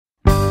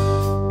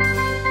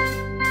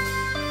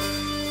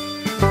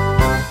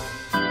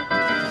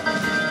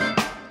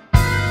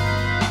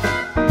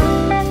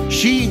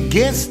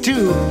gets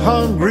too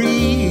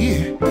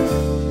hungry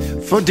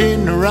for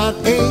dinner at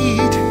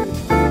 8.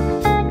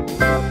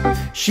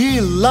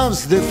 She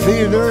loves the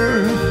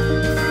theater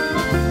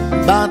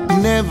but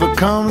never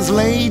comes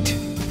late.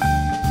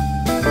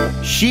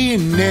 She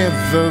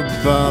never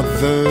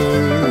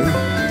bothered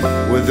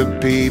with the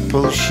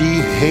people she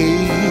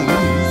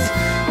hates.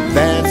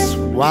 That's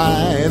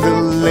why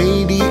the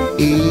lady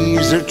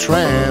is a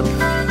tramp.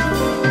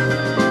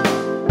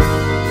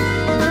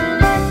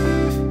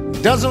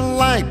 Doesn't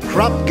like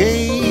crop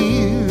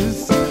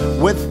games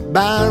with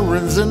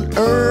barons and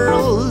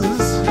earls.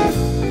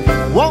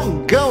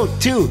 Won't go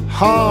to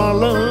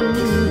Harlem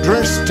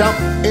dressed up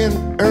in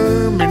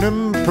ermine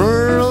and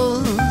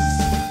pearls.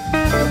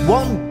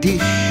 Won't dish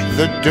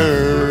the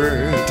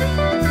dirt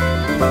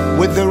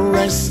with the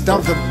rest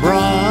of the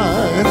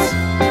brides.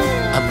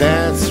 And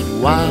that's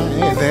why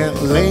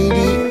that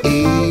lady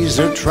is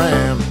a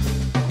tramp.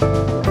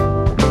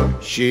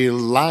 She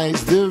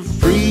likes the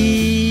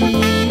free,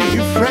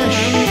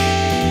 fresh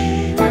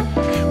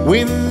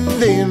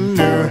wind in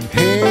her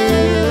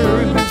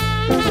hair,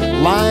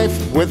 life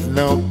with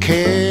no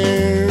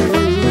care.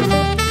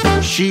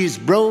 She's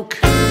broke,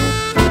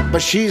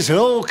 but she's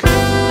hoke.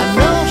 I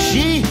know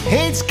she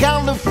hates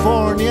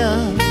California,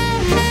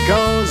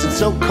 'cause it's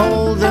so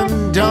cold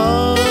and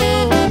dull.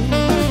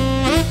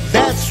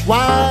 That's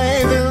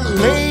why the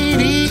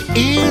lady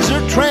is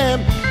a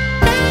tramp.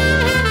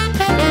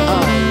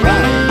 All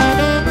right.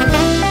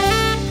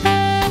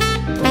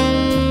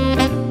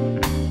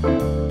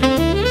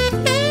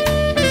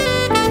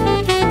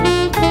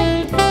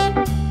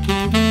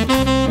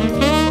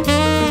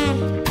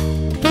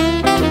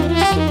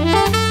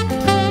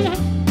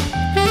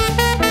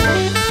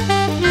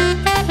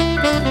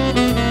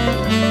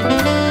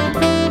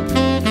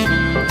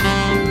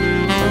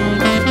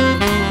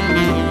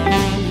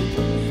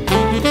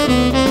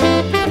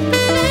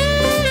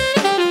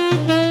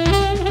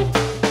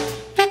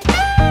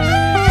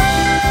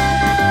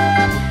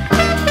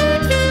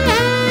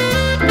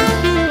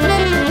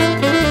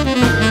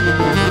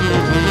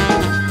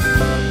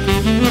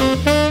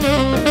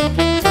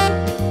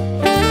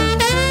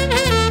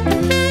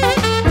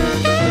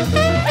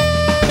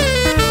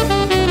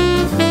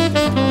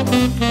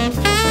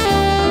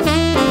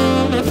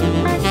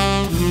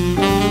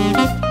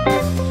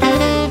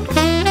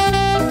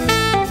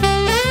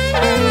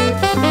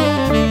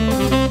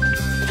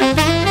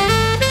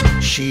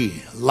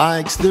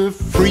 Likes the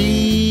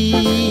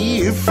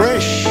free,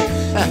 fresh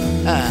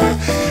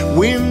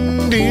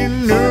wind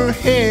in her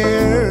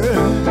hair,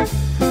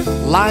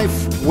 life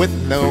with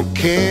no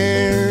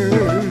care.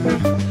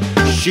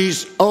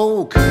 She's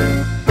oak,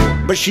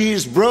 but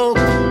she's broke.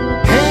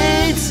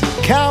 Hates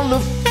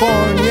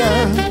California,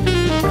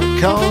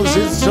 'cause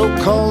it's so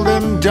cold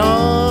and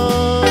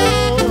dull.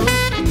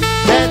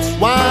 That's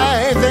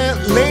why that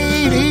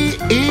lady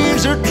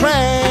is a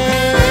tramp.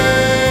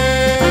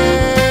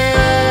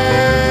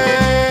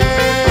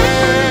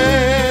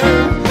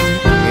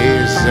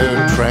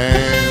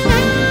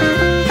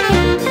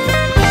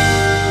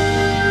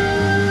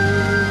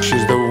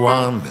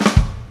 One.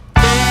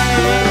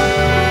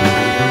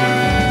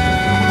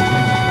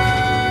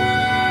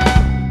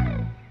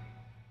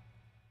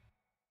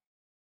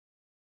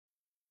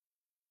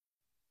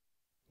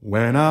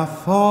 When I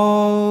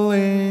fall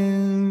in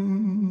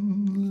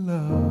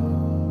love,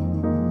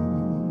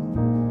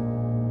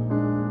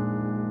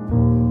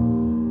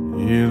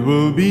 it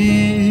will be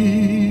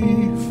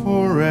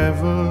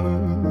forever,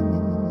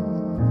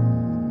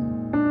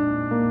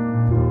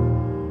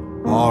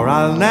 or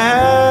I'll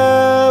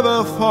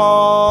never fall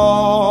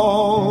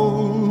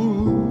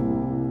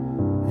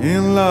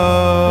in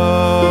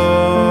love.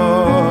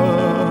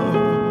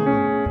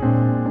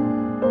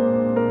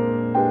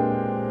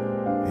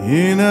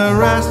 In a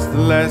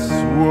restless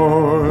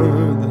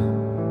world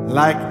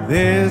like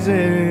this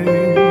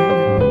is,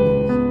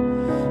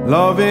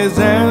 love is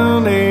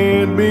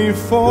ended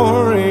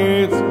before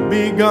it's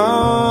begun,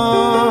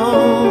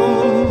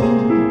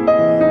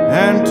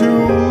 and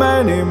too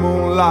many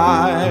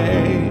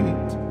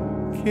moonlight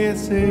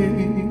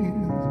kisses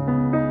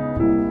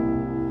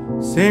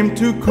seem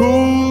to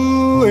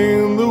cool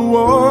in the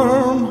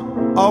warmth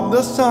of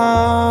the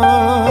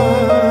sun.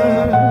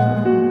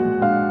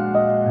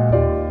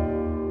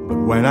 But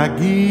when I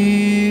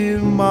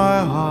give my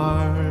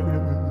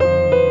heart,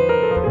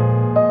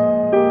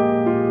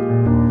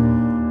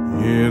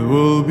 it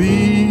will be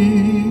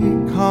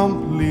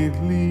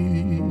completely,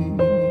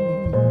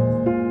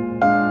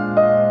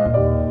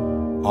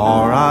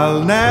 or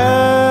I'll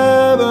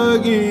never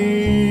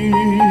give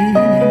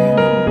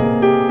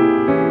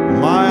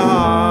my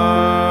heart.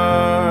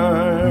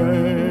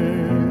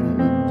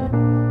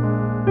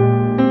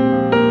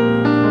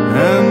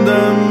 And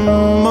the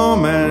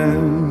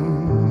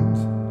moment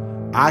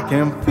I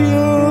can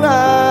feel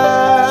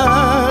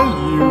that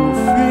you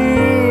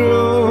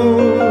feel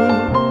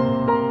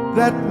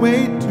that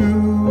way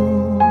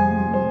too,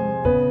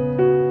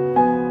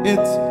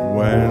 it's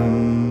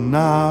when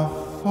I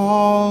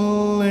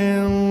fall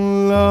in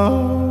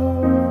love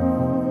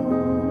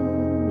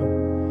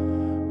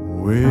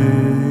with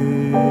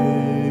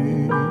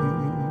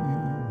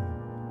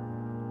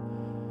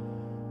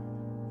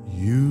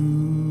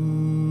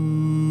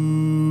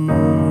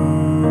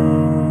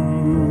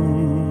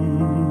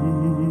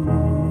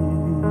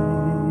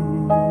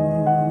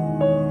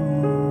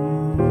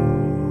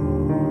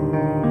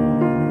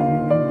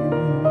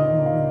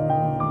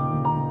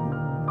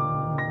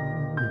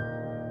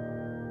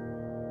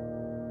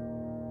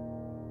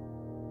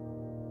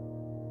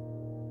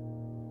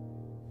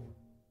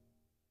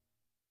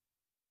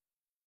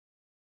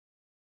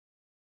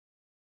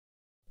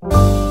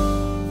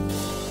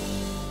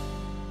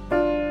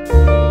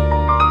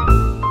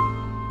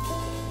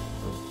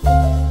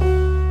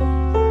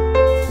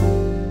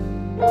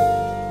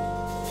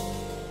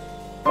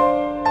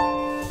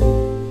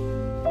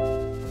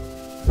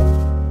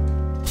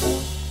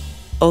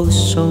Oh,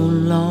 so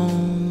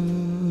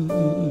long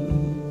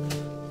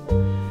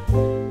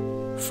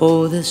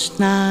for this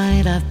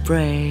night I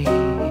pray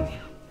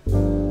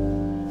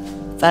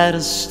that a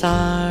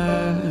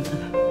star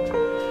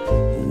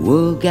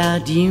will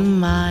guide you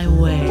my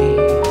way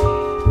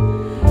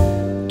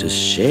to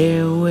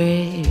share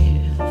with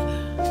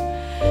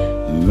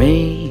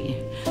me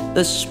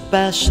the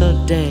special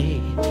day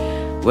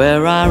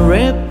where our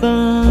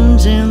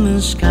ribbons in the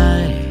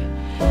sky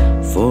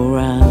for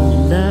our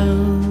love.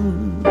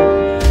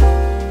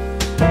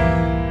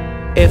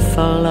 If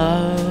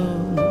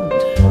allowed,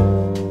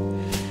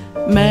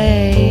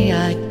 may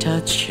I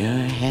touch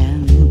your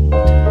hand,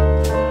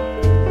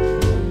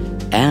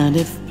 and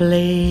if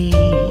pleased,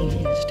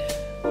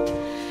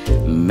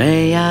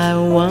 may I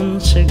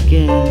once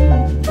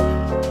again,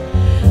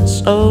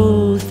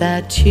 so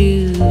that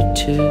you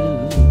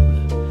too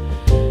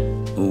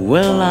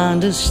will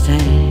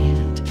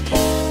understand.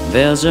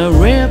 There's a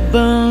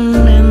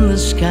ribbon in the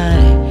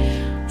sky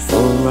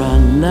for our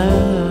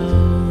love.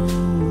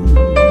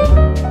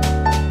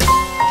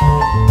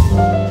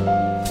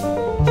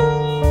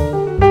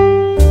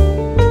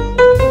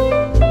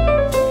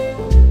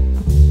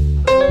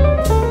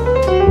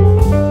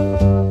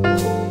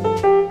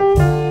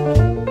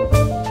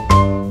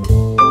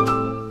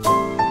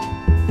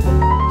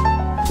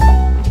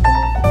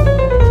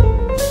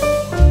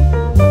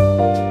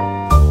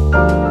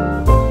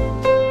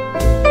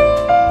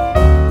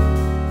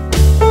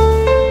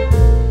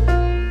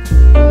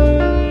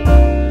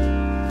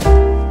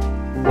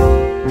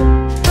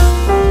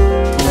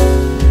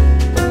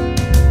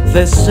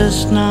 This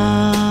is not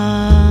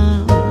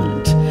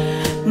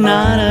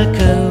a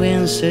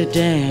coincidence,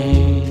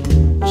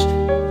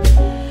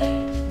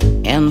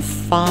 and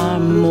far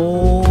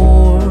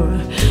more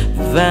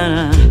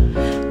than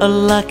a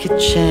lucky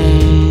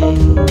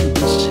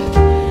chance.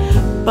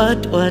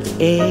 But what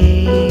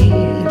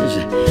is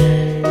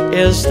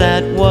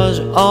that was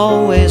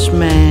always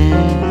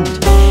meant,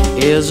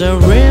 is a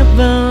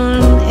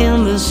ribbon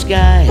in the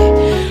sky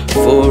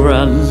for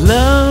a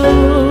love.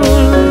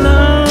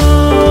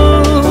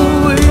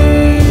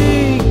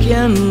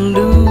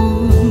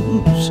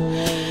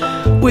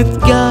 With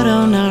God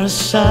on our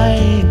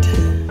side,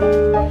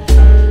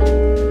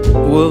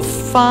 we'll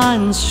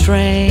find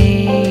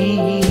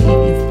strength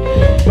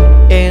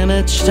in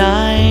each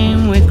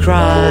time we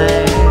cry.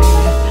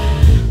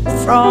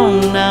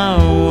 From now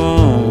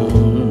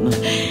on,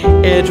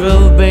 it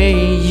will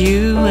be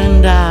you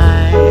and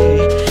I,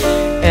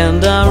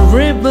 and a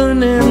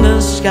ribbon in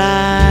the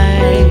sky,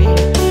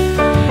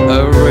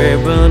 a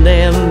ribbon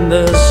in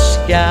the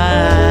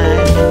sky,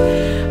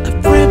 a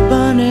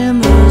ribbon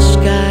in the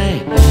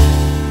sky.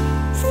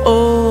 Oh,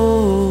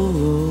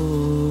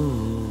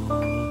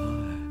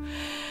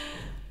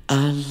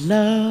 I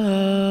love.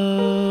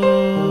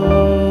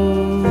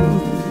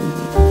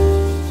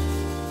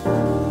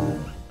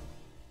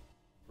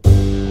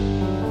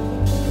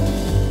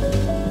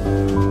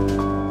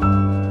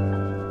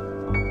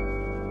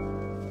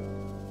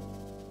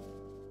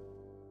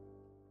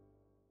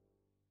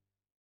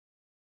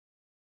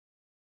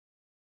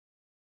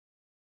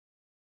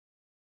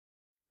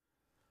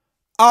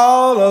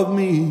 All of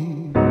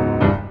me.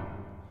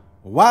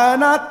 Why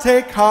not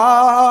take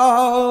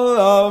all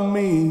of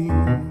me?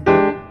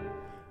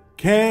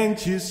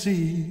 Can't you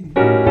see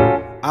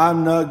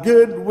I'm not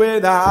good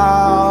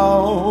without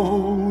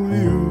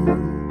you?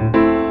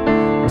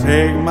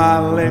 Take my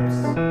lips,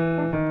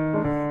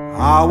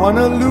 I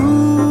wanna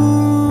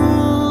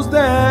lose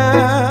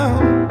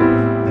them.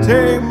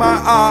 Take my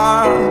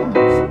arms,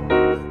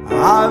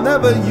 I'll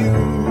never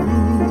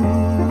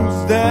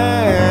use them.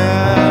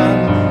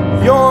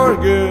 Your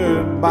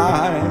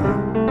goodbye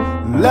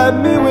left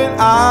me with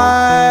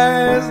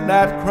eyes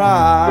that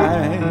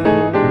cry.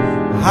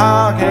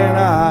 How can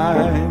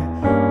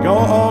I go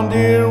on,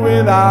 dear,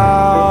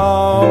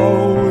 without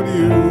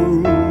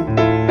you?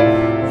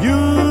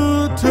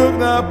 You took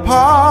the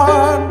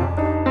part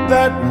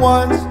that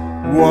once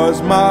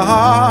was my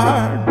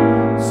heart,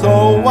 so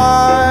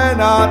why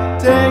not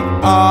take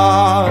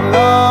all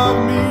of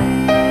me?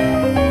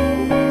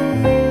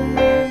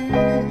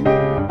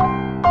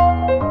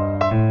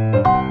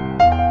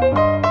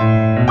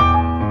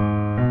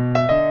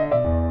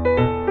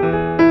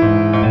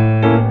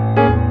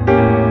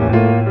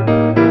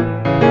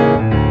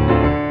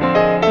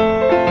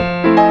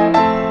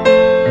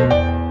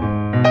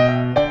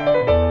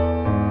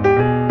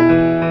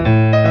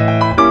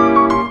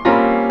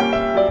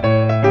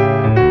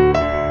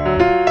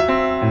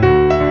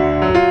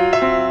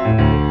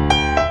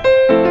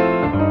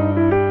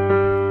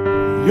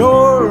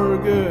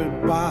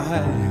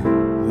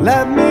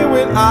 left me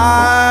with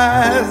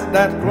eyes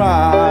that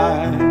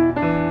cry.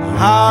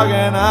 How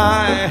can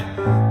I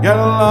get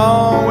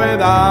along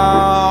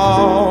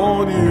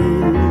without you?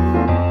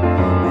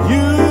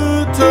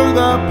 You took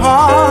the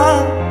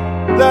part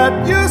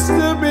that used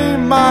to be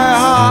my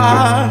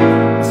heart.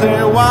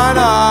 Say why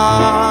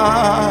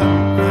not?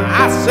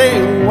 I say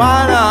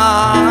why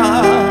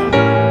not?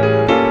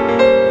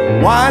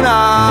 Why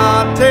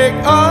not take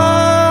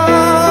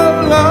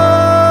all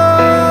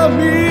of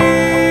me?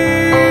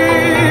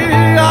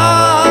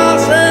 I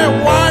say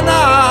why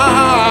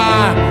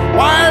not?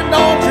 Why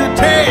don't you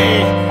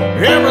take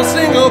every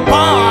single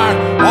part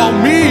of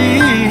me?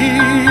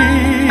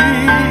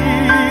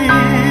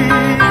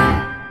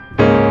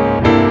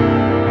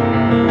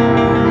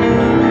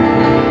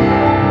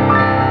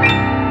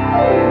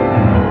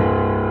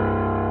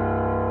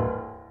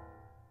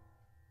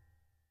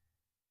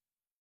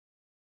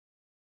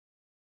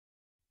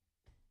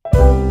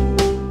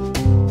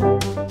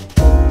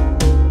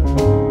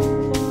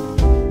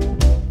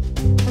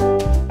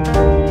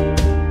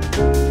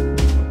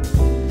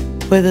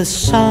 With a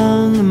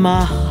song in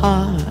my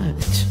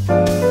heart,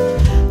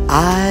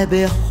 I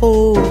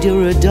behold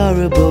your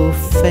adorable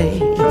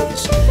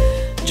face.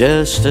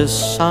 Just a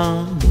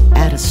song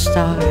at a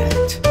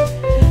start,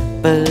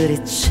 but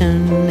it's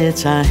in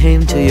its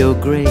hymn to your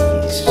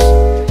grace.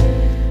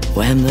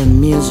 When the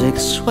music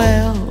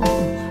swells,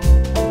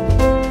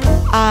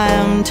 I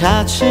am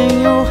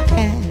touching your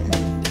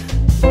hand.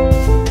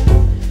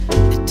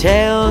 It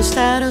tells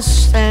that I'm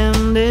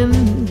standing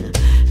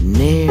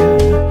near,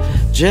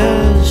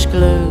 just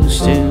close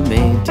to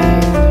me,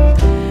 dear.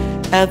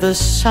 At the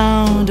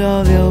sound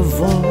of your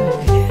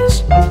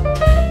voice,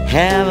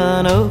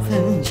 heaven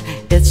opens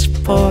its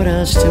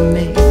portals to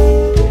me.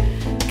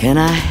 Can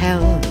I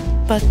help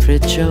but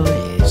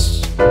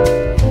rejoice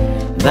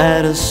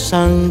that a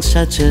song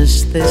such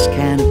as this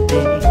can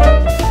be?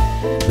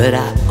 But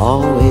I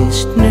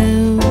always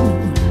knew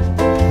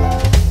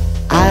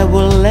I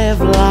will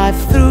live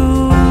life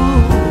through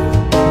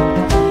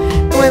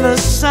with a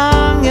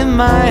song in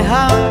my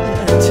heart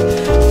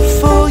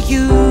for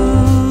you,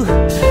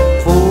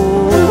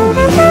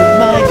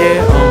 my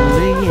dear,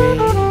 only you.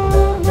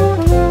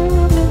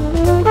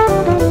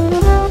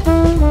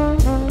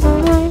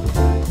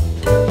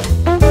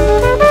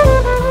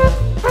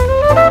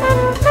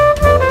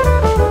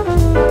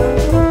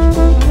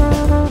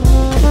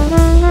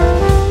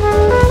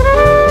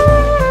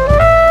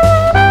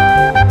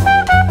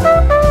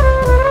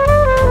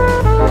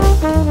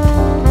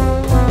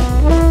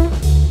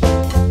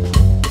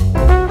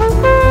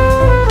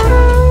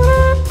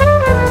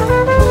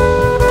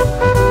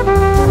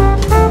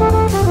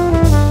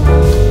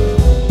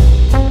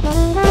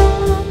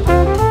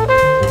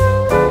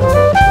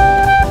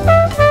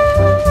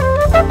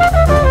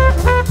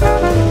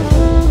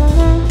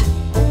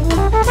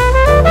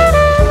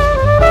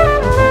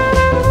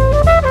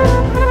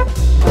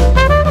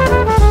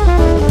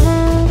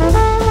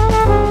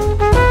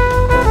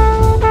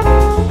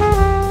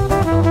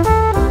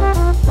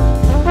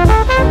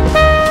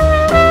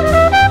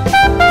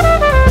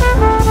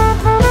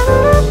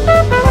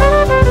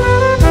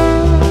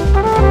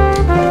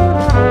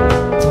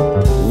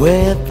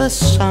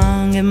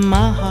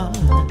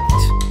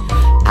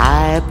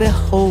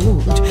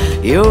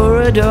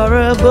 Your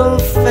adorable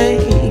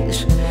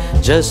face,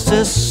 just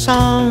a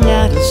song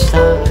at a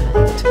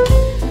start,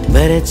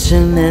 but it's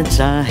in its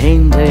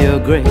hymn to your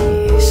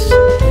grace.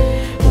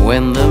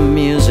 When the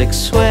music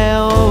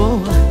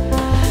swells,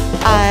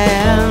 I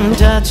am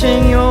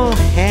touching your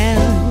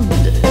hand,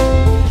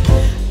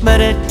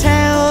 but it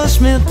tells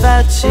me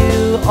that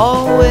you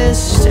always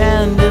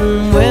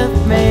standing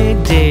with me,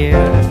 dear.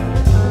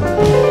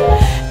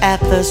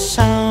 At the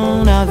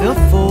sound of your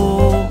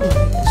voice,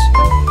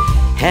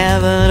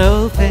 heaven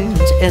opens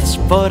its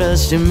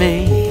portals to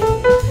me.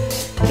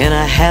 Can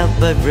I help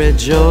but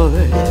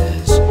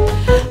rejoice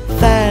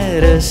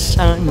that a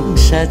song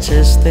such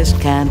as this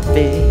can't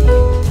be?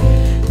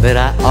 But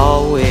I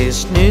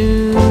always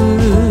knew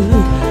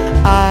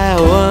I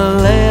will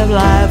live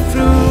life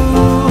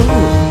through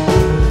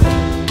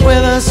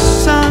with a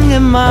song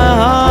in my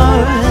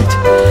heart,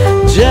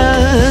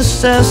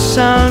 just a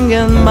song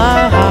in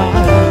my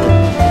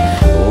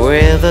heart,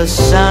 with a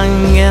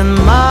song in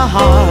my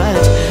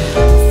heart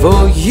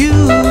for you.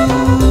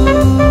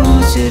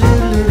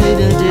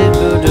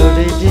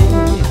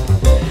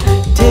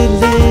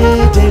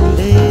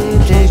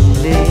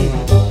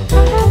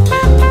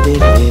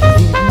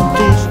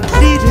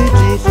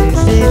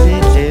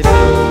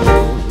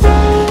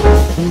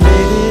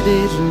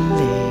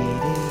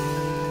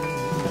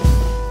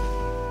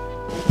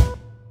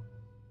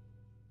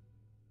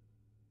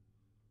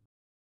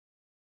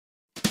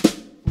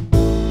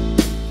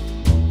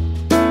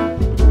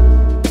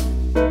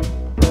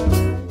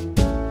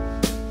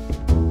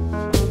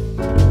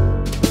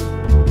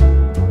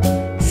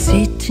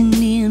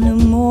 Sitting in the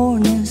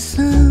morning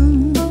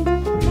sun,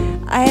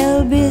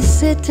 I'll be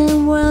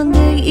sitting when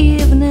the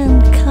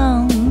evening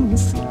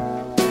comes,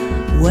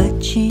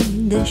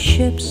 watching the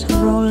ships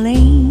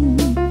rolling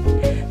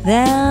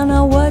Then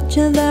I watch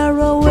her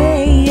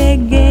away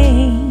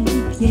again.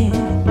 Yeah,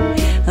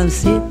 I'm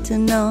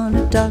sitting on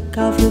the dock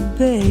of the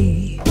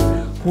bay,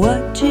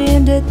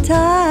 watching the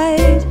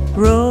tide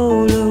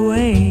roll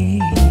away.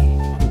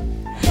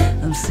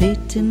 I'm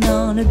sitting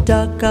on the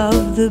dock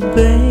of the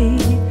bay,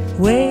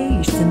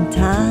 wasting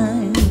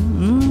time.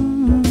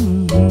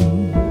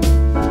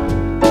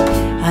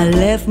 I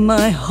left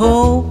my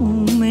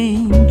home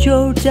in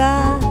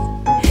Georgia,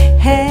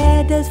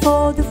 headed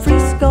for the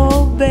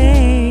Frisco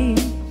Bay,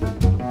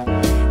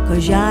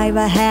 'cause I've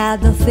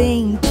had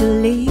nothing to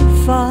live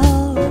for.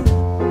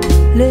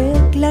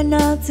 Look like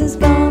nothing's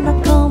gonna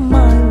come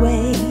my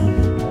way.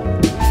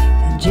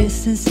 I'm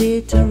just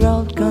sitting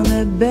around on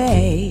the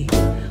bay,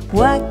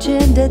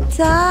 watching the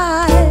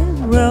tide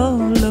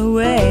roll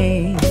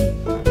away.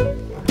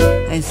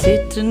 I'm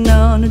sitting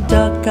on the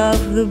dock of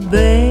the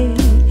bay,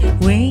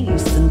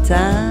 wasting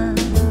time.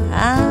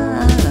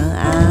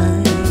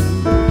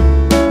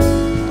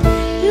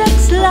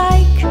 Looks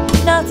like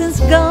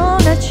nothing's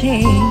gonna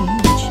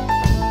change.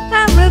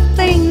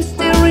 Everything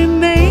still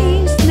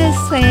remains the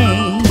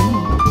same.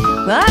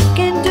 I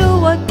can do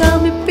what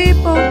dummy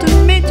people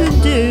told me to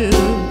do,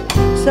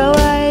 so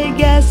I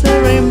guess I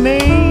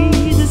remain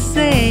the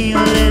same.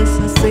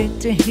 Listen,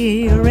 sitting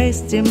here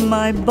resting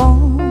my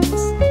bones,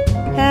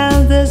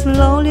 and this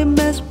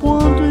loneliness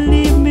won't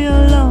leave me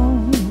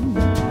alone.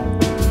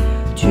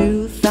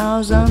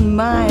 2,000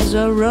 miles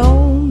I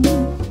roam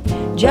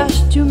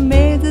just to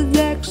make the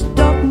next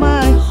stop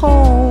my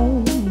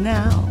home.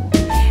 Now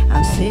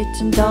I'm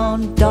sitting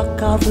on the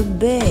dock of the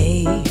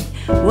bay,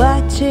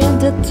 watching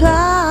the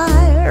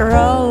tide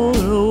roll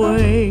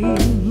away.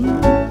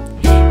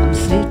 I'm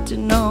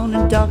sitting on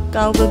the dock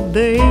of the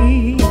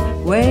bay,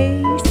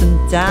 wasting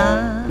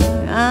time.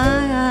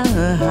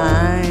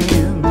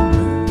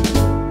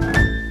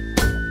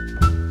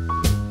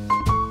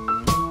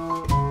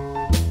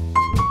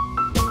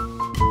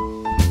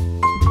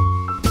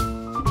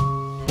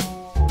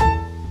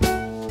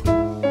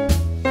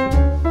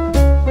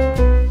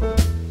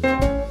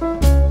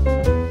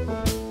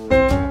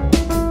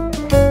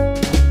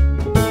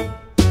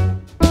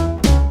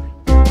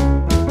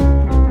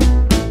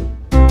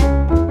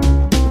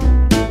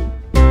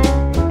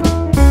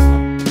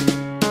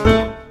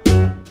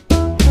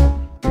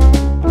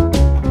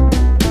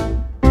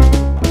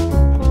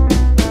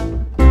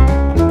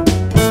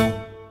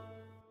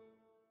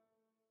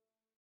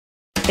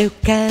 Eu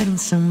quero um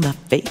samba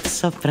feito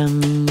só pra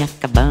mim,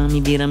 acabar,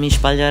 me vira, me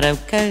espalhar. Eu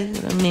quero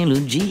a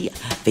melodia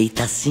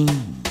feita assim.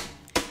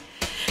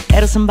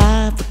 Quero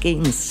sambar porque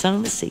no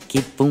samba sei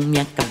que vou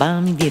me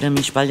acabar, me vira, me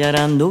espalhar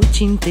a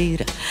noite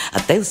inteira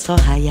até o sol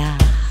raiar.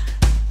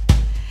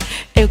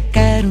 Eu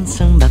quero um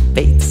samba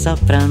feito só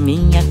pra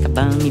mim,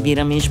 acabar, me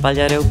vira, me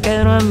espalhar. Eu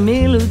quero a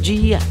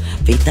melodia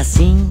feita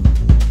assim.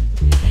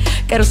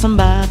 Quero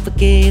sambar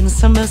porque no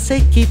samba eu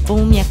sei que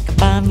vou me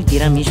acabar, me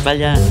virar, me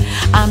espalhar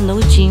a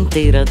noite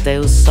inteira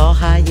até o sol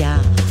raiar.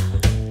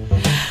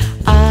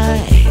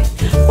 Ai,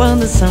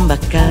 quando o samba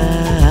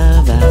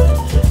acaba,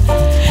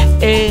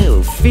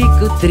 eu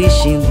fico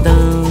triste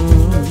então.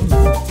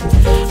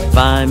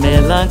 Vai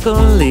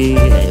melancolia,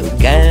 eu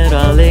quero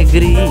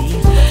alegria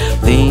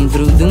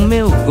dentro do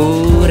meu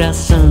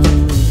coração.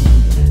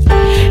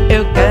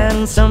 Eu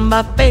quero um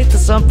samba feito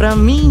só pra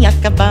mim,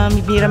 acabar,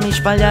 me vira, me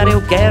espalhar.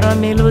 Eu quero a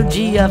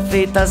melodia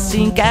feita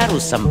assim. Quero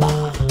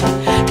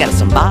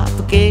sambar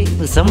porque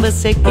no samba eu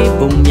sei que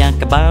vou me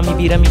acabar, me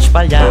vira, me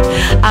espalhar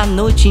a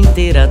noite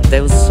inteira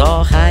até o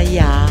sol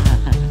raiar.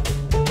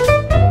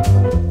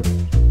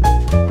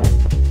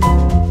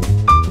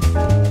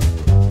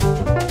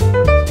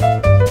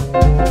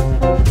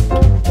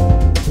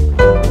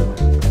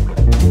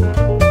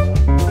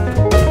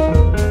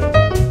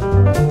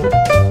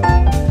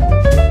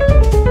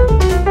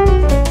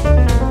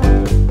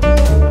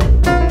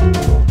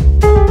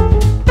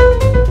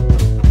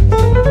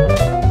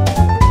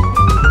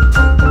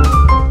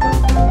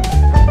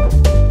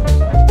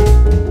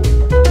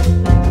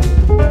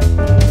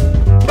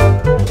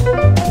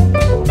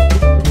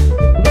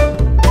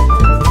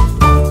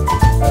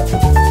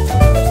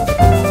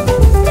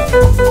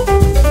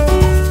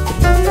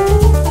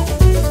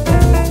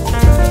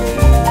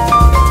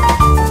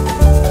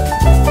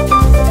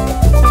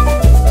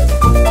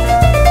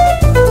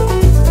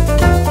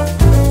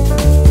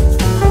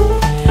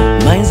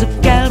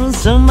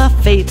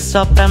 Feito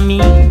só pra mim,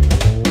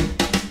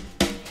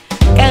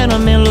 quero a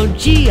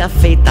melodia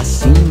feita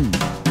assim.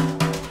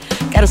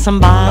 Quero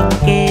sambar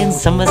porque no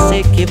samba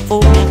sei que vou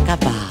me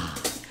acabar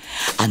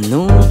a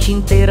noite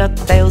inteira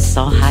até o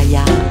sol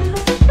raiar.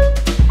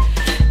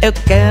 Eu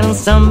quero um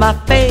samba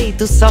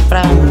feito só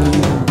pra mim,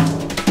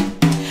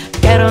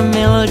 quero a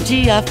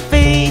melodia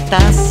feita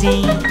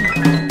assim.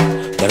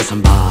 Quero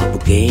sambar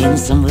porque no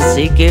samba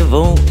sei que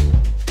vou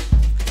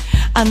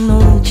a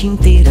noite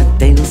inteira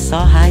até o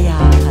sol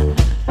raiar.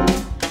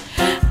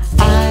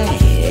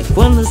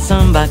 Quando o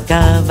samba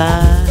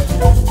acaba,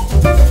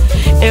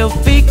 eu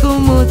fico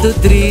muito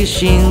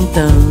triste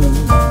então.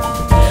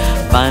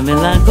 Vai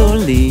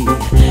melancolia,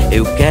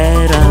 eu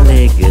quero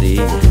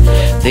alegria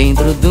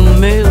dentro do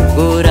meu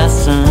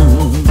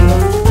coração.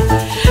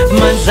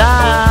 Mas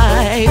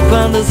ai,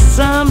 quando o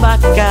samba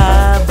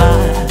acaba,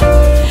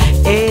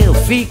 eu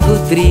fico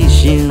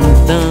triste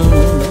então.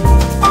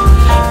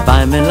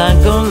 Vai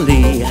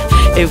melancolia,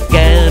 eu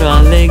quero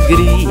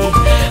alegria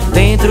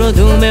dentro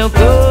do meu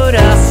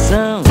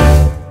coração.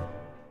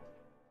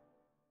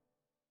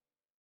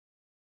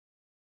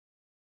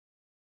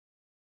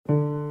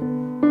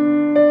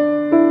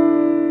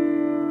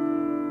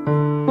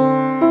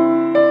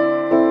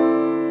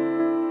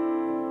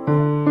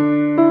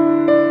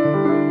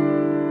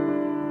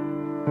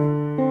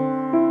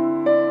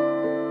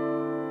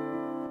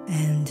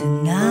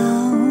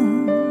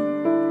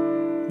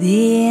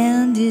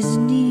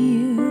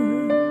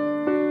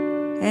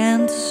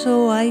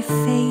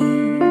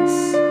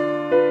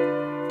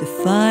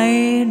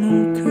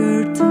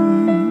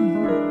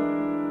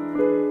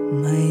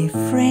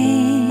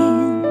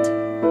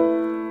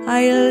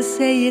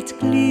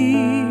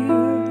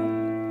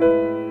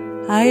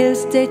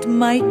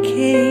 My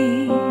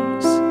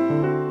case,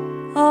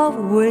 of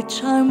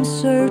which I'm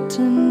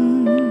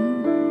certain,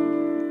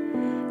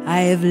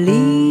 I have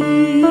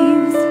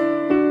lived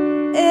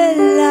a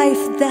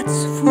life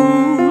that's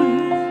full.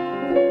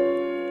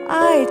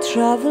 I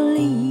travel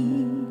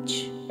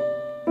each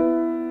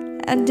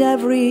and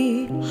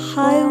every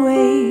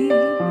highway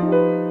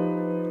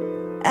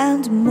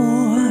and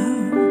more,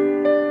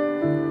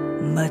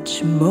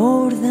 much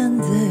more than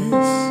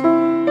this.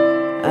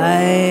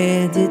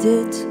 I did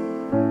it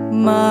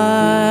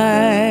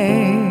my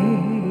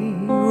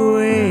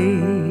way.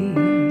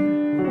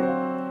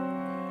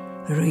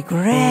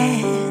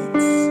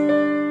 Regrets,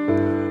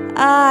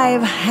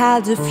 I've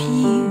had a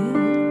few,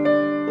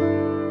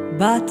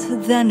 but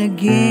then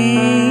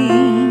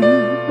again,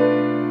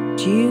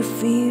 too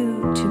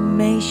few to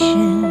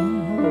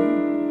mention.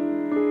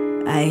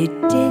 I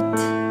did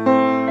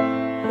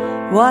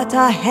what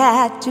I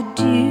had to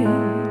do,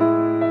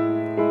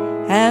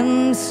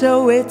 and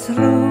so it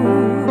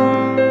through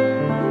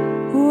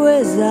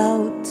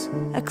without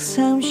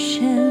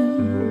exemption.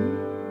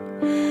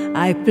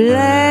 I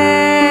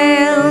planned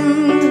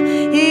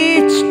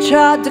each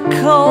charted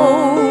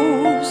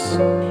course,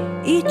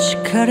 each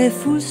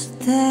careful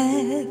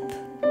step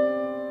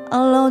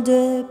along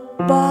the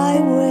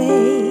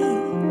byway,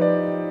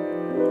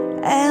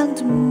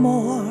 and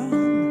more,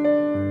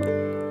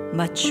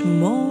 much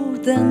more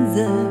than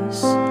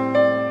this.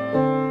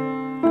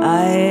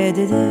 I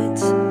did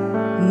it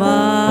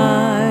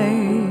my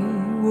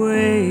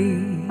way.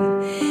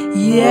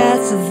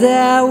 Yes,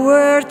 there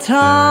were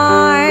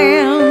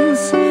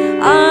times,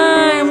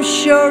 I'm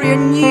sure you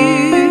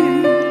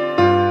knew,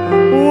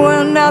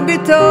 when I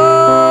bit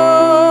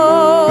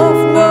off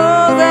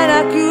more than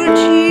I could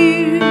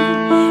chew.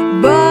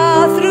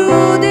 But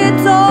through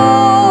it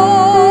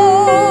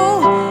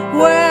all,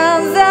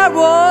 when there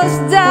was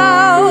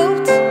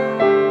doubt,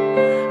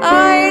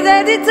 I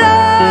let it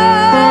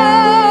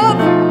up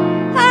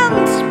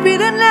and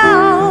spit it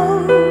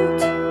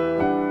out.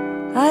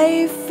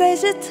 I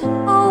faced it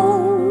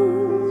all,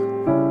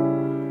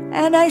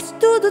 and I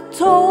stood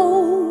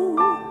tall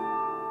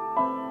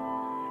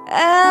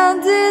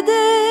and did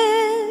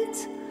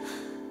it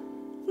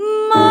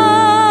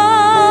my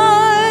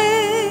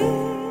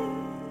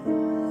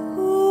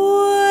way.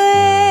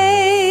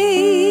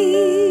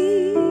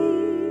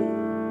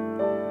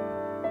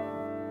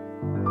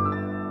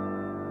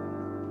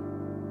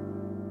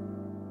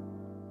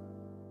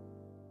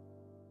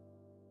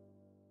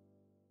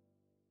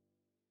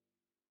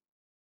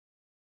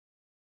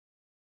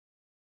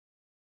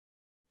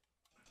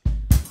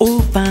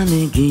 Opa,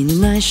 neguinho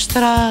na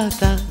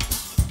estrada,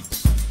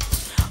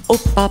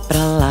 opa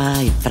pra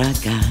lá e pra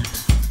cá.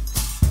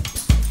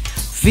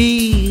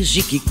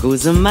 Finge que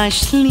coisa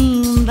mais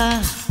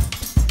linda.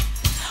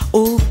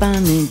 Opa,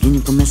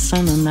 neguinho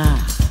começando a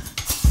andar.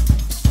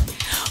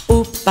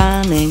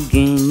 Opa,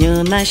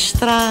 neguinho na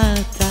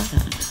estrada,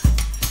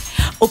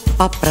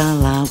 opa pra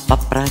lá, opa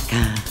pra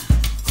cá.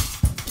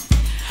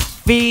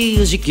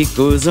 Finge que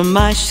coisa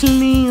mais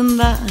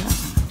linda.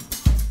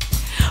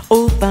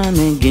 Opa,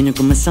 neguinho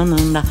começando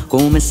a andar,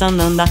 começando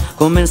a andar,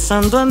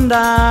 começando a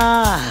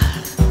andar.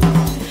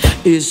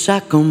 E já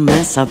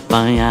começa a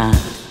apanhar.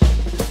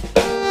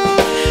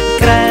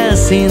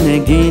 Cresce,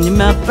 neguinho,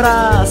 me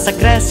abraça,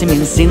 cresce, me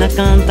ensina a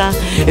cantar.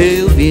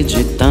 Eu vi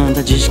de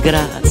tanta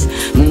desgraça,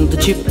 muito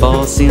te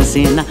posso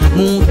ensinar,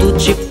 muito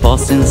te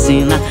posso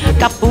ensinar.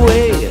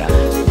 Capoeira,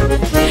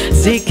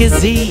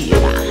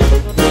 ziquezira,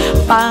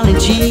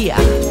 valentia,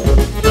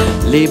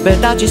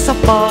 liberdade só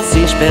posso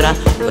esperar.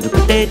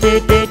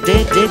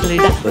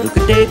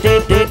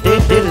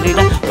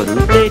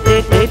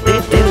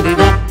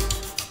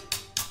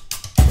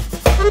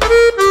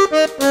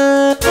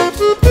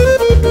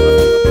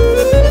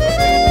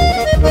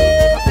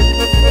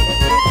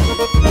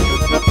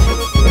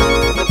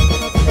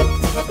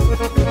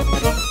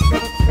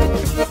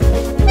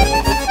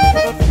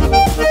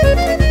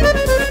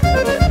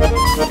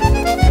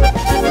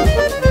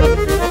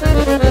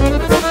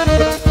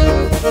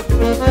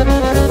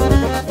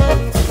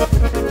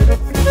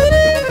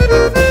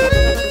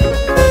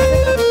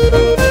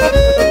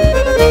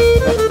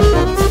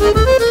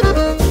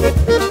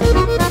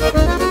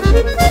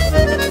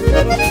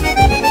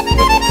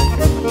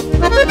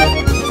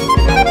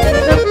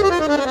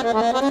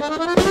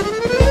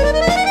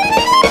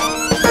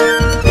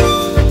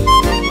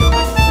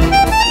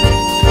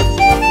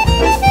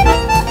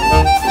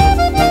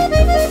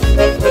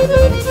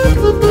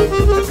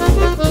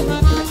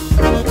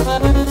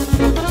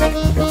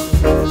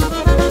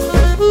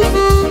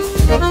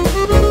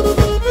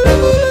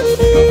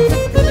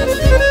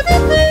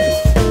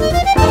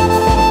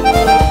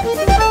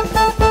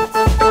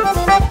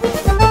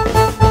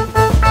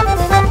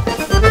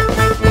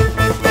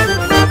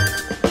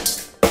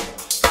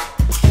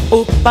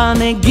 Opa,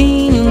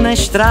 neguinho na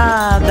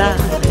estrada,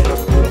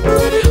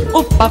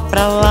 opa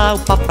pra lá,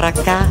 opa pra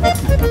cá.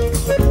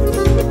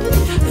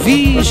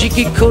 Vige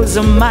que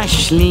coisa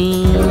mais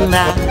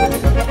linda.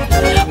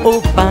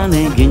 Opa,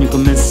 neguinho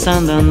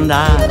começando a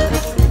andar.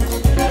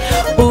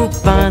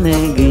 Opa,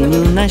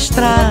 neguinho na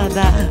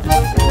estrada,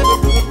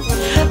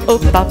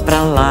 opa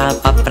pra lá,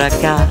 opa pra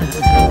cá.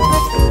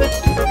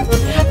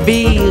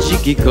 Vige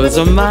que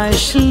coisa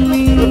mais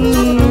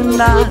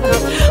linda.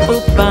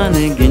 Opa,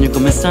 neguinho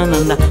começando a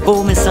andar,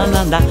 começando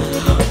a andar,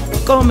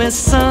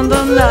 começando a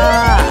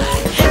andar.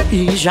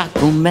 E já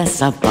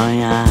começa a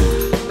apanhar.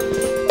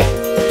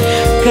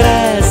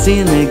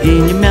 Cresce,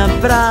 neguinho, me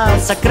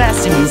abraça.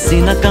 Cresce, me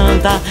ensina a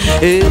cantar.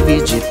 Eu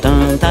vi de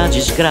tanta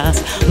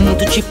desgraça,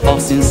 muito te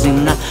posso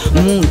ensinar,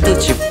 muito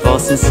te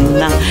posso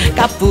ensinar.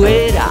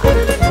 Capoeira,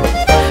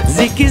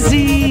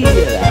 ziquezira,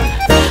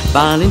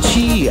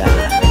 valentia,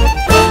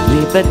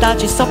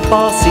 liberdade só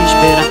posso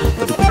esperar.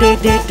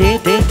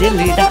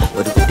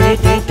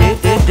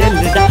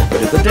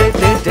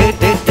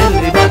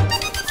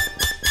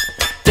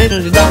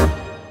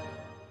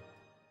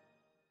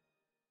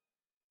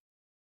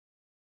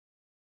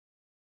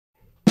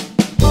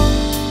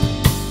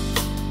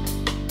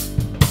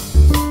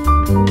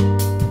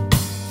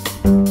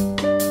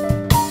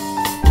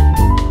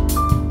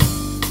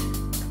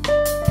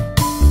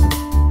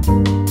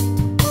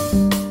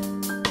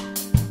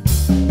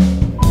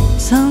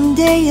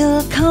 Someday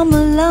you'll come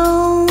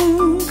along,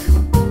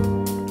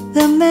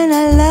 the man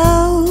I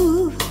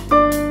love,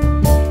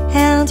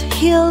 and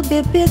he'll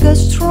be big or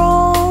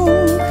strong,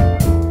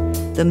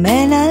 the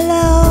man I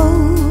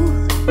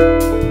love.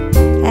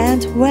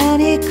 And when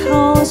he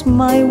comes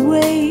my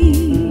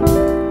way,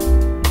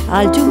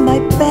 I'll do my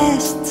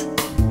best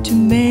to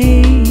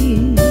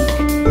make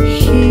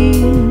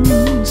him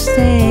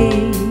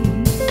stay.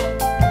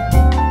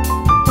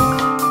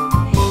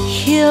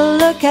 He'll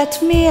look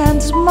at me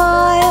and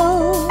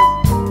smile,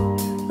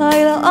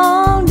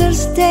 I'll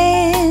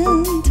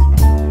understand.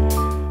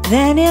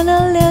 Then in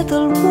a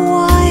little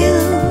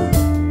while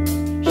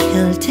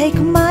he'll take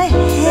my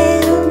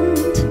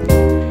hand,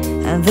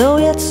 and though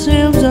it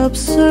seems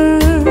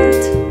absurd,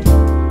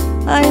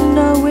 I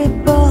know we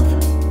both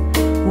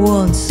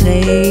won't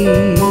say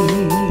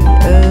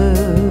a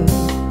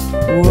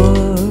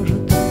word.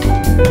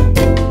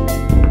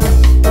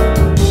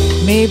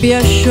 Maybe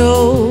I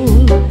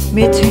should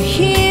meet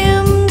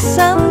him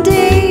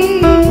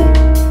someday,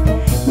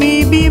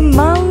 maybe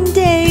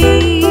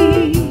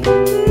Monday,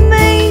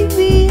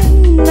 maybe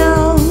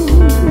not.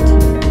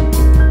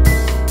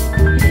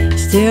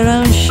 Still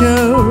I'm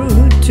sure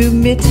to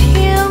meet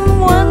him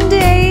one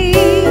day,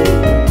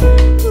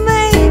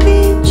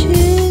 maybe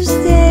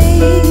Tuesday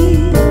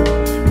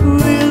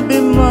will be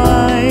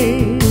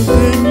mine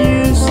when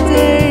you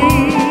stay.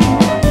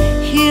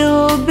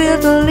 He'll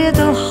build a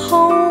little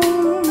home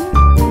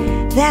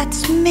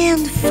that's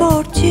meant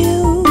for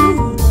two,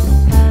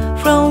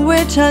 from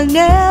which I'll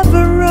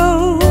never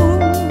roam.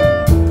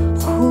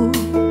 Who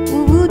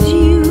would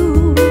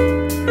you?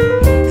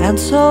 And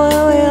so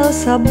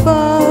else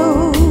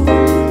above,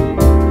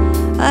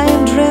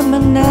 I'm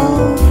dreaming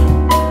of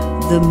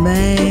the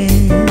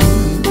man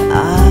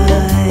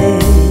I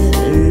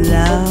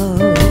love.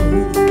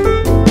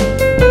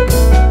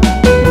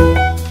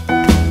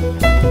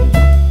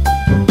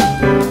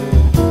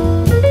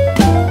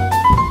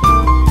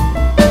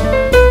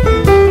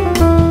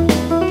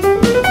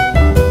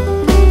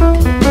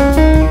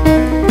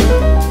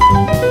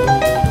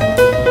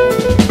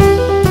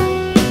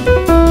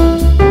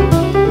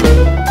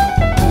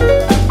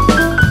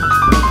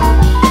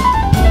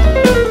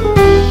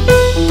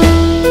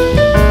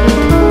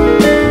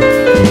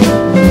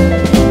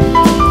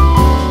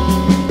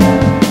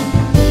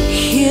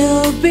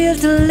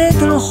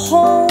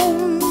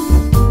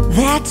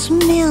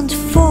 Meant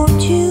for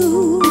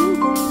two,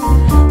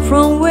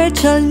 from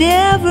which I'll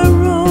never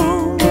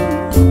roam.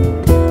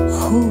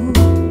 Who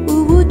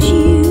would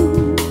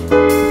you?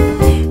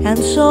 And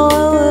so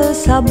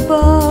else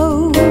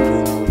above,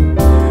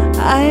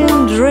 I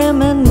am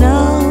dreaming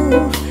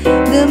of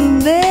the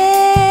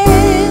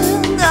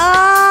man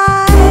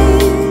I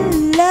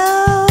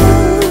love.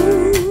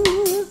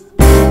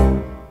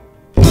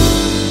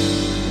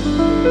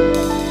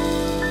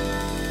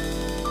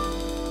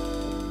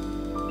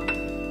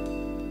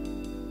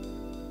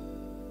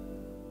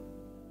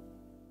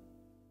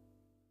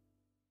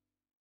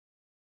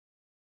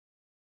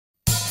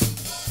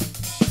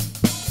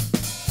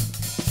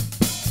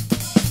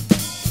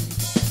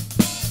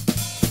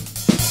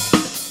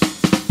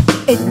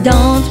 It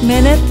don't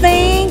mean a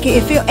thing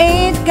if you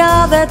ain't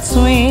got that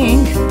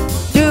swing.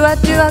 Do up,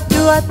 do up,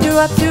 do up, do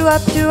up, do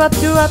up, do up,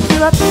 do up,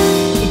 do up.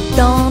 It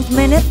don't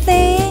mean a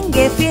thing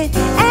if you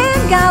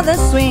ain't got the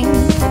swing.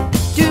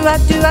 Do up,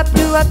 do up,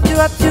 do up, do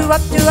up, do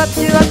up, do up,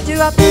 do up, do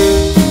up.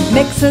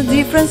 Makes a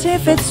difference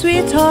if it's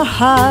sweet or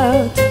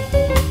hard.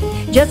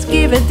 Just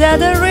give it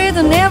that a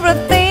rhythm,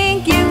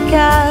 everything you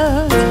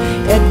got.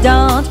 It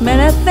don't mean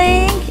a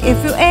thing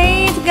if you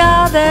ain't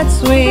got that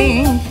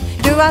swing.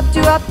 Do up,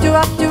 do up, do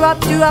up, do up,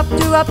 do up,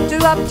 do up, do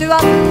up, do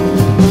up.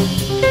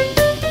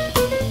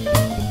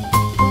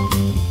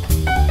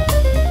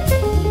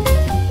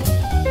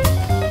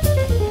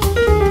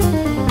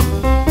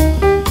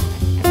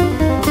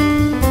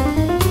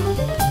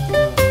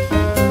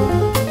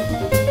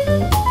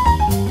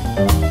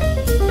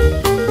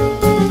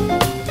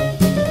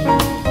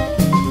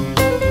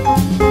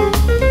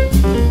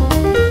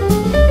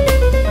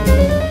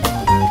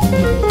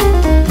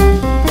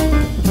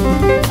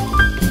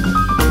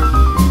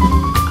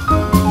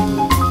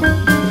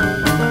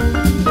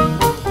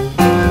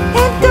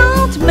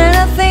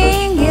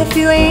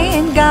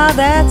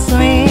 That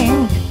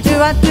swing, do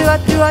what, do what,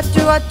 do what,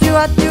 do what, do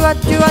what, do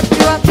what, do what, do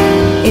what.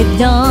 It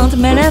don't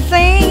mean a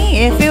thing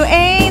if you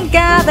ain't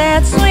got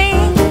that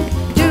swing.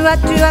 Do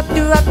what, do up,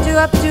 do up, do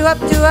up, do up,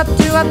 do up,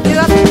 do up, do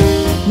up.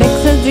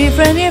 Makes a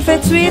difference if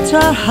it's sweet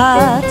or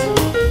hot.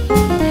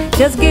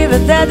 Just give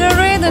it that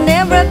rhythm,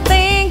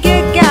 everything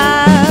you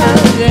got.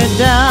 It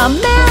don't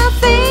mean a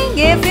thing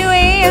if you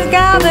ain't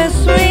got that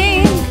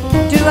swing.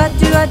 Do what,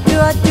 do what, do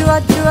what, do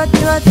what, do what,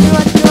 do what, do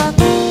what, do what.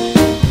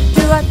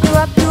 Do up, do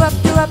up, do up,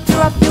 do up, do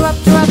up, do up,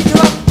 do up, do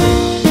up.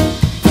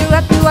 Do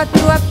up, do up,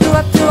 do up, do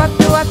up, do up,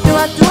 do up, do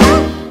up, do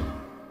up.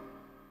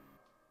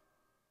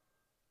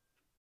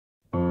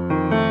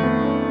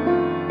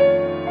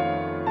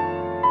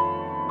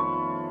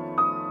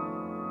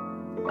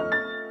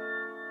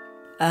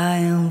 I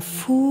am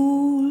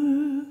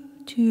fool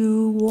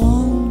to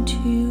want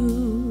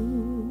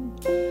you.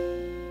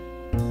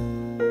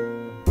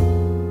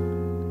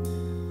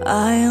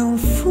 I am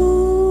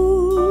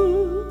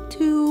fool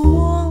to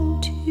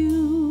want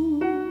you.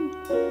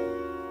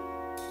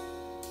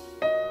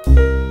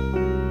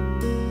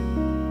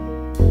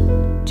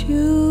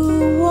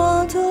 To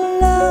want a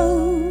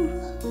love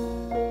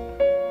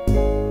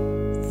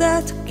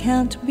that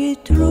can't be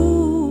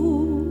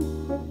true.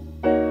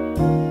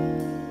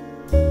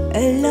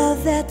 A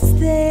love that's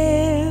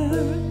there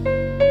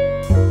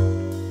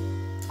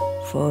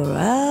for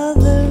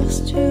others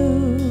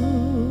too.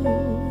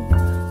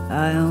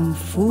 I am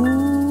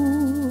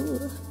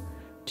fool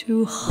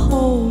to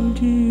hold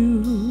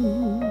you.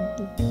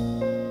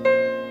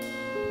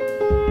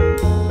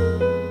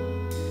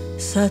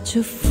 Such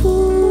a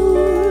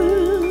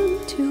fool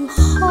to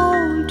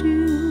hold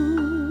you.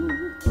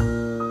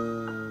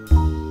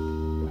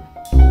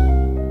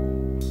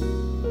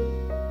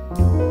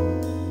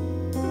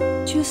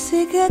 To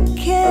seek a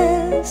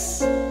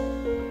kiss,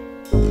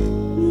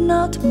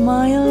 not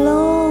my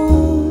alone.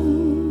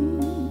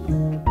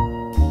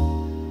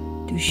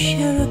 To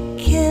share a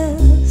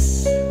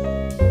kiss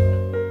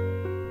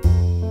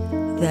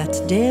that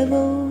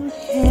devil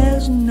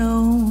has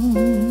known.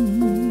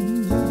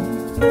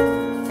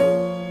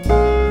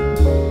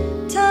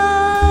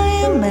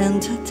 Time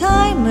and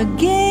time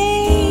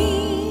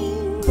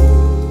again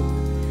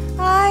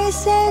I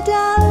said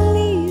I'll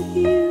leave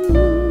you.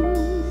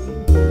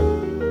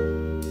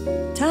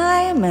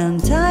 Time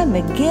and time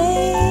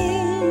again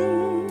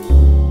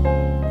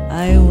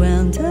I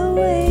went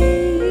away.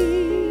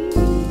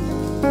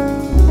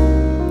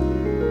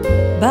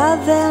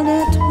 But then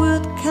it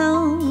would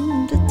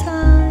come the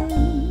time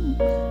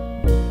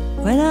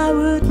when I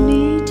would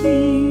need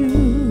you.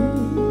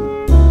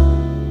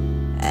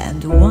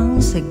 And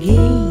once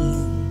again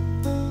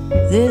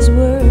these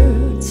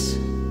words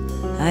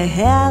I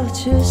have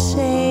to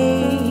say.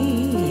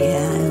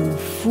 I'm a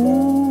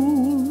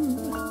fool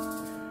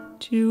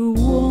to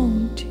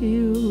want you.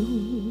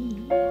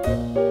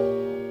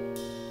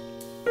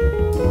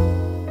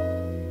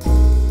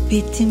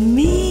 Pity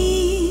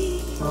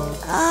me,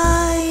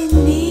 I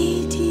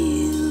need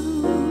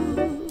you.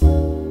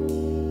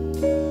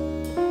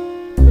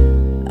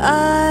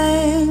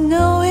 I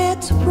know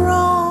it's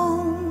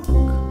wrong,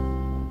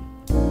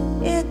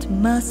 it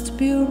must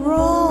be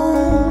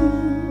wrong.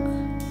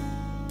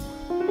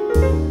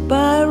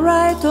 By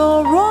right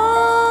or wrong,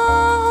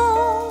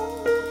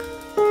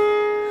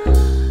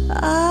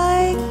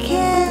 I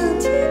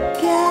can't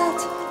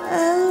get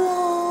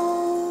along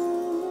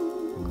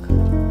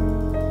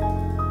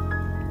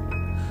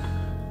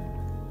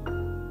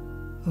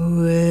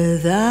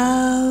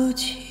without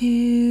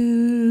you.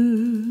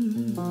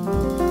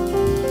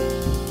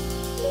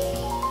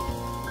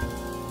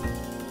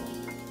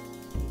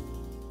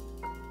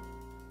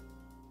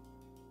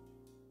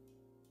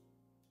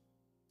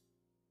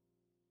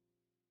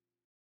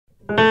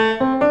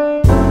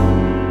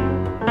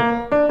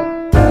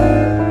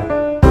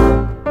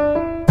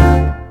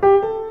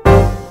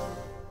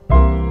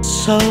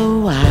 So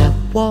I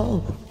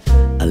walk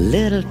a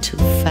little too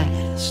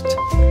fast,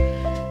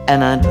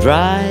 and I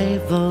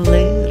drive a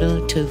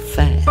little too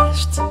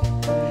fast,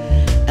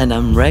 and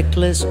I'm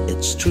reckless,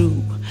 it's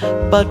true,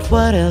 but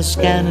what else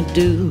can I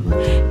do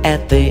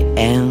at the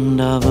end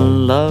of a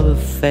love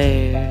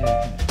affair?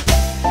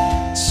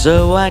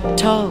 So I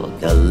talk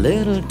a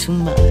little too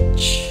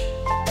much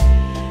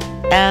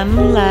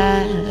and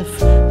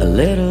laugh a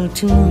little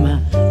too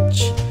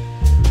much,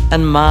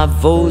 and my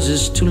voice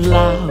is too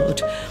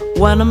loud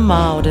when I'm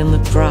out in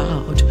the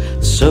crowd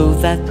so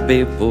that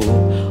people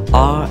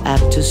are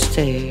apt to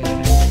stare.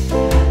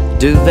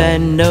 Do they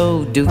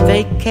know, do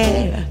they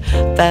care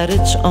that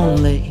it's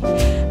only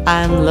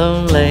I'm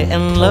lonely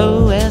and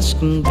low as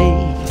can be?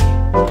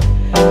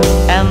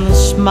 And the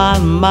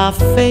smile on my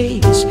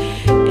face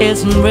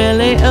isn't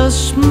really a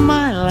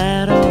smile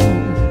at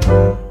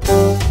all.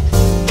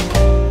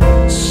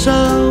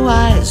 So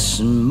I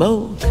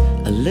smoke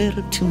a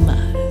little too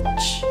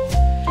much,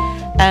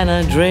 and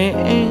I drink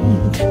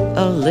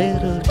a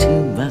little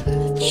too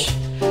much,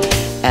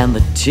 and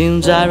the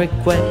tunes I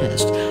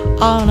request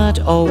are not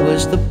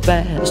always the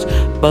best,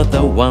 but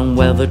the one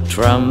where the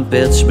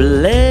trumpets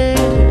play.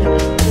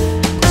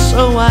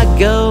 So I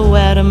go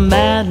at a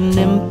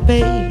maddening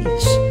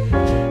pace,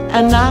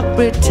 and I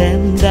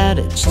pretend that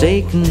it's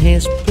taken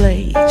his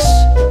place.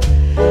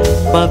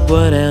 But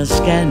what else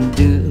can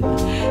do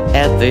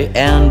at the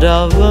end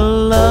of a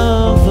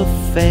love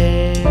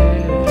affair?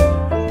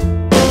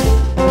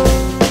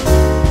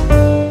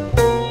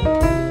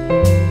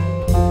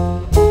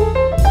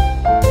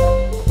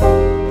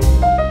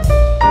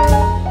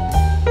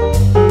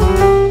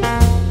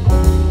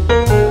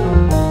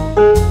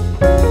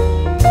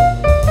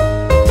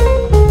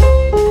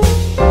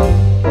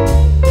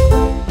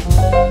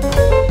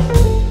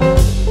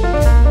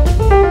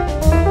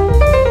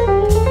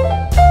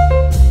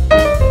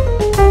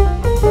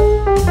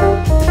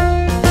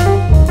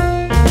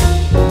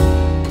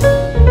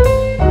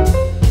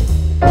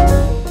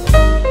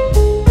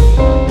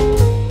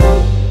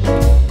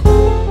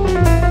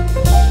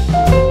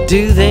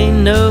 Do they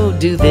know,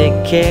 do they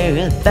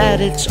care that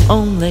it's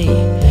only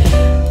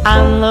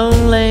I'm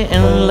lonely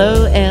and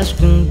low as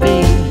can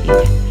be?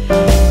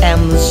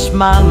 And the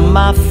smile on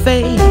my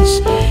face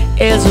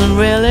isn't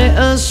really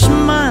a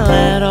smile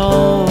at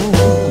all.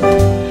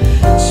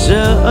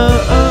 So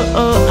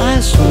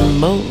I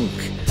smoke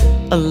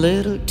a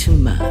little too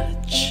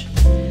much,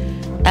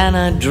 and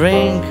I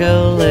drink a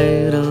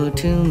little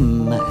too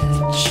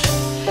much,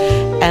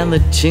 and the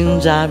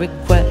tunes I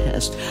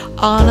request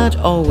are not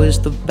always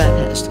the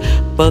best,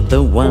 but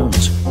the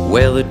ones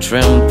where the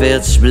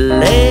trumpets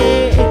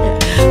play.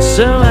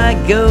 So I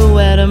go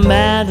at a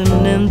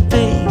maddening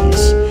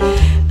pace,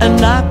 and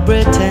I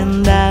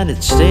pretend that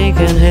it's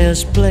taken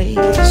his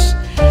place.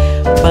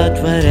 But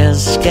what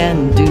else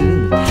can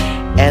do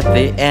at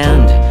the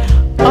end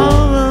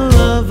of a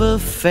love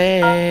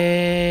affair?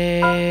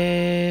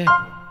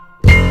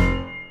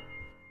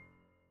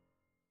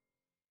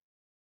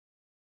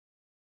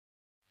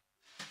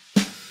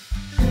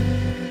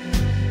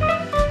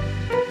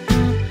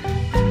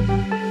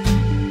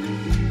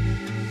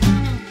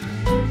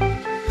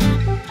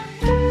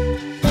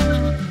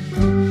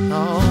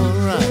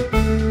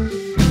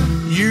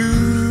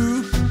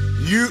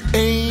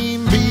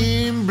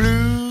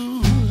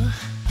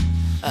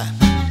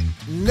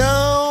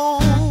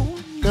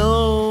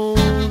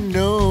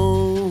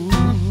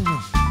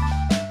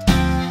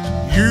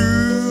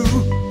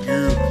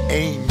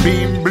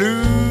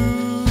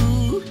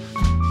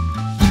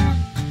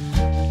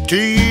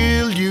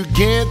 Till you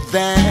get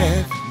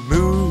that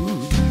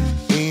mood,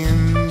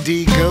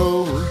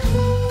 indigo,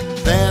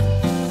 that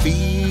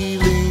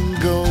feeling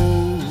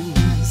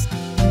goes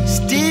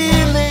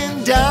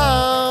stealing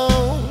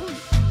down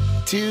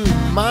to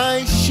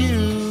my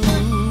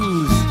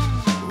shoes,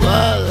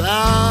 while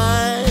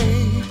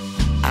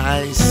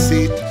I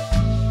sit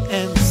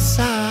and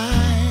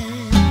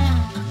sigh,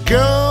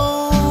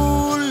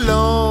 go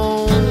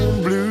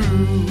long blue.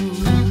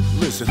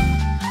 Listen,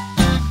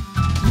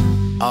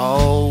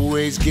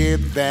 always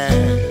get that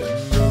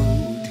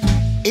mood,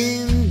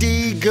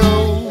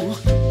 indigo,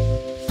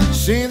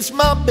 since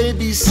my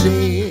baby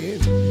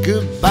said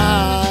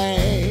goodbye.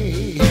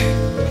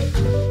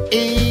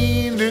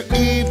 In the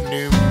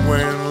evening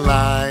when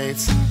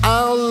lights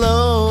are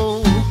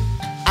low,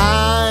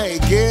 I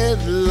get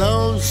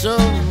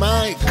lonesome,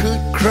 I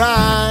could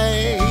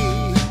cry,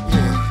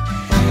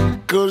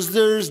 'cause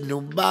there's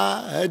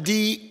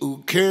nobody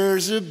who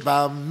cares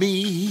about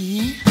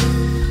me.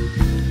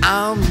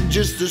 I'm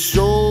just a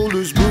soul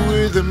who's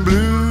bluer than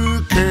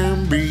blue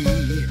can be.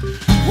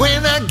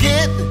 When I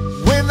get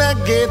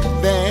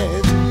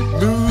that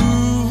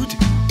mood,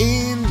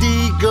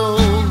 indigo,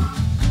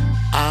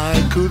 I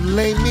could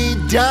lay me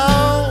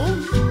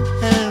down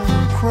and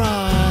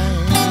cry.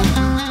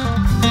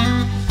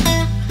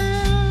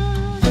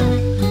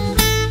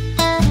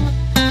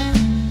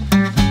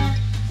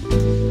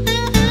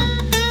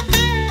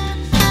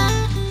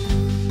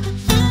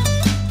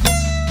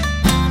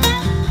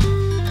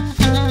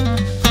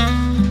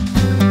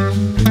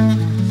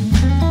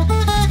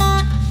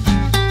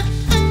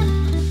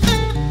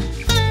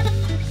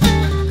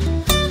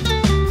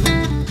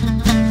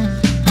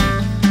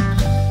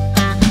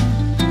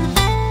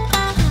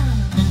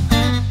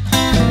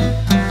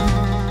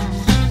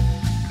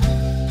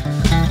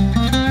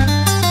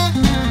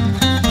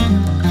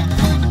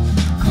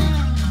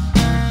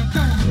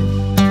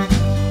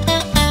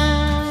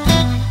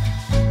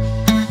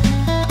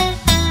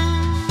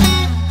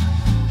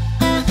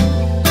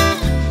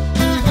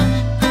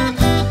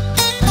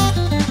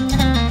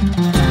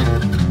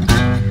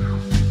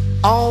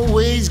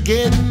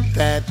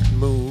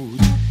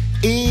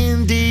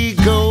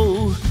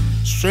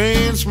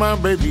 my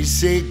baby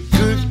say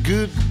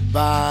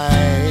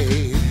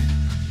goodbye.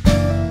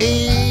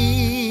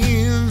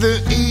 In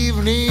the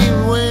evening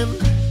when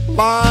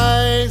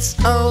lights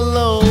are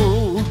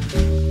low,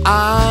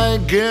 I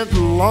get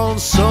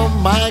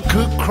lonesome, I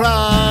could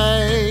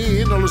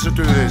cry. Now listen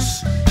to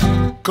this.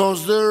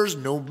 'Cause there's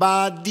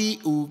nobody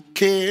who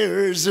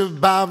cares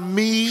about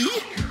me.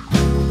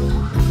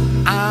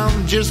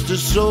 I'm just a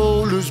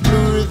soul who's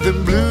bluer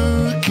than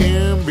blue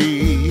can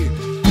be.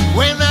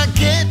 When I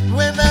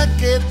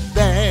get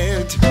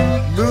that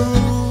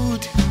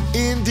mood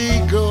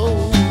indigo,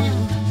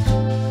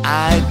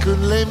 I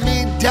could lay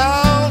me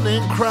down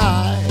and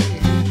cry.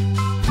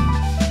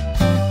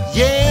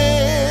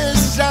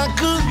 Yes, I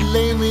could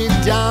lay me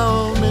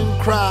down and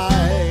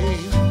cry.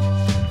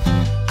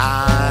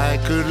 I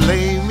could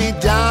lay me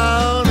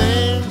down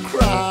and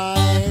cry.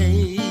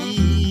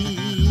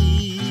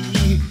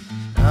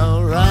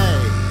 All right.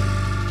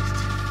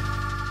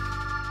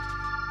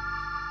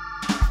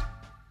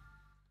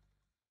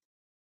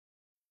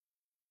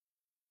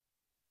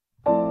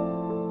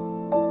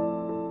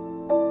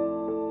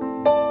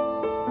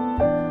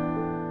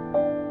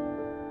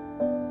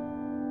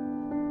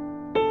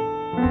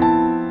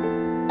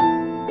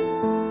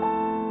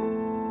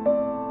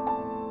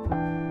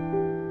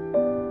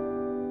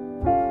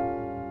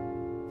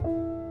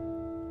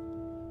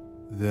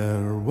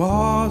 There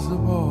was a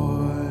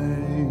boy,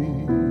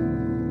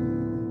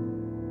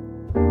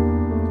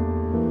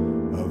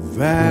 a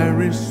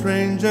very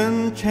strange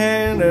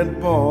enchanted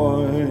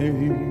boy.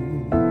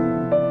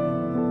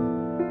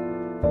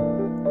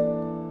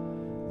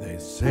 They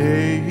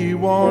say he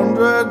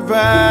wandered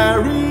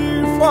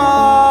very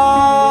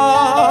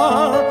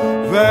far,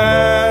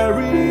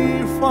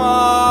 very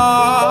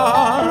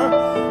far,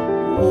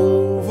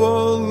 over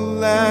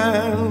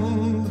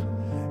land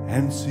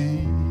and sea.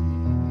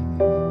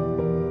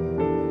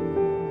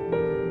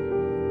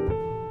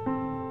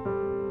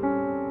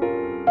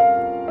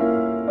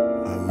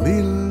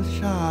 Little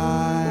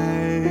shy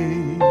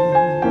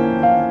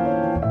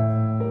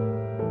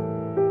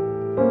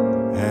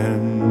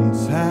and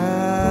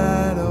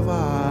sad of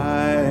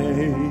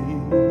eye,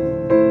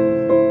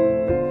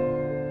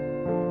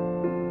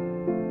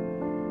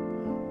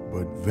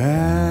 but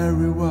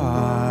very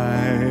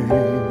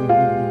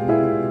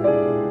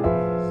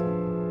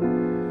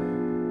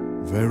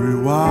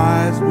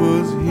wise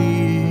was he.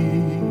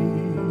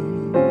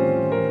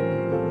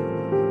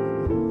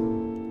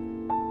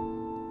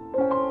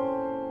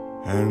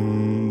 And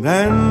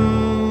then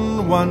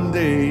one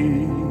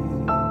day,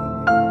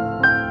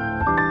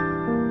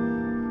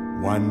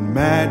 one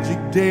magic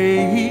day,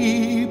 he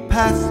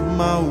passed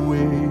my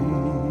way.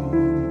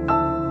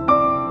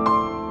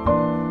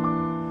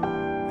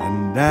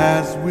 And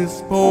as we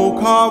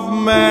spoke of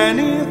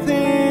many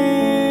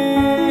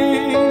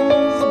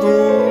things,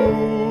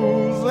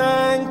 booze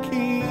and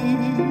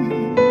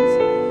kings,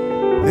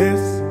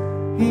 this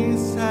he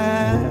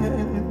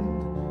said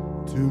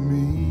to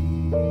me.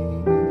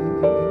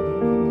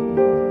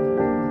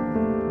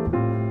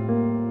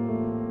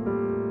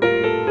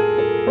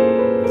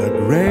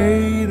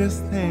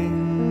 Greatest thing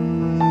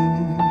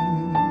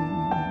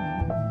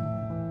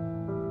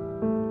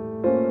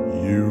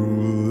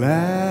you'll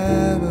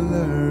ever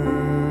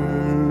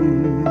learn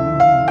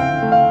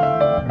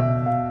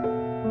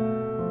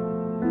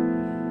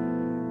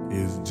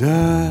is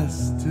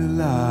just to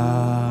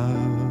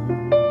love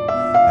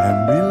and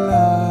be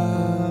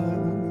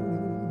loved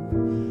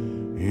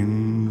in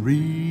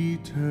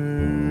return.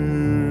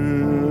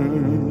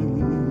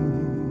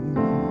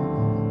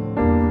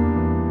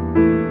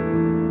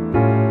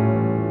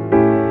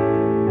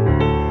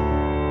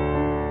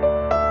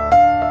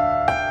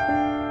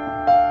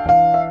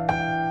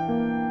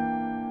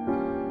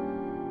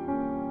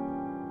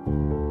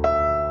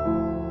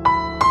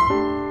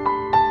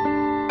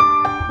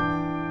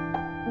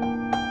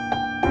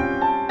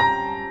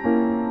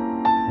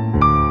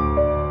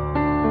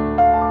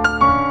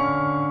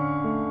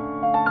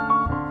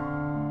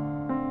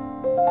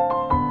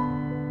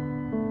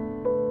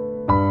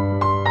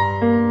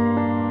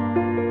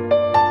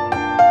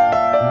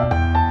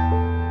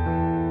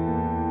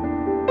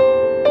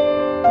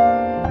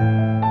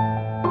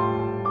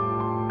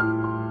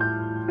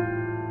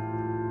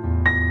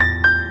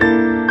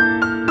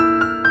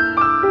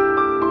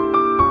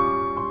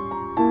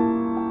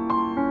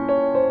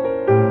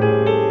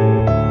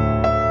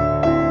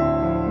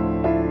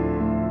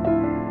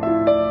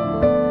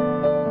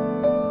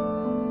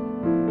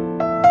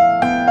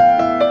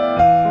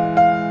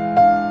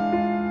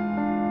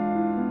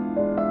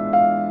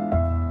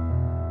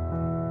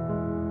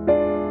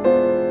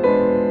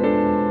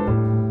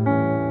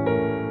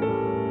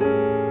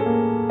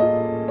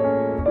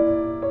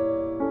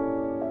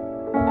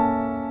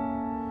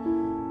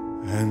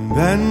 And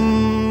then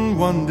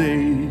one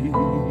day,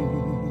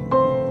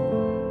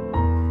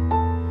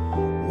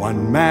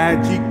 one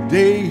magic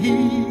day, he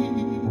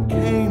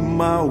came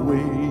my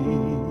way.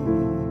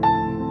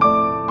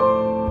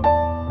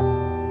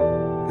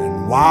 And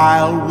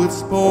while we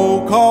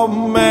spoke of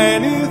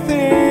many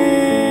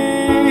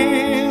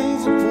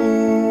things,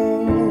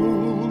 fools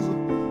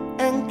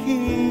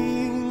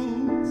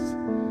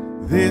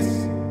This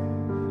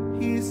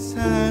he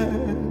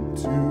said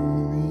to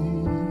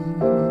me.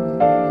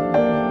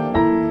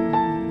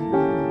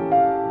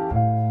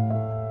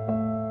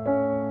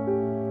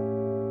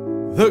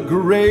 The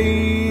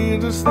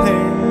greatest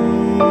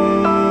thing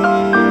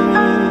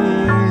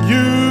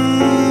you'll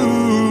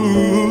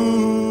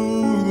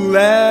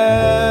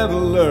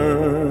ever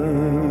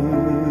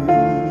learn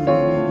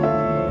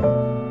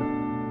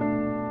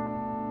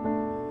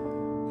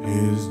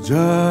is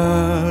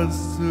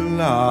just to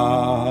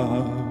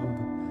love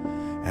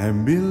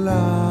and be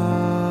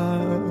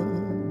loved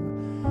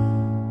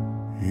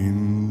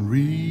in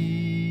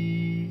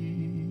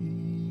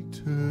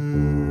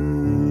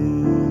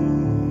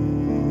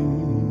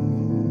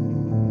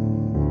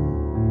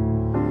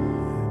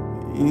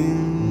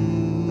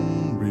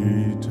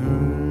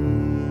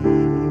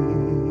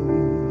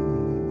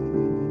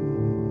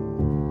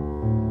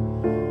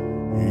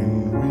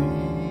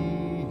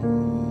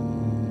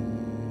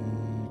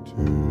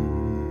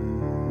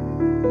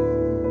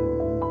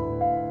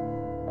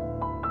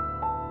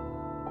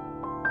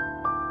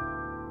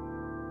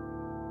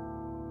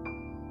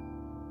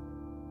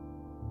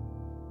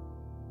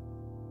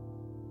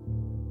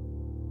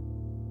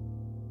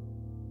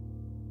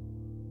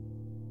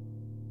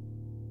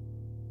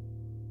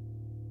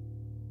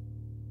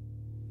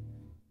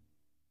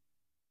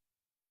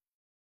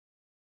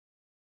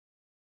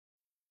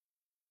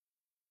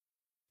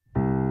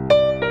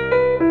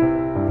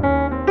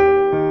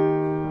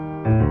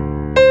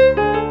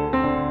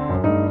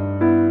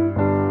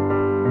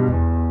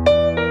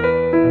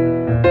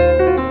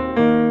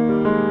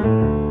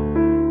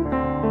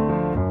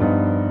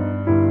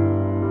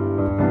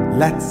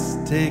Let's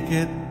take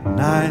it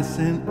nice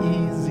and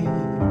easy.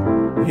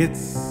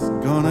 It's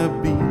gonna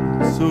be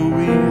so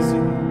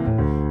easy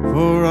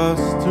for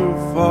us to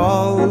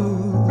fall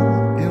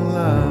in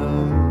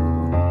love.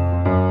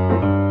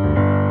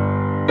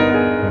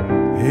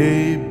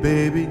 Hey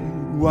baby,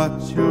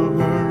 what's your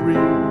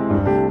hurry?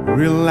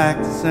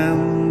 Relax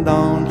and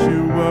don't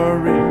you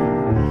worry.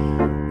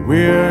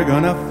 We're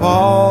gonna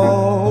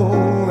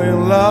fall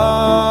in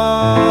love.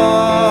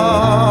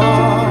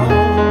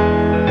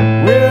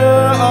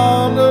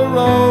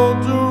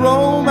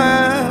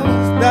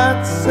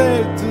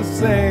 Safe to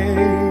say,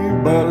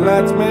 but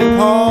let's make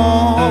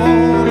all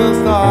the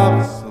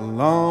stops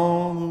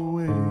along the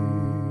way.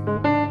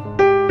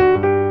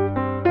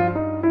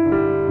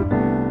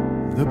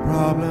 The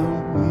problem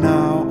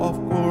now, of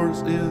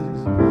course,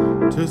 is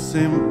to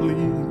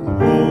simply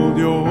hold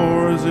your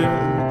horses.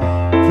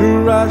 To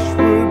rush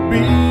would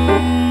be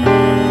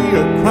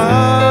a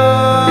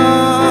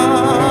crime,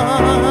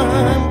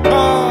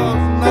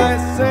 'cause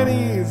nice and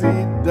easy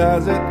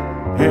does it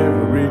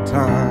every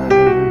time.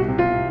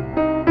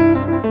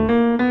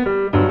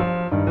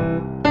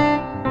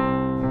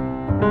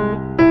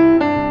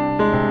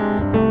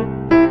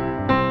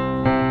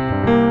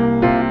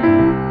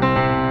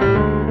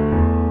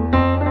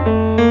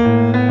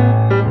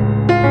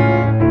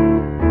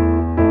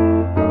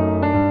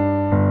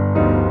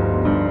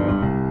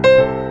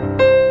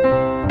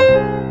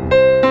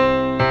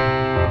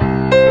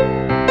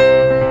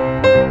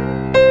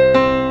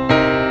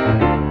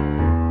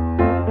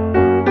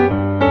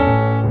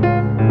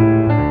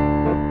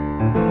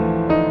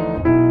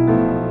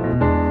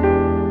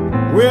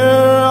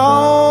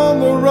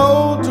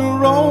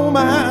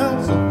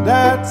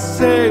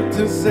 Safe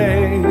to say,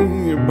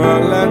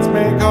 but let's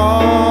make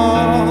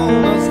all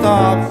the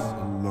stops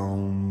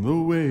along the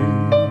way.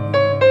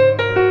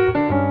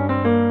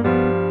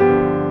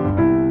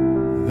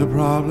 The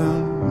problem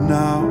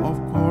now, of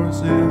course,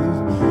 is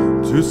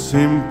to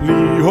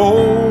simply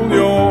hold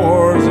your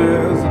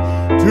horses.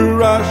 To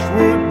rush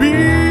would be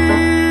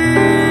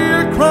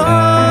a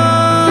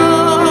crime,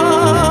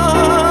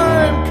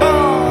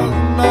 'cause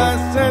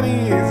nice and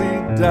easy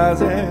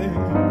does it.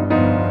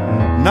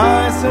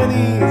 Nice and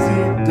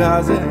easy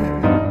does it.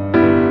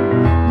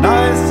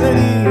 Nice and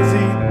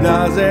easy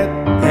does it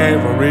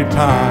every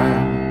time.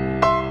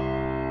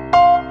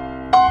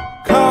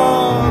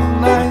 'Cause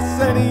nice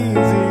and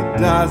easy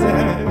does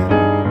it.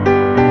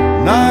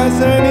 Nice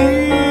and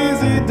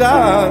easy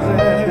does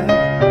it.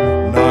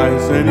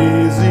 Nice and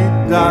easy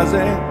does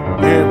it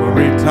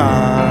every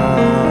time.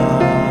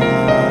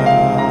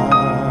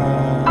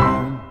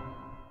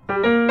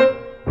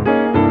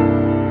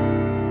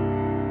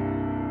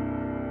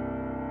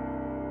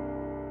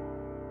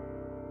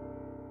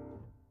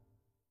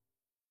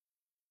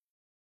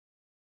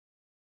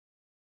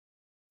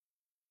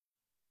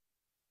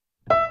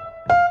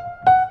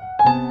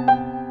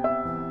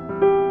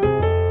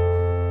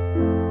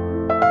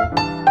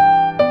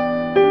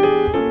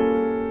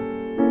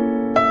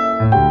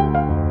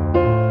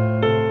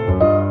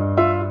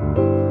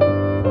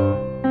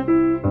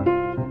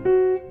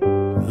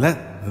 Let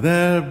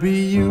there be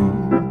you,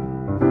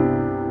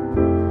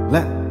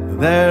 let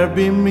there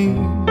be me,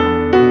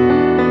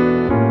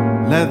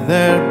 let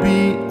there be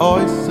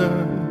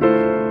oysters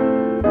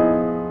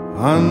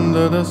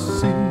under the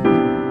sea,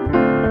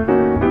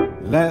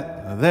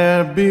 let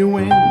there be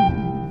wind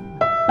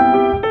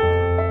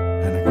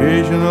and a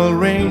occasional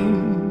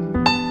rain,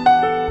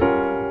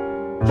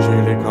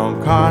 chili con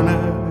carne,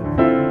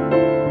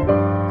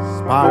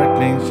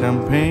 sparkling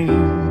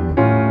champagne.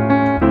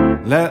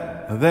 Let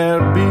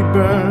there be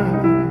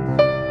birds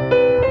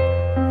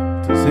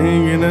to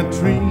sing in a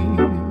tree,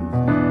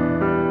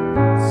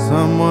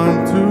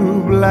 someone to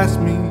bless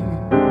me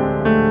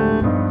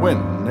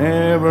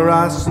whenever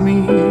I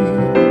sneeze.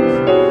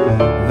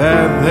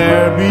 Let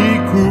there be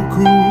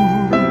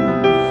cuckoos,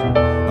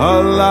 a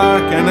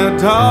lark and a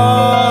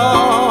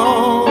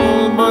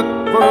dove, but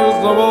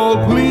first of all,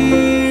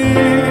 please,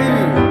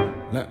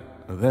 let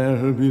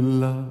there be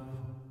love.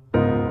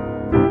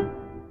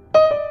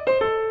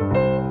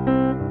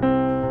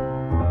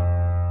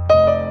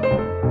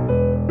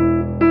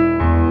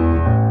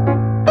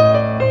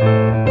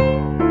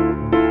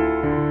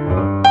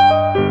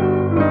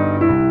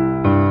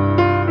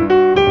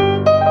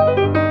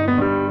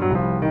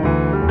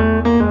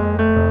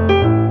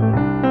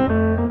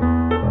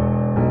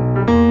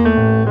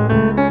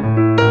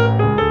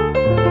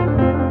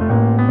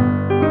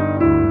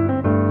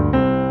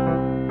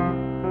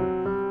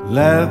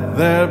 Let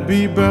there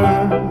be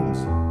birds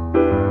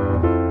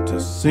to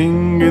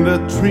sing in the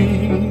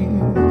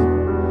trees,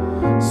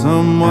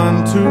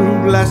 someone to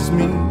bless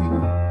me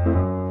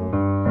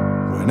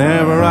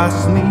whenever I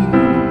sneeze.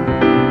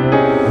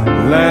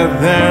 Let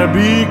there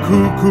be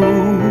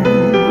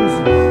cuckoos,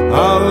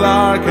 a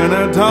lark and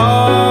a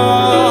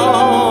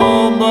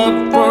dove, but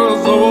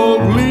first of all,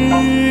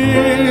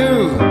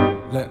 please,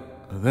 let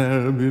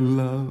there be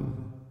love.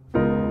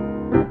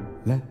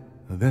 Let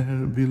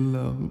there be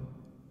love.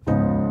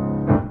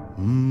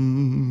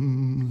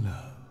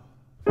 Love.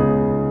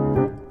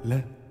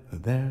 Let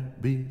there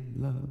be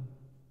love.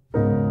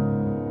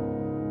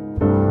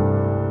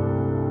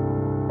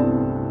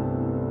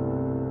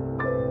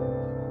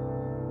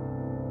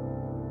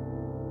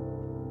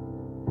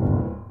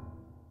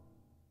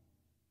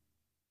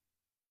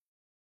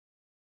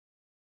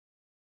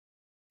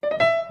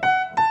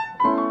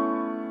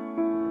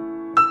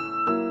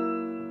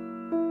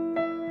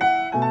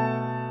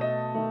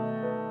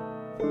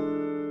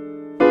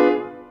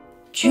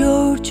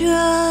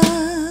 Georgia,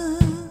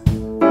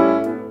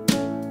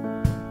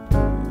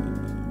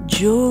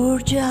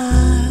 Georgia,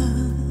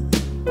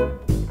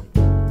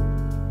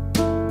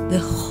 the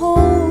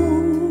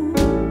whole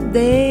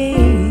day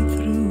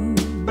through,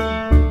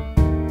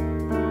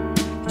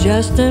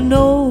 just an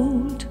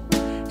old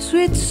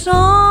sweet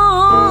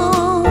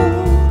song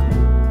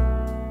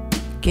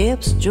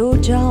keeps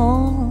Georgia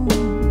on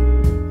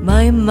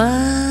my mind.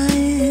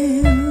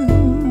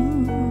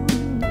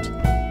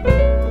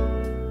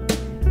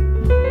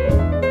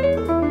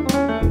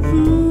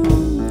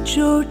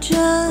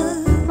 Georgia,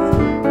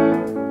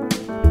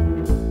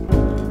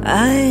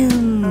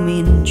 I'm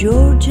in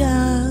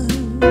Georgia,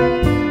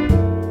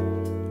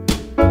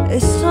 a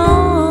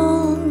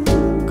song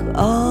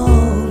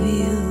of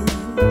you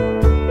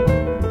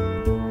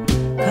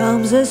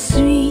comes as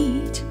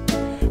sweet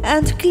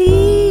and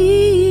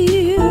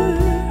clear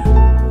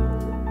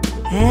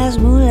as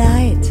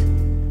moonlight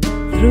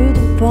through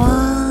the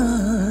pines.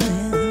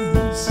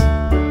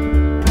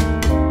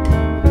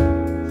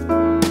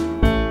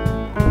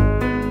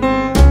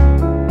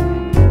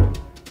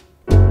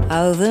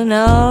 Southern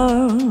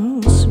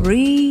arms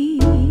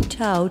reach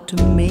out to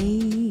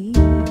me,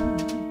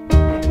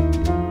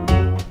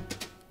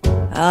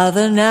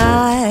 other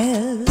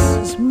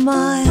eyes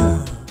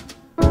smile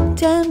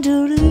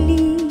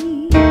tenderly,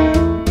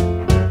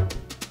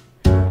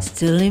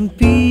 still in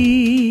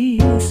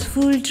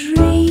peaceful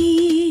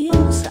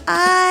dreams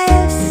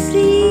I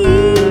see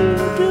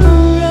the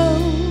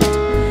road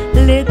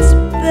leads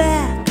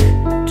back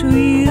to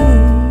you.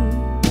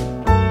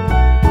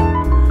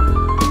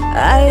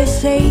 I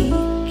say,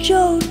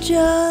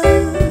 Georgia,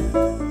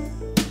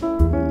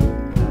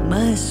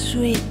 my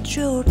sweet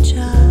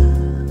Georgia,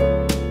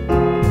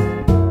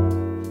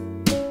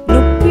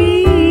 no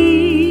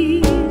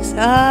peace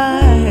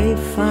I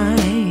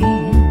find,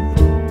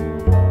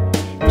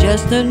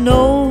 just an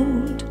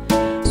old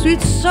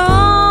sweet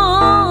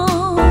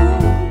song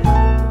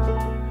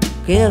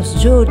keeps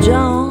Georgia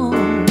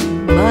on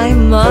my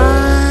mind.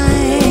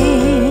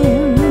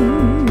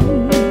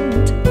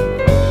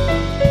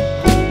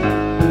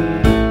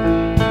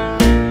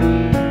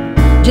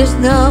 Just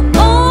now,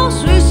 old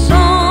sweet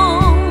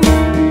song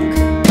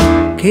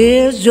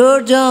keeps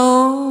Georgia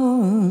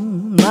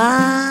on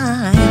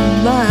my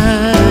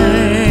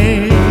mind.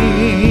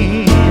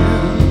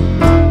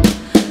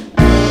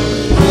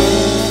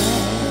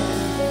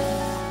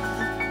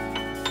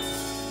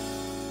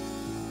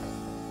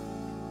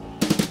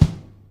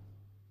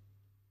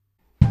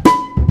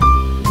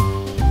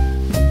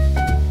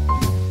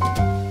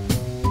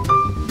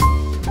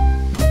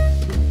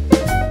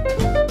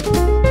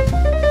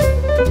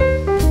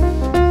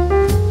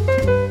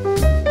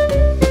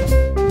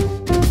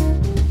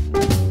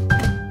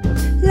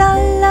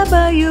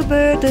 Lullaby,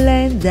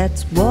 birdland,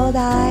 that's what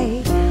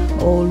I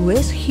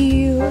always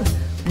hear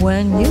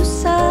when you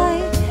sigh.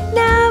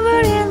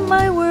 Never in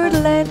my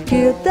wordland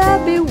could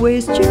that be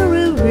waste you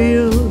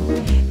reveal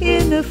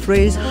in in a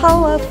phrase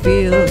how I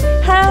feel.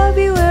 Have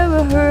you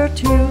ever heard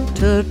two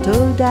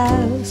turtle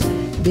doves,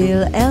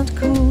 Bill and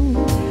Coo,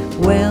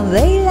 when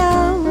they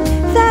laugh?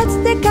 That's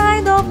the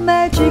kind of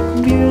magic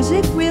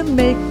music we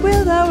make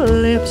with our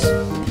lips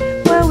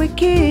when we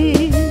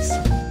kiss.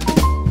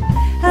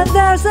 And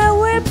there's a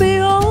weepy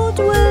old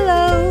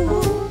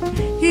willow,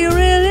 he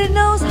really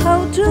knows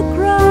how to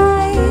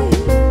cry.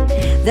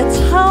 That's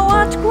how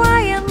I'd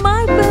cry in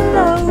my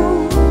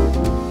pillow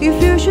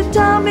if you should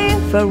tell me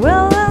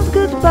farewell and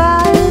goodbye.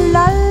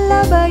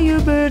 Lullaby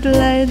your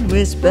birdland,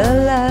 whisper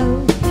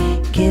loud,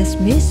 kiss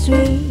me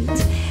sweet,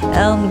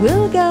 and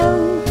we'll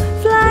go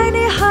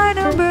flying high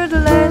in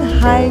birdland,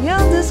 high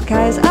in the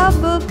skies up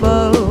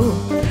above.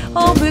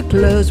 Oh,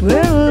 because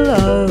we're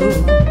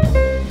alone.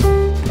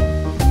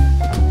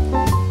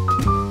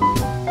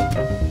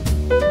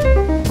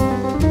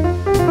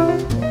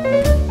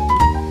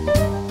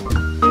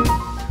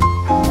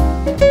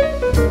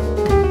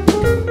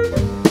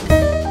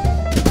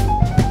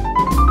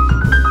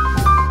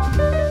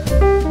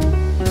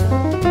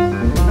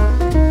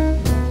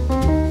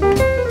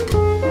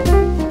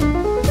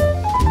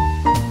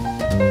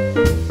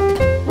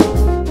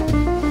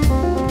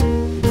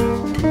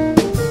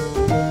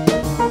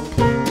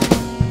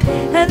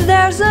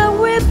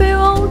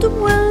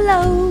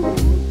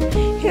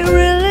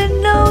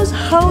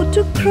 How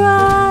to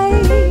cry,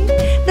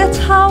 that's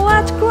how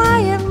I'd cry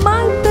in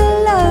my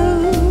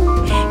pillow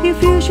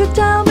if you should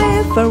tell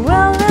me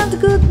farewell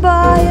and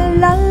goodbye.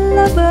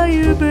 Lullaby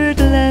your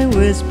birdland,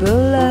 whisper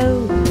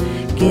low,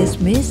 kiss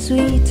me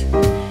sweet,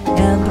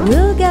 and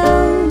we'll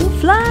go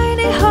flying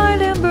high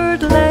in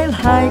birdland,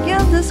 high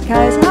in the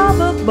skies up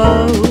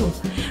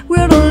above.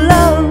 We're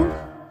alone.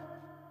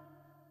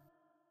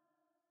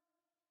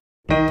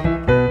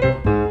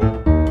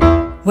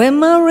 When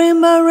my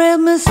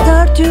marimba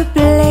start to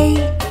play,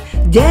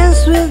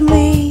 dance with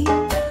me,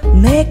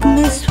 make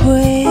me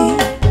sway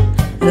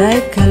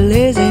like a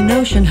lazy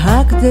ocean,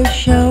 hug the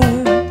shore,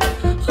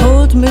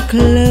 hold me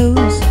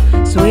close,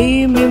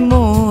 sway me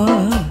more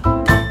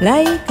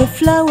like a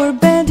flower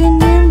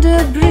bending in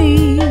the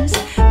breeze.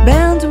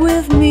 Bend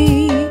with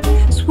me,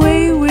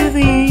 sway with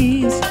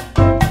ease.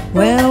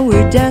 When we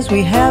dance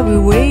we have a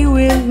way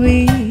with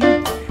me.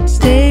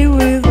 Stay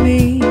with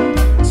me,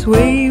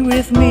 sway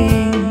with me.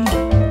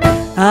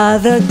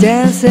 Other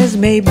dancers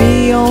may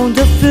be on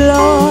the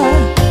floor,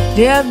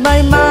 yet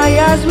by my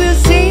eyes will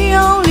see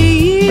only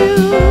you.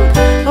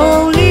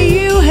 Only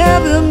you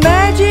have the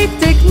magic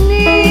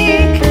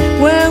technique.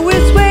 When we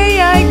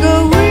sway I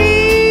go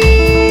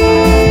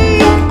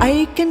weak.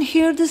 I can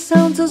hear the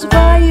sounds of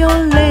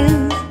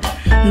violins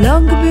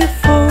long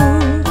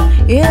before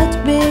it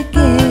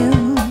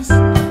begins.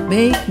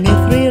 Make me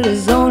thrill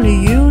as only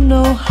you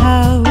know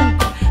how.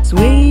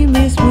 Sway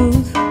me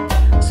smooth,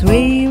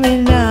 sway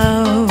me now.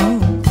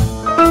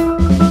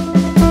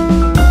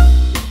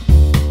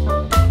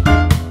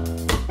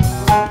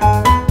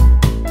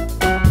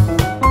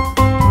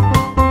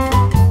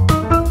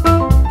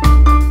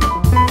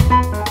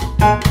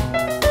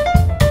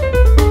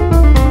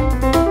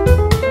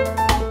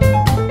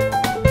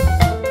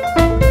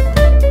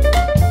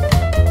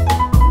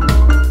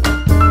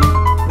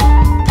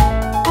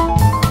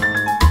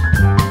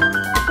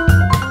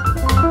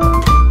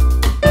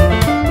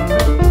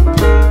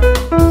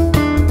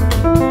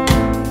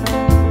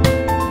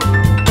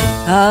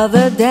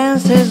 Other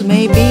dancers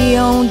may be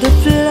on the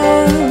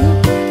floor,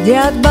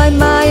 yet by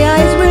my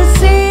eyes will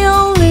see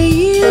only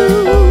you.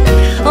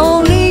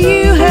 Only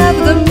you have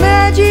the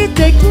magic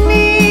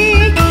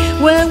technique.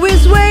 When we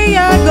sway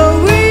I go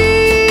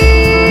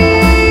weak.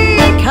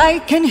 I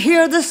can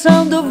hear the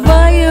sound of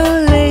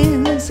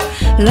violins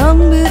long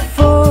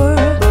before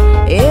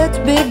it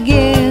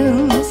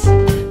begins.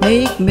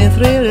 Make me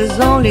thrill as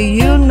only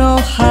you know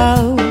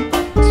how.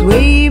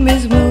 Sway me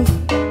smooth,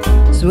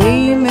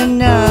 sway me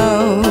now.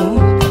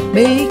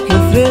 Make you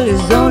thrill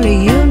as only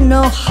you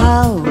know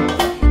how.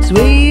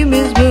 Sway me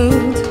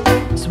smooth,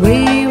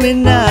 sway me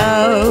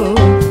now.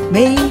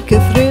 Make you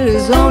thrill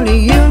as only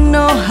you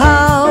know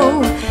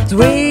how.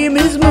 Sway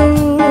me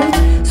smooth,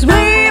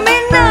 sway me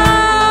now.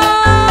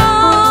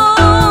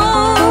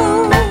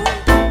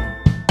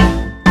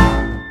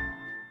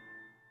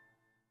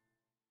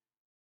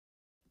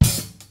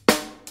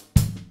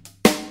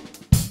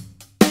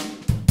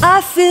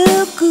 I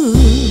feel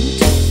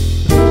good,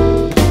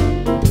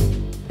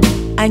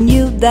 I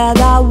knew that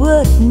I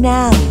would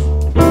now.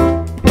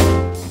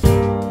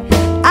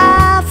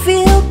 I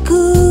feel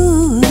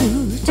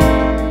good,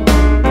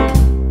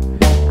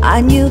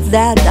 I knew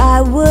that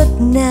I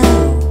would now.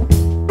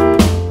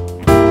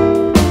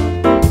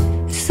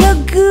 So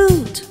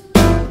good,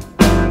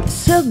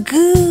 so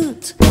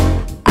good,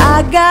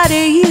 I got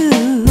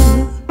you.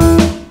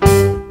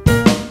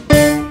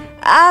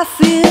 I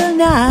feel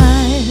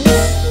nice,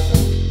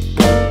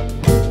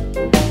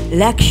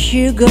 like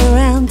sugar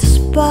and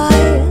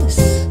spice.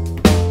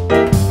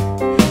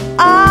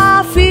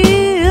 I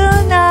feel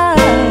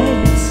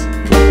nice,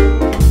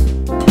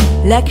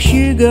 like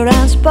sugar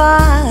and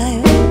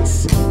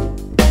spice.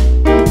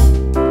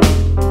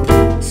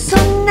 So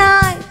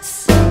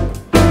nice,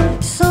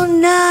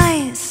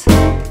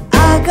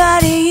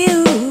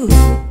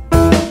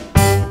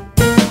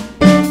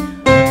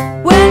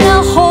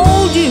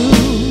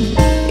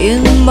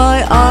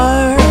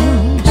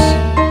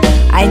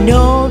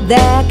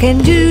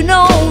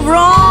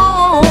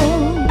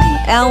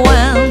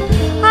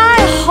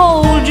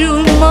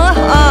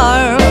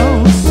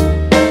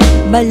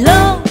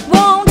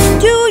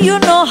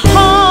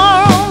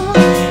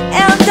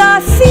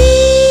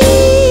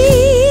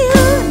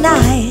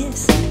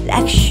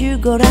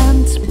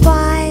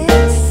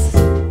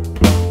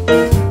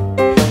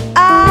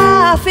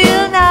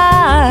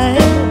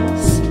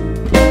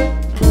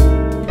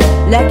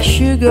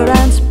 sugar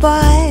and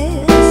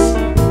spice.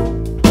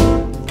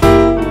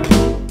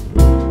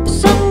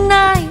 So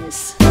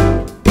nice,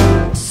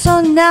 so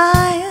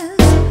nice,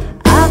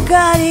 I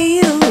got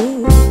you.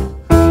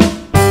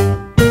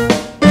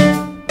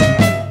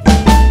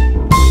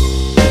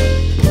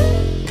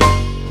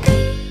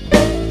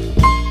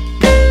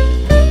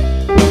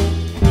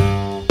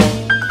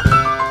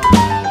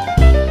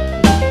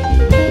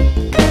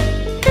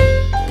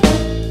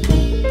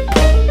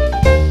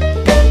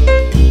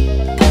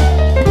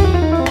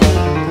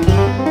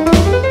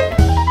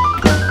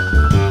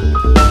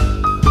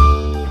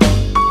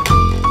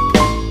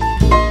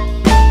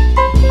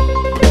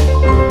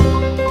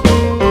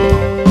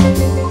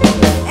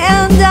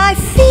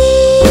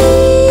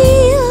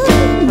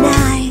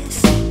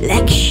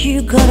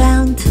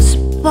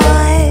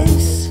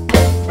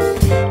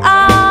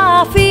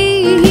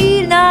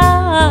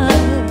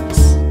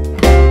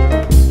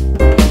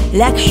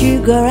 Like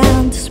sugar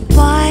and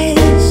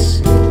spice.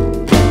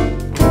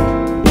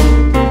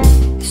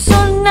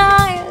 So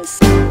nice,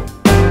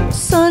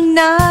 so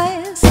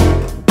nice,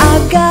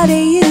 I got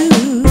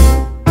you.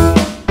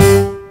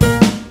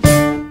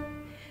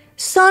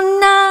 So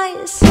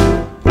nice,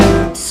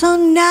 so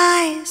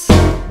nice,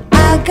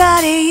 I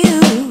got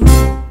you.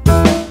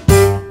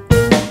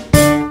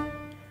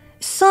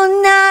 So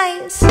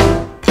nice,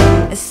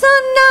 so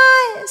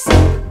nice,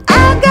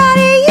 I got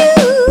you.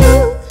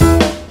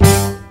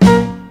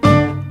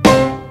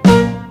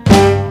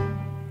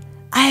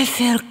 I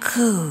feel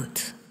good.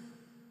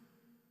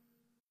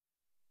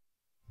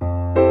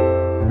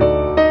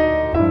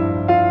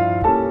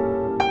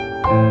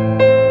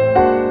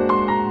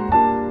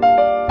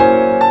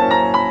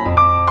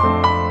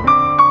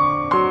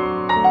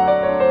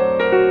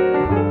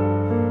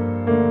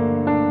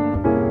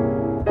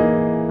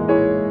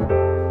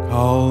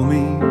 Call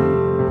me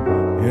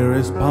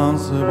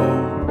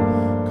irresponsible,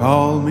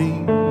 call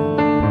me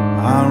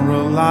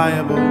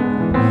unreliable,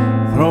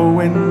 throw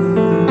in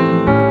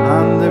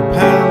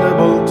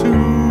undependable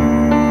too.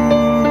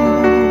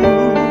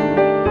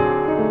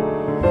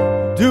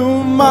 Do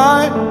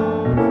my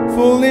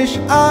foolish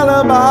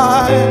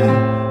alibi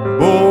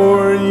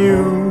bore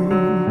you?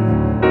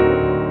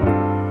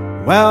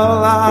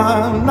 Well,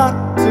 I'm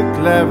not too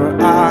clever,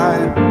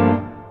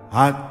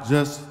 I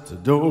just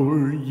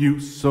adore you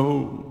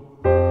so.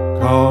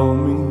 Call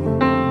me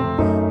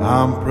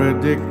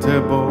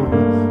unpredictable,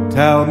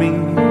 tell me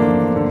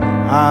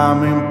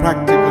I'm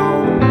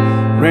impractical,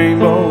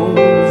 rainbows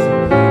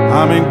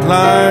I'm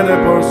inclined to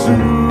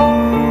pursue.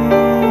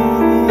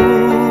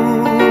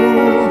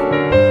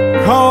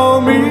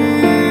 Call me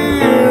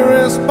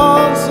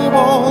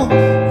irresponsible,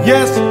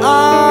 yes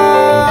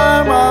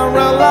I'm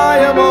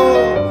unreliable,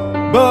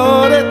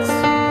 but it's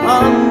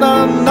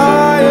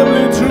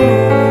undeniably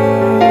true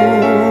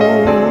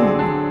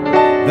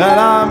that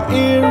I'm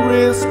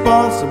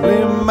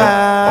irresponsibly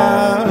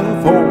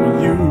mad for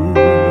you.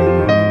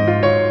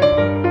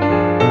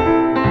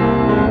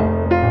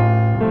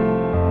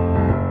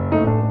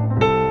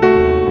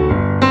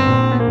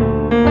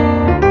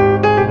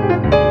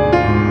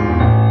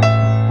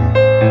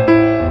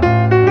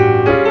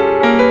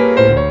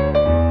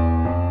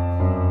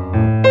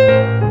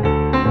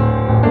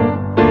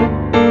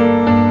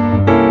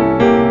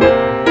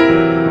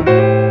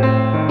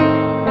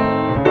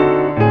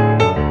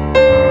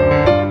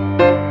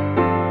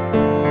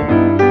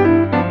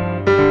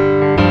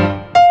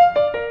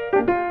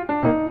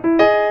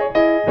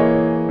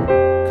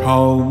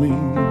 Call me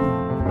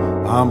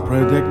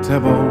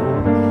unpredictable,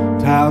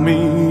 tell me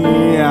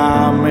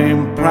I'm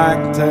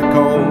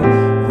impractical,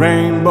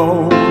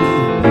 rainbows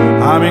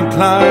I'm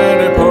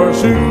inclined to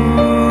pursue.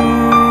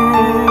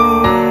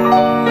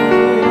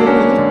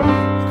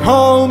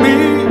 Call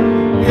me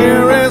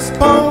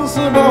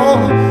irresponsible,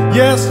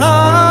 yes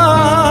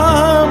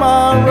I'm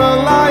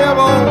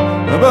unreliable,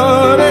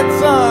 but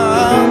it's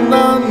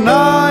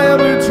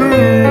undeniably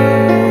true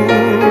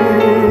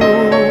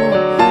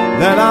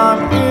that I'm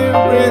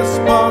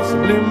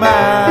irresponsibly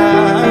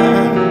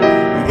mad,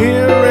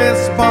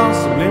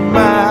 irresponsibly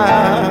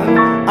mad,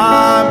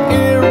 I'm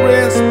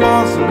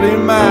irresponsibly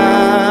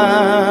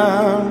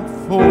mad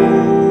for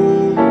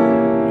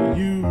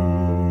you.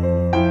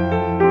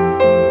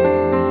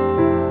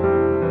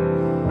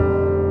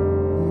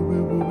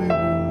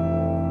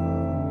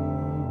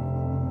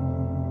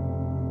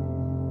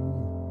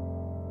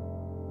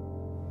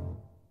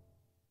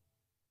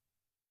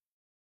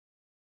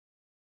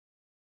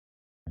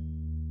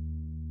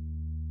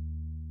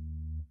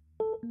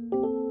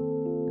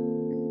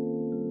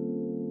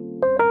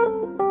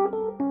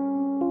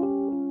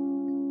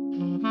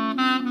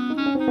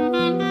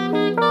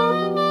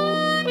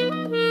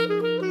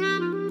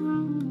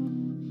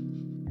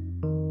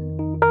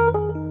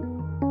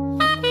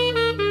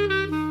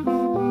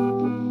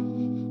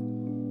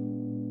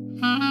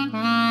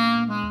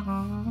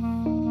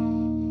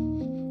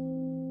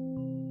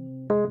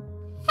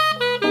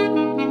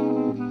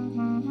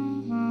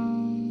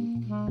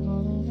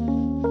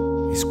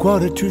 It's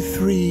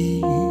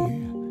 2:45.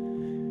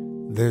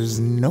 There's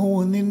no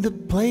one in the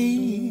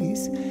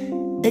place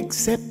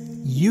except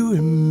you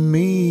and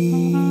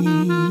me.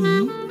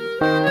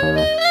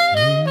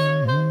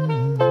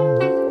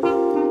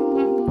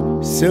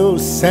 So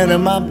set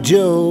 'em up,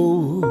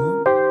 Joe.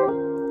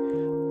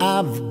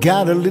 I've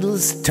got a little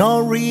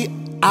story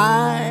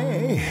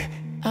I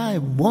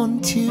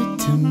want you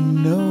to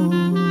know.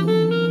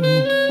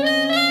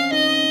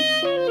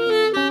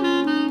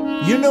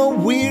 You know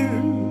we're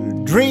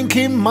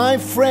drinking, my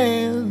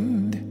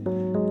friend,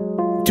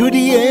 to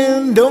the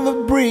end of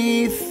a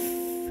brief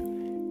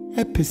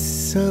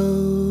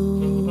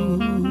episode.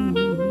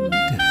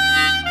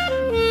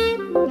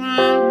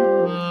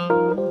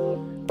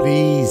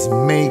 Please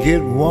make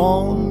it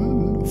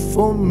one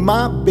for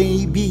my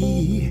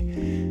baby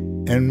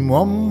and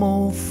one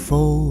more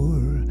for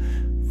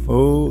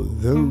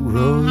the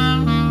road.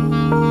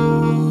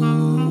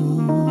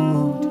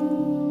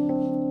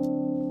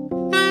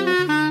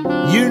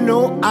 You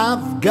know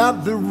I've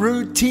got the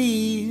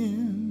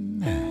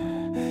routine.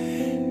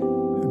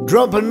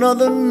 Drop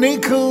another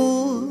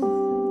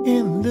nickel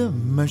in the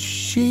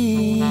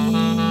machine.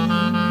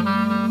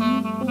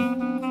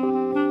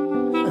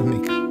 A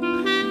nickel.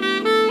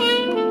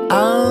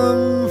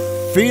 I'm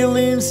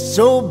feeling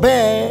so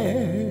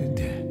bad,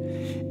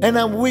 and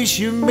I wish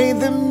you made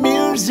the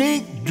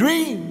music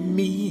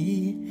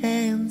dreamy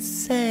and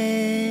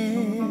sad.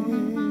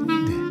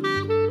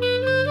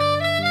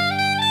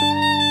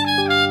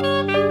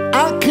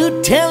 I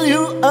could tell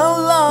you a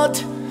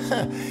lot,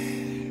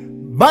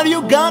 but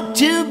you got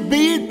to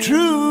be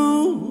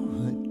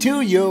true to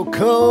your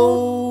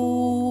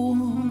code.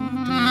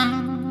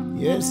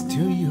 Yes,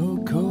 to your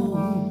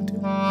code.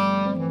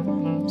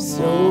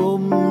 So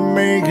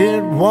make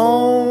it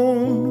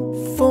one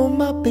for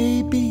my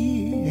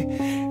baby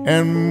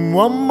and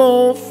one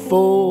more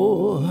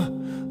for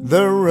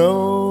the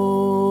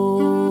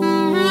road.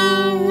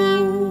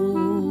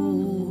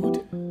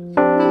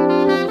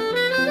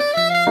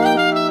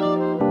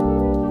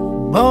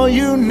 Boy,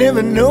 you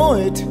never know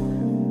it,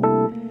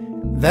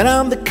 that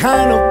I'm the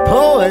kind of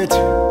poet,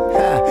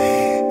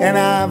 and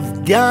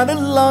I've got a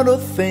lot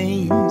of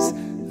things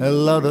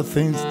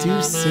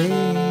to say.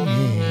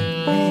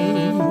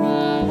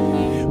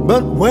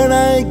 But when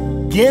I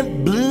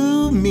get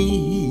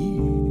bloomy,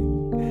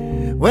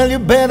 well, you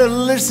better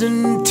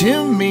listen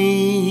to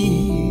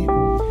me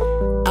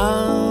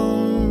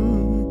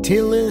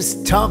until it's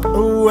talked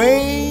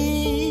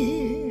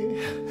away.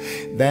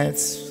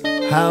 That's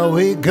how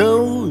it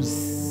goes.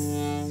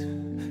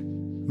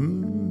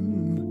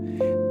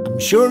 I'm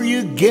sure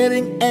you're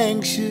getting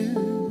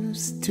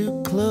anxious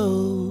to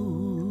close.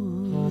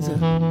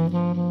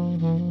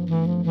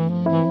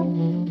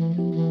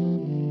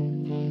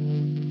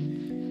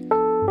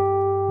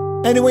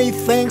 Anyway,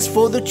 thanks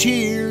for the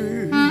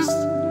cheers.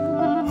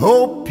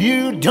 Hope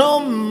you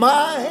don't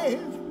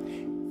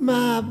mind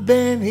my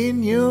band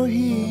in your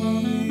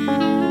ears.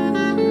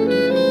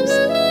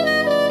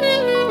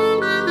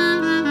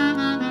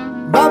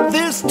 But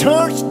this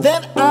torch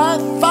that I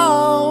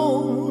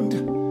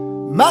found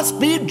must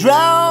be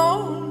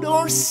drowned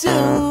or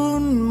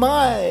soon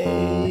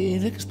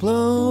might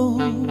explode.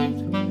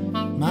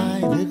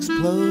 Might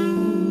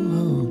explode.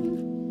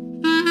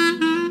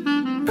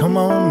 Come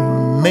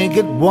on, make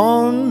it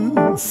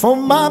one for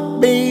my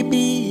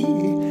baby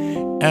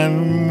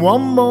and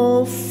one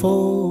more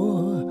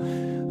for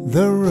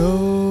the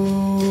road.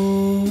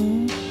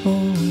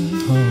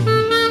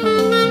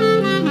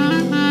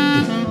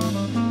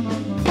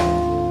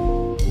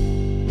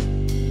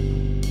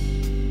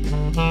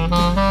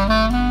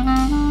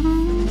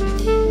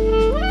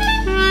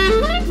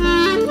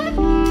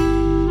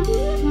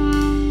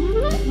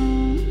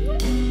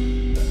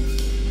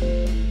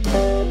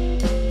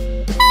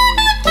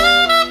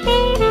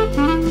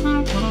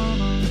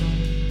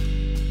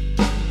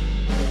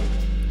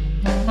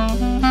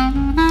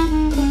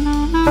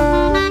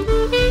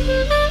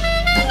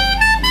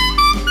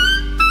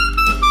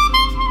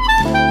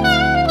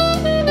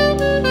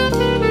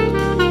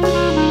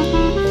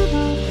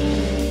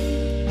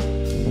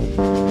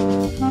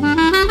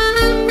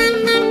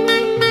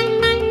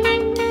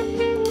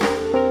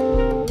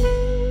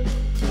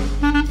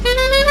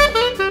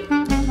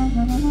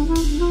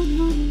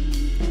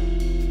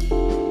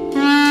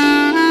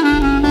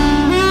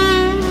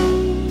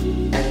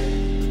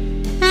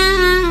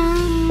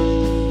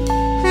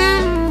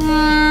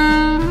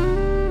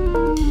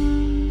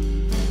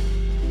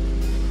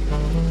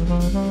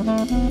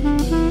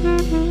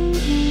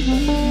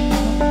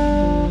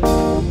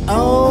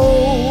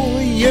 Oh,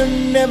 you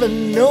never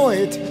know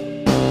it,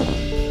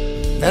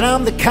 that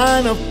I'm the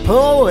kind of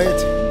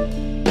poet,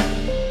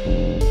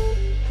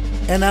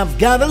 and I've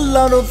got a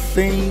lot of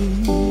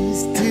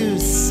things to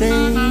say.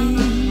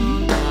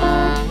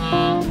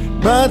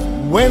 But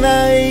when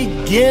I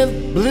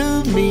get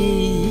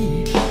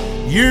bloomy,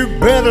 you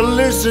better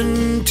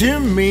listen to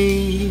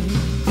me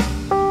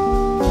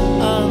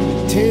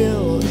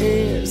until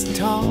it's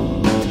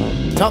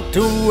talked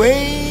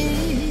away.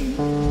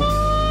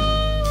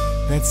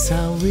 That's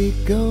how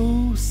it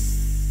goes.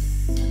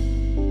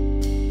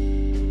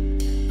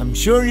 I'm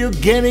sure you're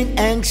getting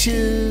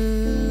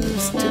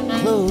anxious to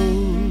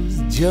close.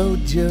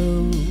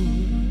 Jojo.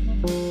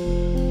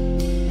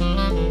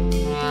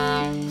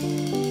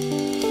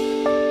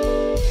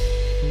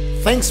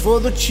 Thanks for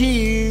the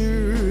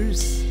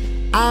cheers.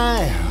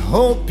 I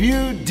hope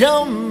you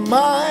don't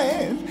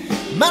mind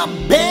my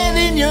band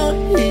in your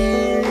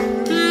ear.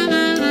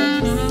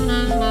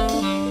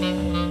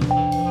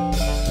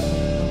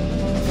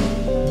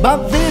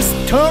 But this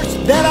torch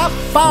that I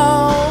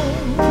found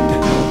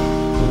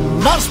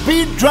must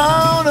be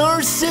drowned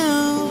or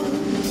soon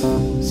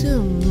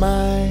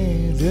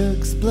might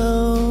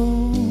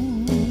explode.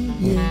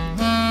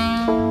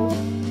 Yeah.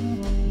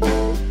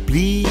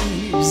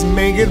 Please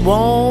make it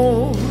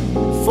warm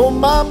for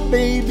my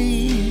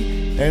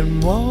baby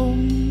and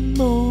one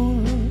more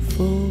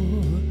for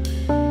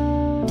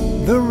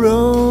the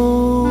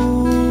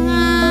road.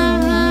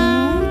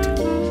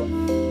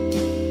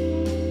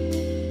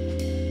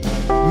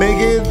 Make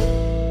it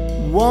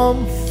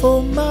warm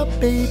for my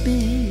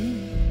baby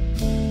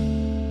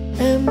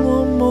and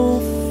one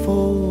more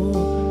for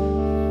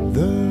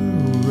the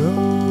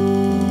road.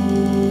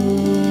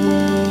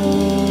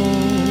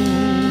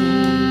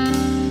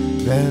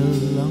 That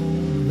long,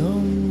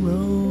 long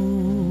road.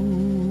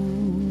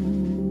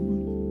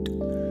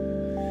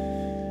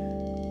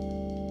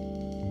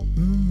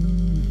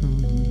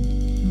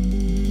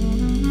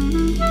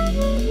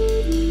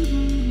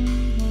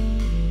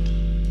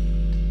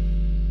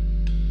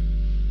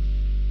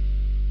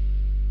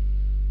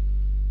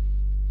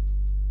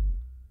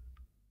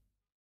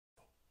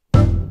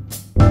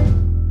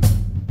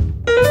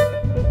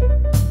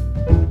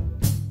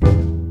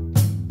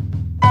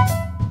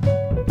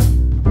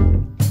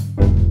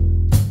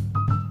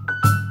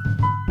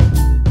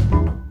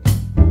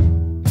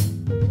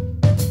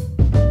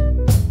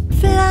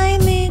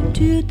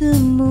 The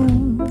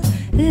moon,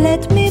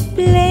 let me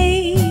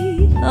play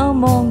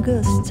among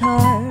the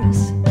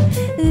stars.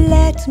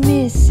 Let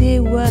me see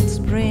what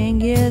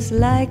spring is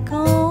like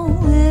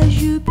on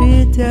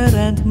Jupiter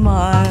and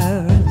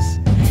Mars.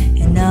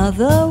 In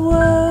other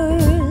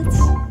words,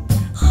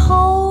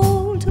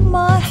 hold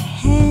my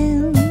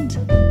hand.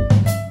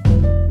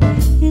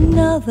 In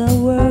other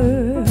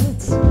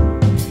words,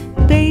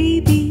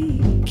 baby,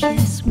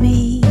 kiss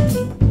me.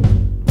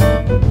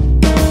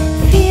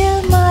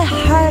 Fill my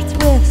heart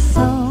with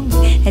song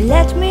and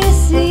let me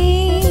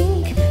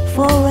sing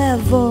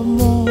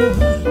forevermore.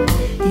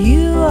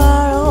 You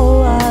are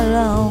all I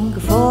long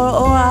for,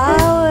 all I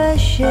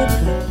worship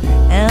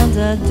and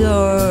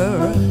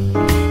adore.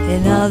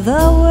 In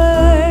other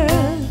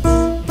words,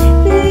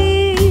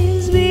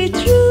 please be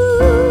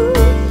true.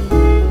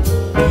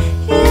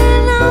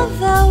 In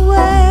other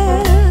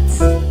words,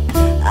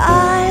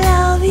 I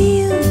love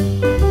you.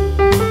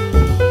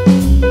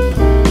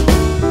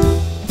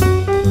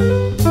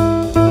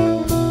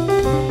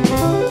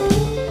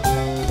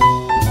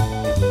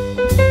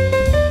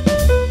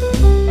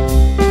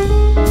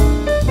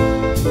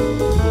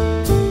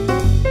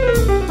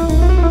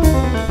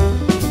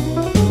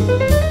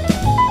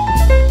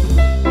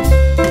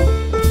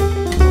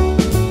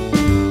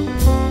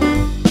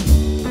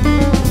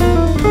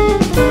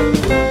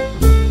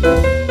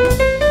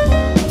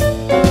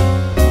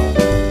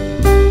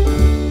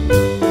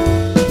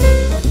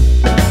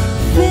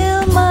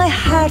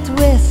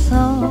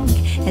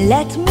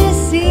 Let me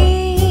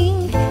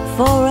sing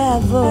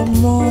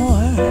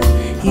forevermore.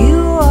 You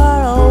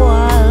are all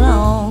I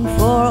long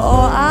for,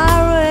 all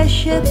I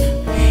worship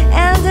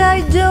and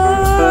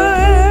adore.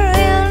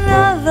 In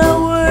other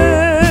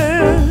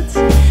words,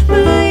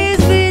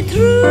 please be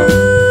true.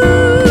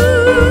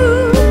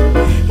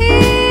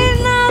 In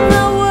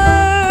other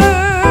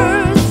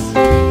words,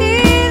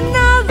 in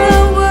other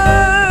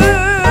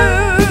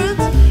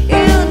words,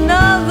 in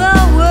other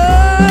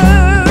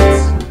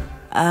words,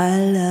 I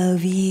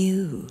love you.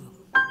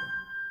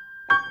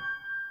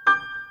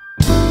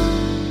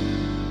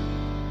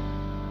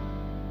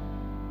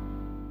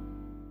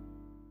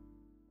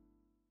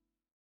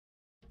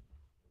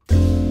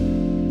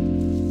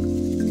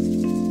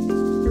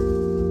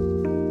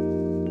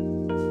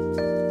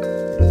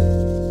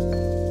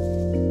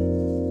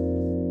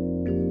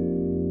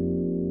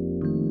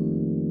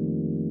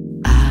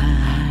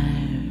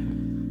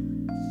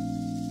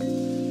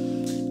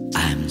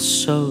 I'm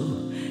so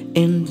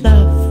in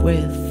love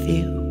with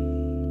you.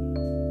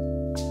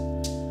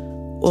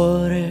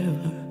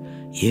 Whatever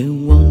you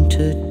want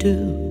to do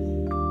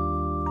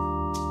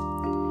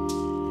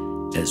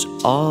is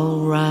all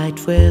right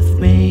with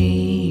me.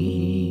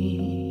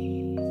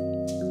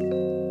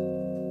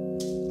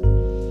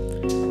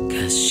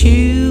 'Cause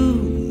you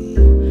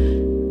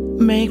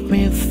make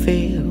me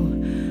feel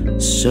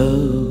so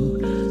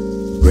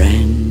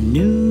brand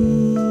new.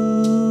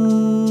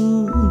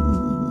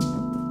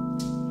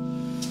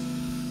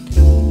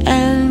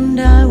 And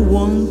I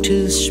want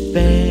to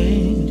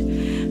spend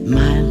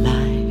my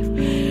life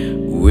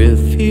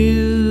with you.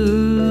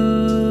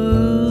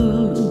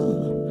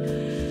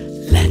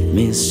 Let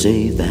me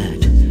say that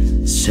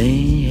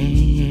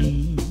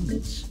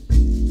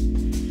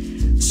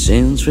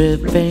since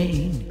we've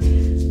been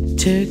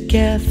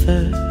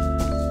together,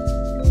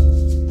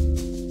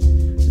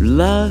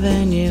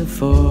 loving you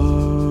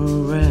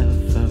forever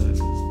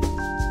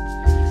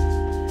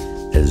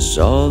is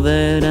all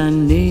that I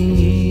need.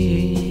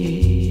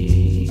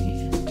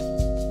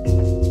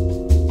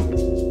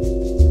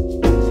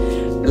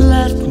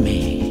 Let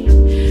me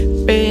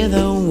be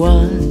the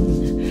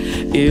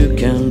one you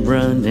can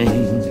run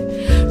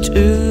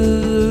into.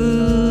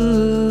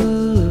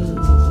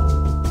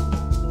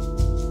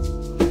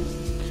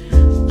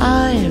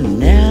 I'll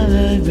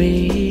never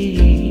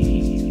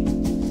be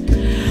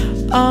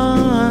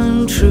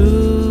untrue.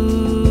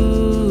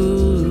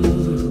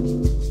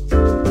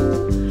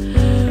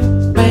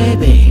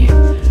 Baby,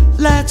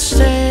 let's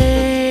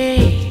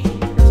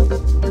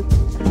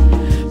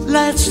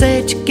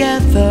stay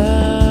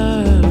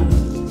together,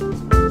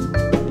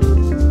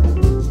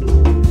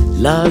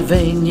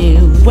 loving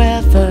you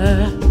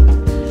weather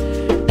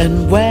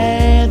and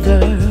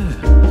weather.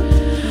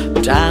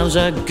 Times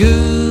are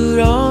good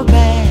or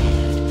bad,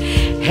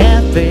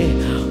 happy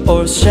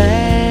or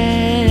sad.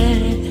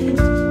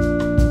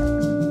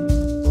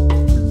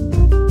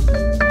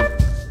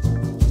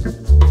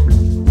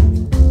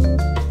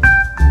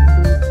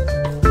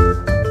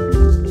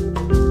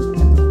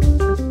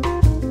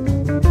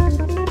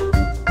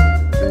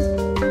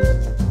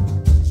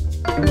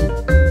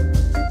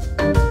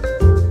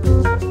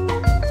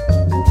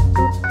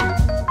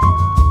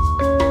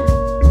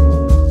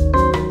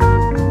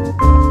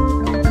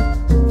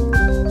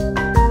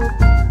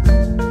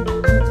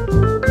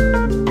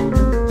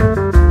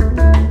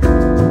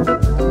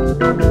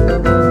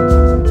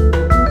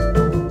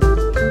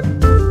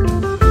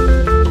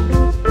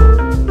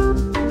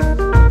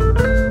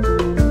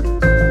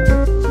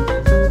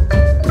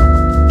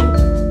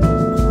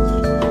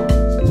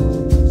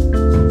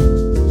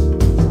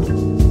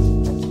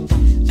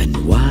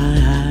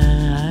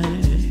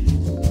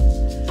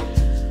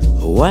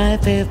 Why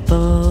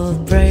people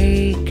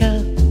break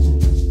up,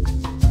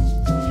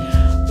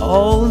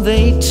 oh,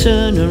 they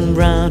turn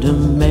around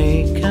and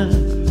make up.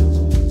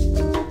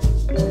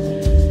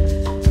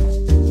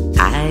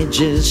 I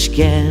just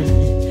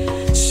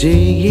can't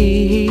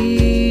see,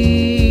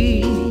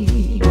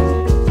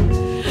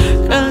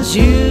 'cause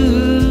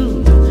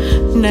you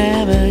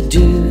never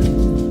do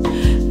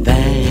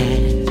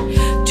that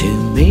to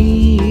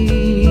me.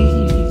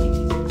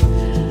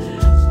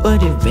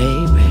 Would you,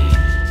 baby?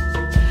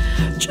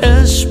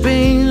 Just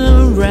being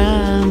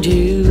around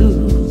you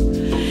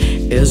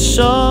is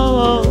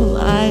all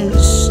I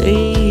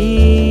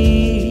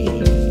see.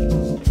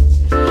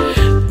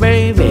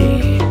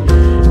 Baby,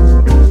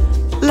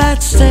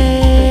 let's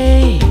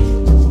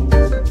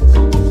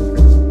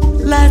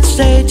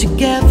stay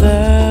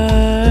together,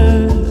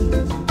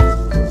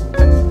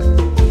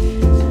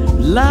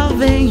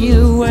 loving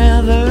you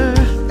weather,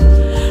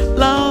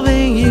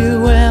 loving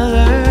you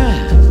weather.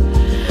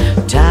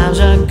 Times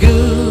are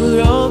good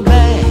or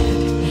bad,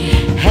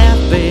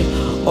 happy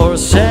or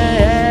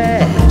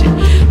sad.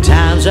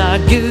 Times are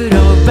good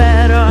or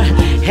bad, or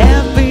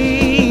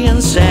happy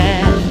and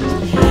sad.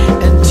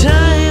 And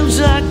times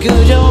are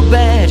good or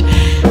bad,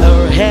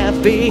 or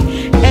happy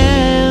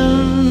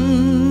and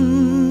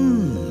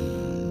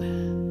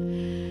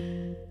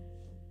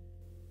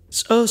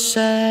so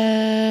sad.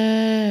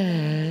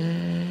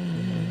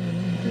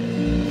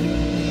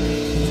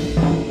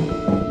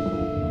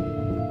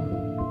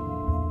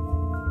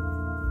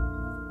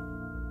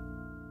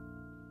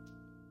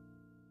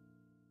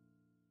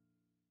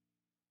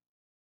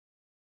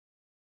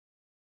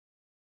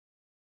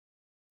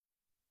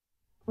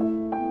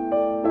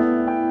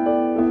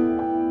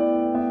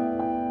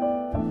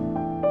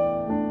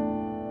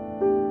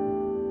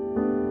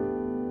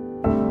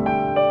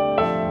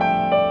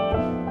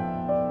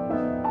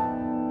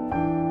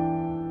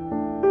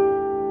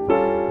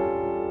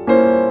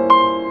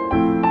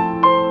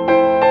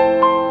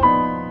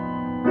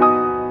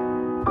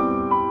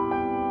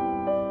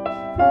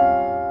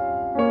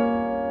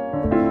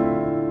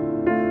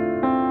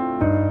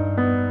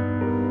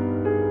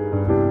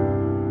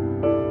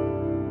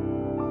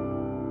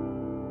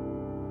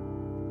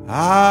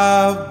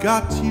 I've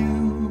got you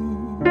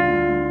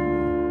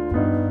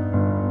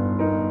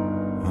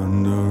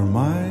under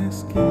my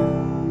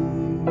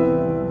skin.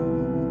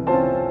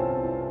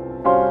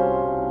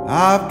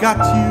 I've got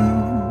you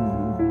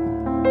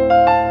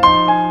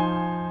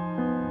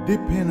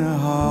deep in the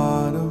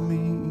heart of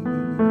me,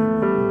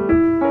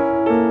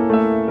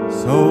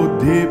 so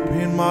deep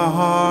in my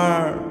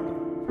heart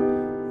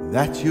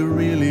that you're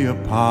really a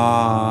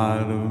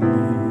part of me.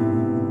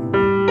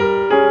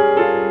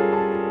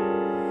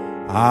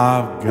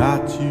 I've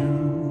got you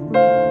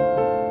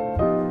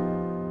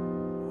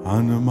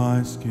under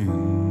my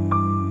skin.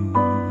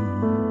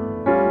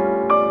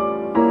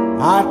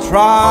 I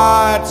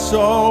tried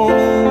so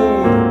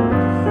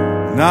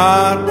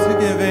not to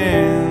give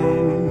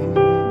in.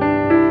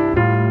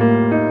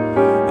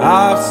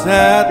 I've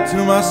said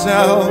to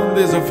myself,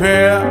 this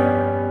affair,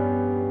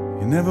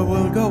 it never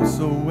will go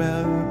so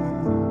well.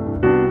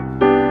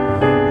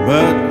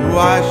 But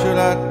why should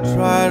I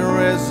try to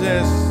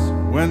resist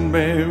when,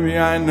 baby,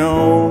 I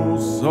know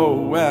so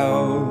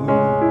well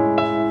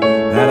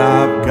that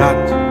I've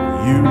got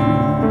you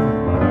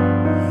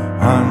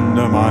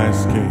under my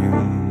skin.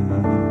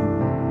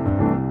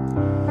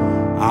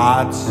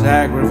 I'd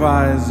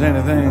sacrifice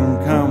anything,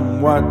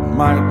 come what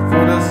might,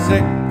 for the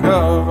sake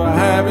of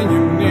having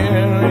you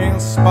near, in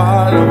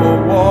spite of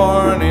a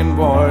warning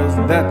voice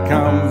that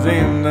comes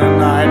in the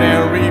night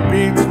and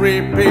repeats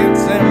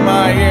in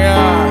my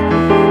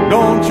ear.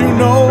 Don't you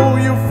know,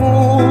 you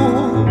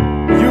fool,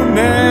 you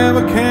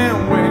never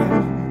can win.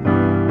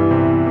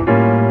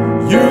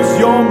 Use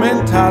your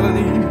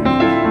mentality,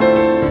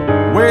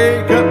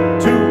 wake up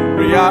to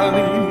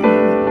reality.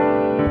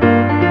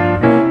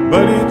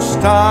 But each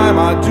time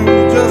I do,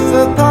 just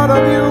the thought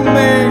of you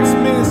makes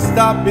me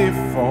stop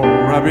before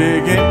I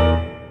begin.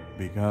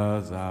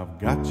 Because I've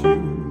got you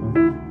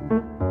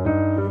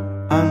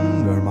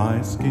under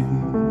my skin.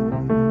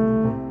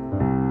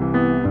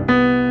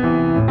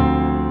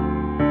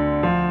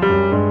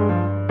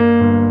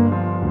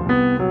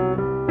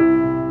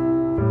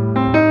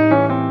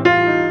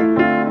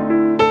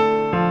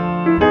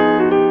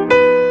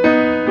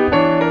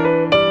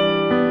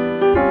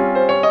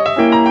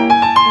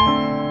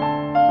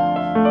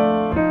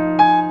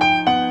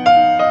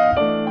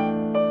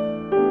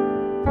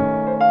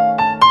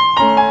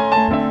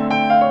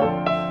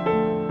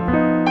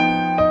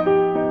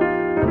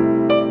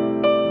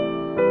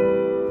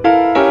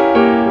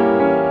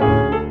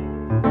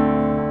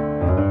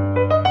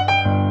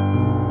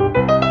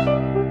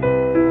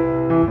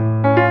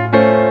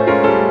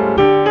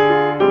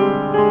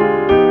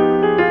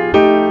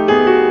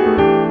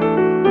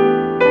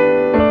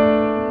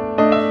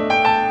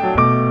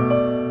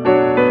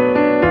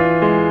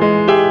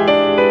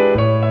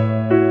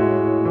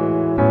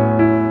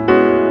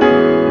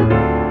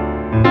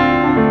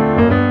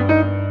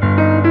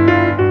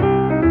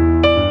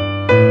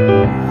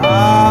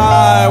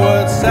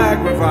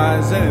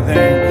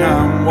 Anything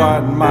come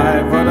what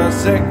might, for the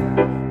sake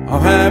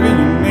of having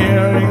you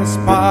near, in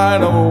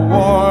spite of a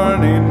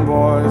warning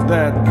voice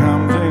that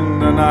comes in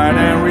the night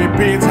and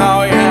repeats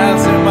how he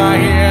has in my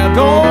ear.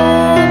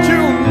 Don't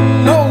you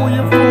know,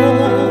 you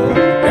fool,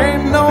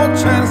 ain't no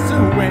chance to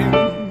win.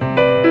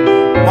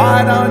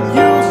 Why don't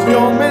use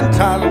your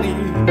mentality,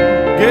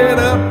 get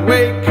up,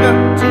 wake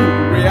up to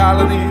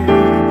reality.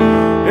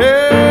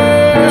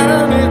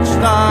 And each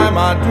time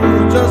I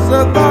do, just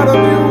the thought of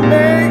you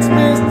makes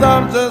me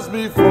stop just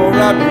before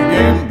I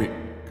begin.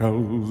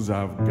 Because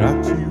I've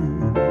got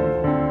you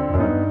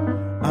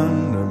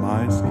under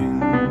my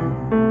skin.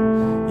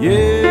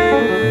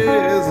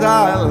 Yes,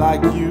 I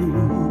like you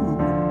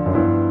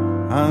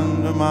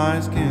under my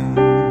skin.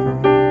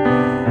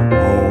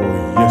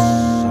 Oh yes,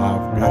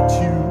 I've got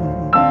you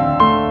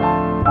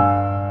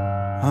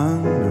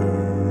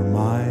under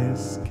my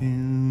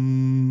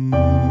skin.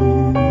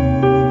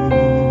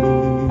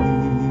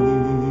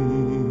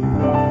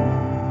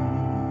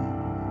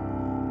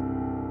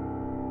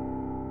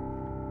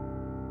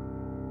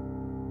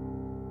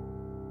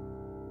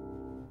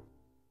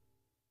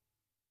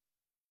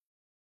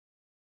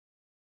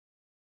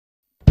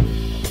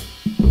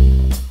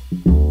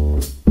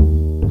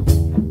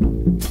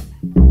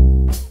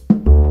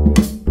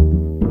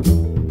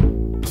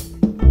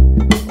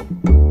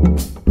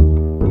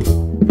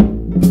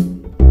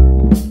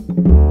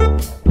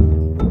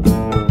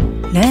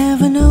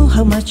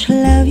 How much I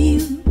love you,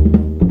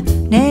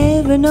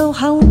 never know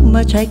how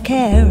much I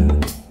care.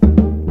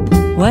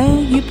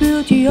 When you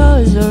put your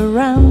arms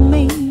around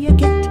me, I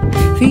get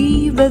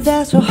fever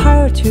that's so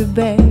hard to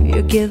bear.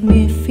 You give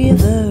me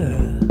fever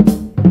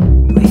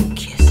when you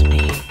kiss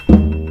me,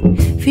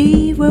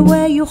 fever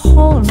where you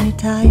hold me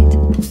tight,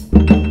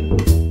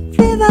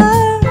 fever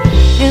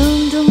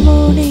in the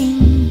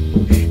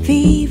morning,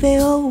 fever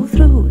all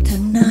through the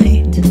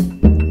night.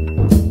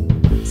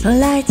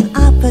 Sunlight's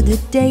up at the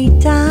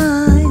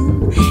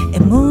daytime,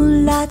 and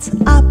moonlight's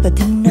up at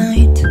the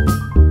night.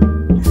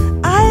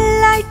 I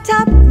light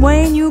up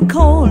when you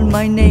call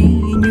my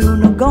name. You're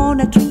not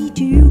gonna treat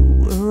you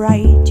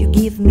right. You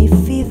give me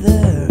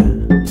fever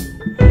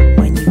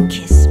when you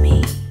kiss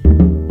me,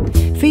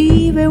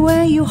 fever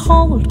when you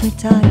hold me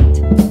tight,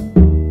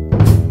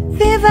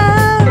 fever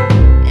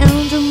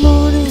in the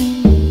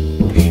morning,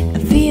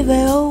 and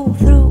fever all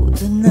through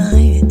the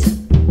night.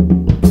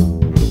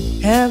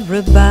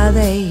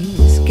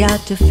 Everybody's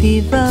got a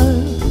fever,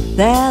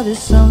 that is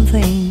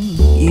something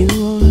you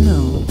all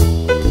know.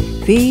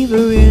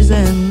 Fever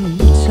isn't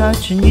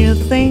such a new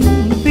thing,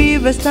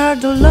 fever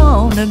started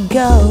long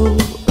ago.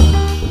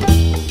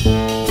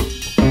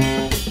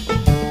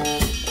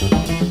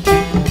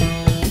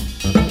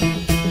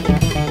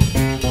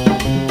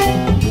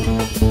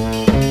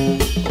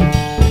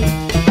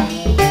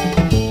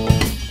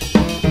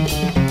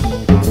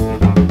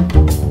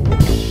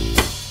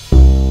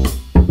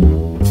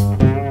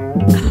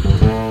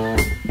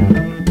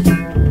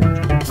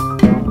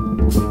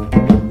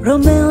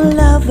 Romeo in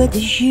love with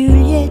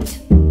Juliet.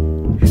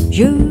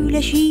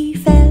 Julia, she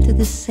felt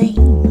the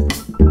same.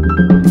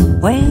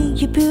 When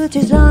you put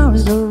his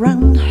arms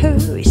around her,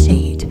 he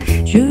said,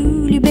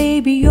 Julie,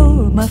 baby,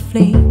 you're my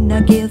flame.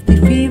 Now give me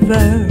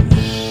fever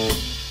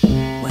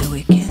when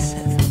we kiss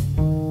it.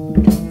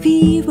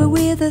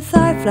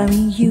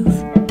 flowing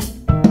youth.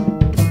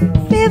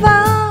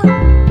 Fever,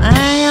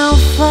 I on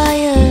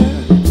fire.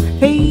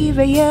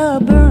 Fever, yeah,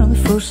 burn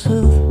for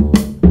sooth.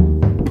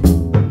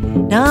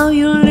 Now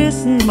you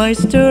listen to my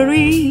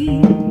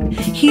story.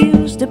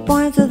 Here's the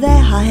point that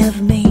I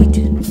have made.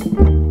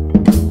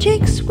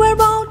 Chicks were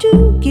bound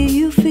to give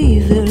you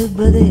fever,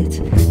 but it's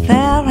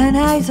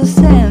Fahrenheit or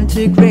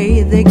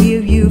centigrade. They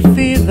give you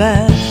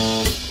fever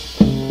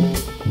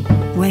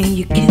when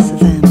you kiss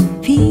them.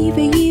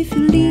 Fever if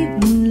you leave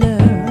them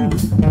alone.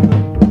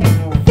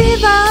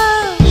 Fever,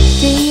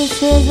 till you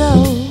say so.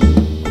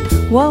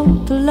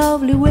 What a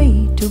lovely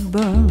way to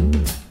burn.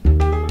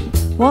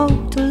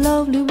 What a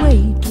lovely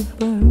way to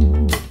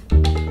burn.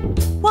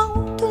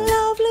 What a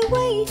lovely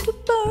way to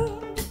burn.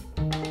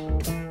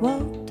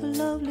 What a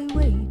lovely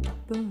way to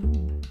burn.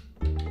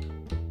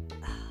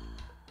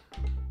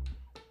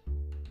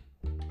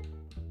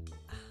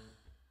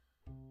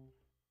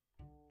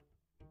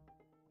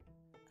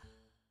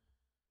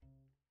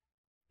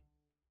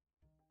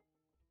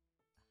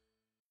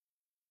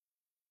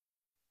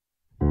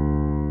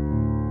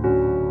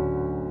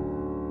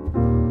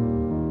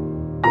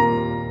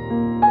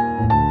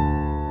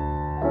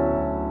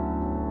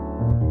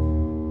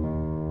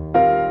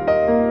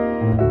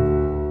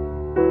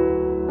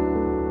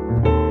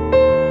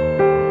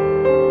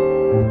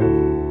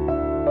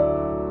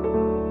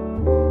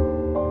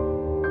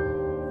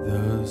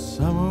 The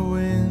summer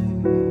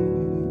wind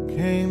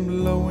came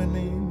blowing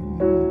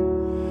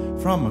in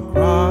from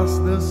across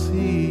the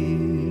sea.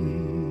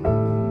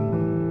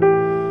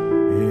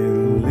 It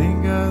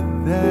lingered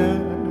there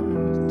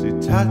to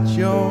touch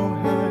your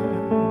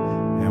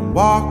hand and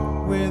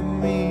walk with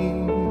me.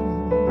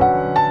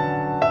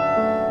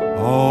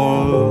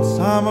 All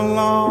summer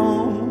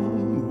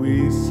long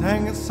we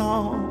sang a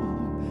song,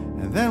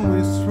 and then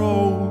we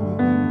strolled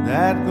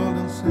that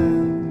golden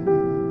sand.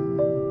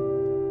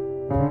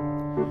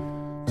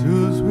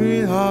 Two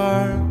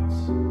sweethearts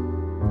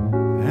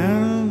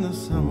and the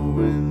summer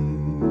wind,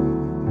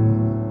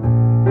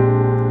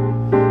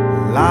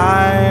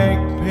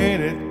 like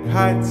painted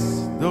kites,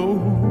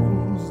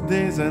 those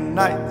days and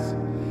nights,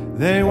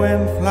 they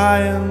went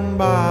flying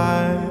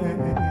by.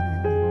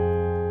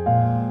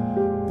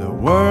 The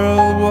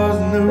world was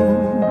new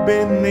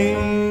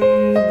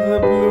beneath the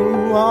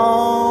blue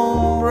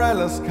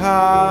umbrella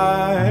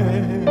sky.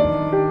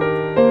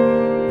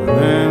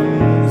 Then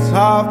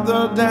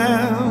softer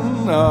than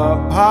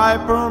a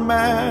piper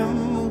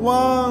man,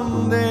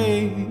 one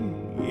day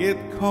it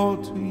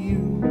called to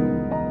you,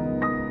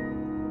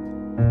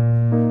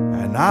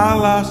 and I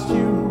lost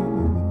you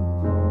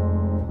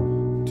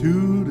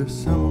to the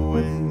summer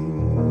wind.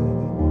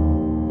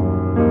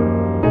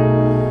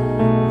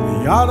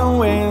 The autumn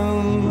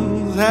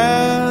winds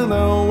and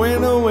the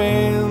winter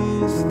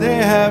winds, they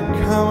have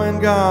come and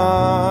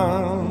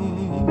gone,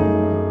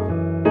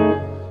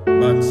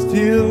 but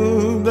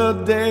still the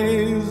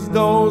days,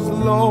 those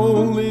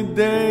lonely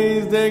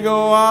days, they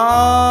go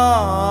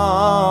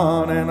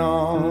on and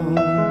on.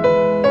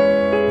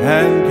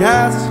 And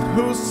guess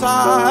who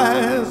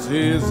sighs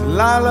his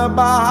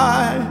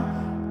lullaby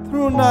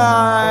through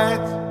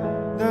night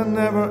that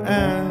never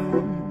ends?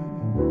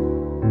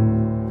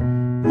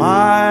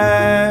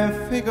 My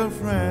fickle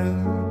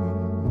friend,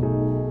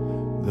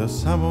 the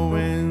summer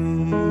wind.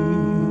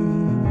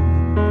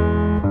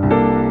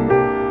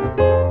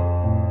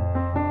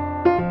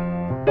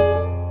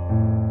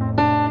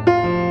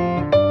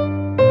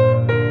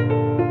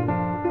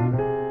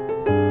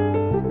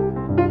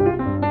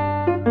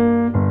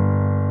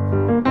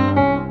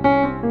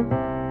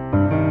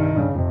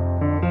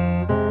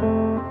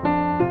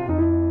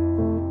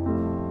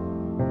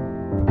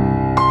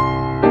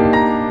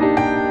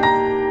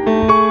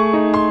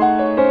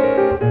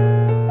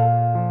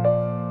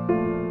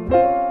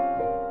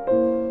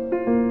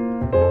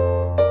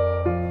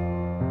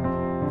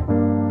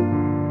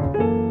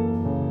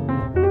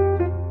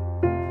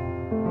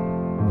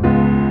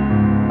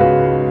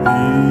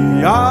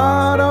 The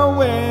autumn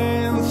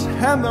winds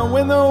and the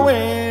winter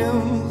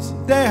winds,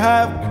 they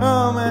have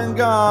come and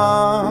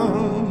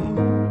gone,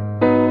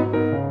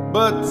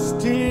 but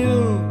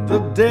still the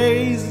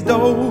days,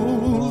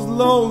 those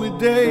lonely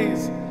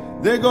days,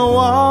 they go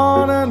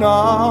on and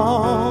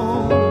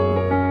on.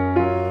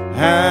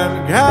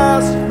 And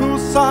guess who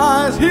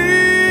sighs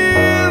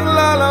his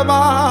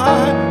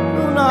lullaby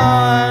through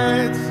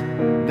nights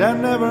that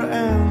never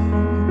end?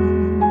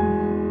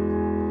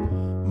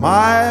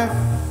 My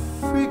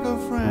fickle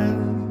friend,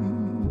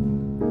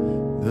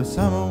 the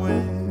summer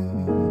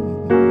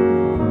wind,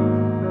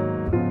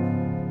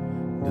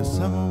 the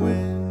summer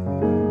wind,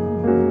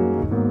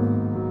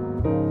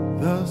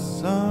 the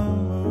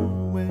summer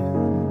wind,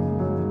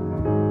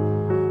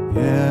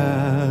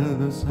 yeah,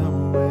 the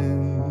summer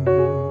wind,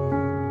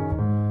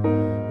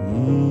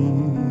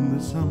 the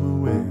summer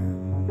wind,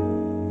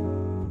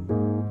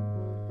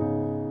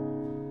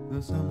 the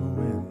summer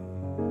wind.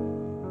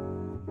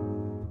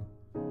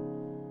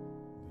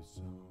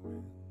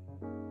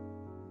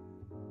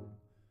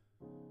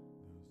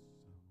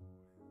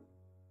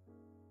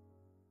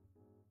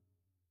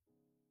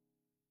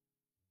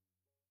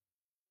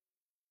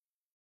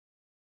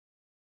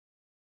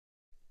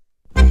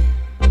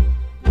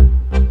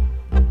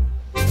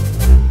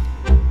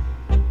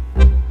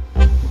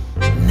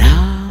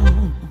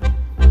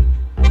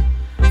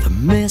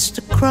 mist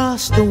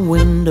across the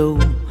window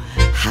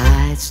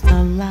hides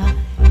the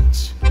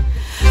lights.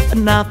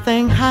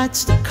 Nothing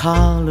hides the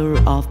color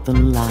of the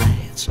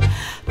lights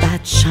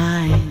that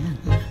shine.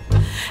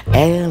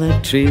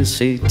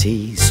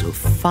 Electricity so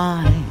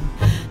fine,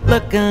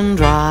 look and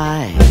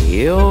dry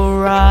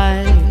your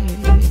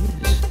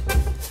eyes,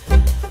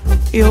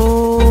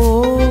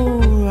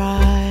 your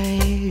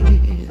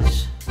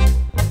eyes.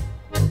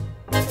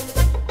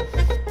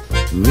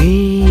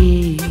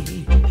 Me,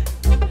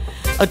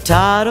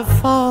 tired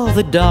of all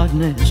the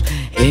darkness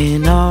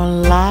in our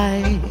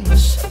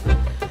lives.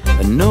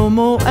 No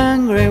more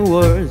angry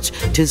words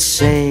to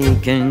say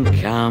can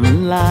come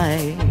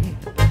alive.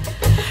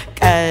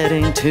 Get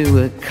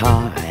into a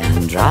car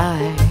and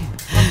drive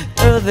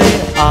to the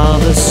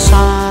other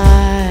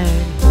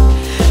side.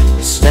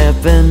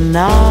 Stepping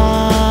out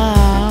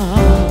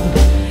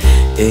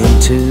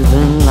into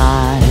the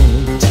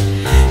light,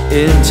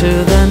 into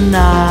the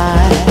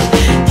night.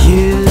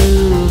 You,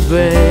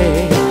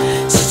 babe,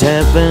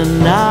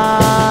 stepping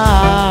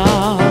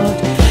out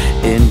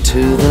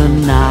into the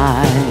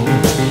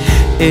night,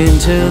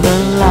 into the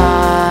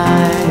light.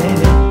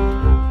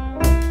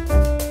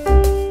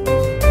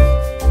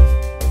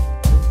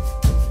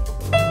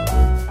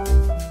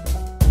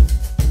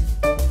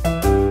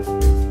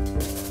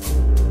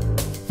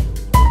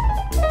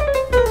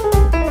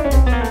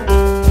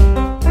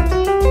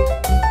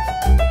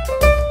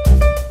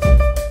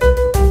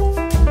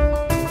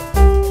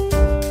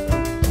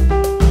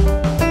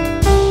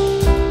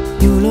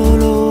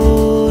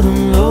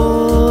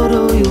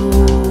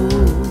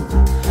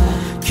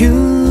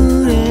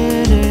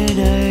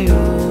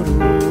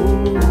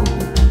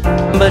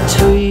 But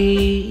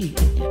we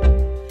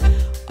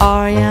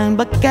are young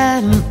but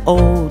getting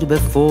old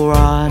before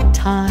our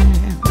time.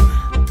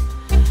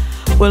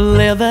 We'll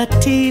leave the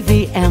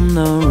TV and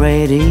the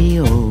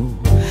radio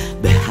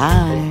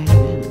behind.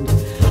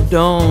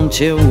 Don't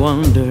you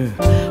wonder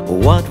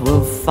what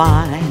we'll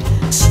find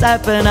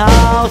stepping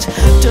out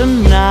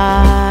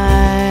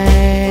tonight?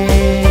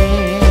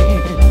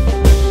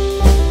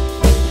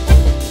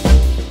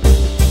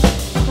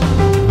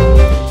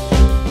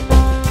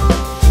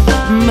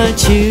 But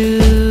you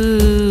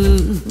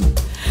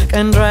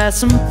can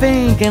dress in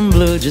pink and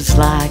blue just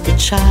like a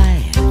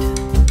child,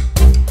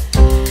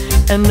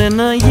 and in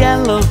a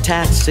yellow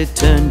taxi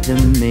turn to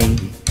me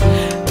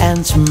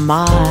and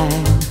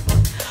smile.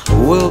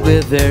 We'll be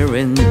there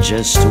in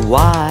just a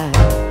while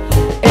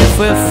if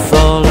you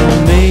follow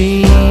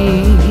me.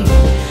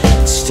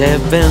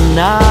 Stepping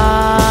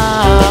out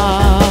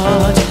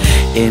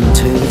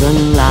into the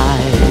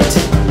light,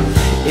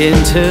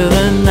 into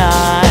the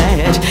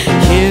night.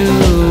 You,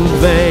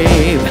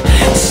 babe,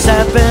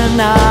 stepping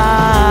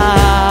out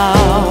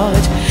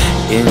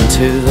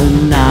into the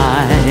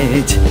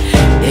night,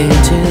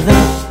 into the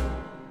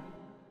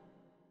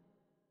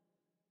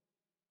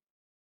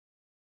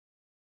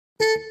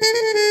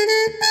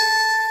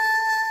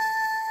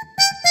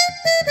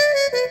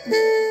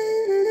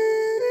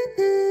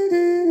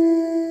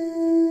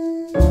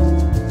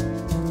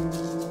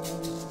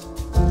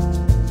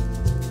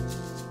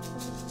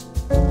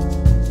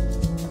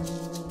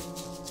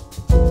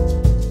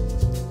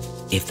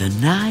If the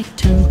night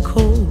turned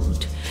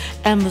cold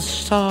and the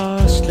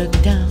stars look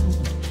down,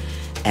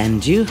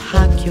 and you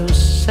hug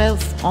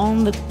yourself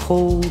on the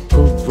cold,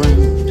 cold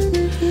ground,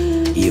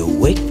 you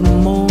wake the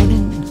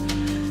morning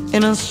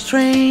in a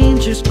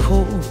stranger's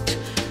coat,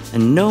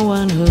 and no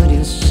one heard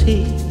you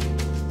see.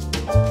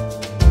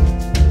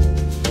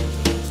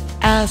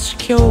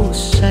 Ask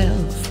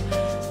yourself,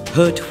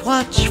 who'd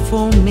watch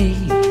for me?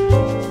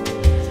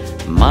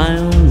 My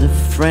only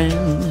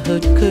friend, who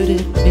could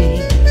it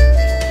be?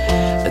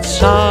 It's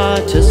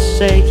hard to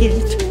say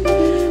it,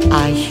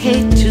 I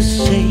hate to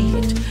say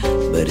it,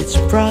 but it's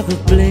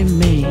probably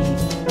me.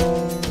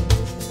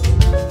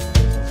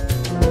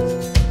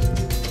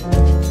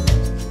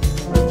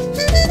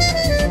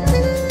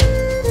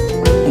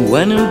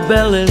 When your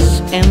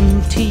belly's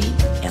empty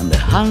and the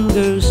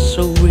hunger's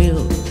so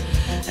real,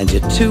 and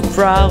you're too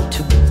proud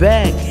to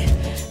beg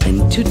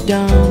and too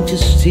down to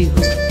steal,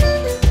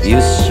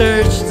 you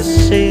search the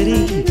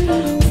city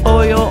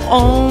for your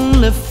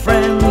only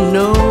friend,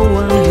 no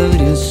one who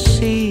you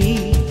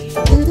see.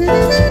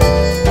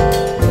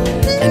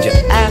 And you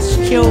ask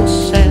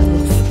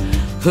yourself,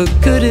 who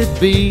could it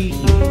be?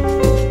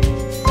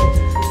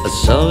 A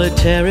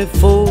solitary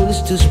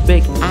voice to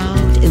speak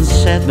out and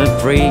set me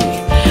free.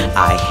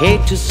 I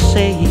hate to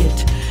say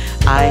it,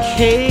 I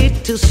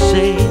hate to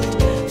say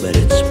it, but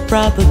it's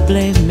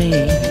probably me.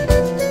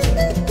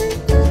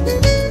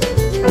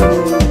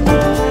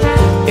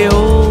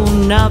 Oh,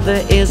 now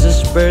there is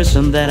this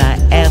person that I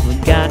ever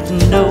got to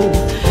know,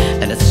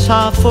 and it's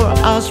hard for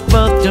us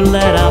both to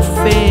let our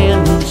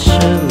feelings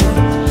show.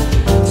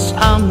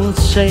 Some would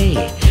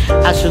say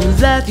I should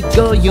let you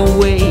go your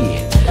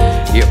way,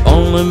 you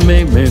only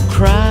make me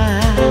cry.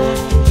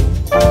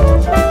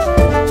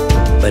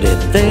 But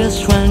if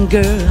there's one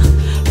girl,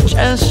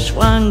 just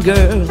one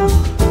girl,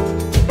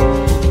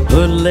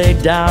 who'd lay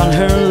down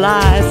her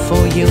life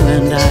for you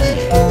and I,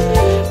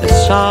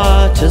 it's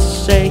hard to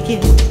say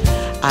it,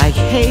 I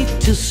hate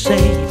to say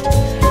it,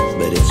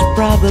 but it's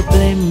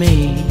probably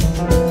me.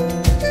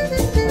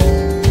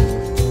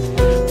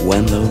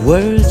 When the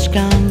words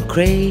gone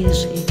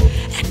crazy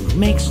and it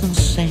makes no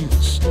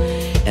sense,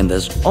 and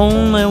there's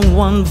only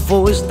one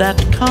voice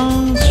that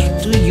comes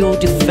to your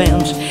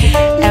defense,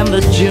 and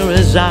the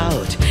jury's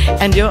out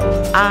and your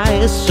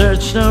eyes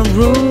search the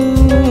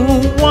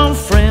room, one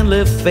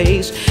friendly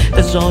face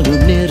is all you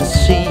need to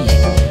see.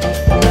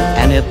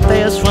 And if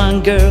there's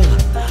one girl,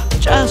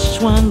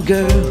 just one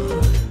girl,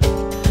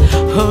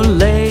 who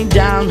laid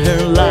down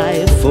her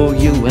life for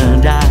you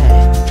and I,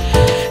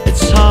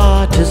 it's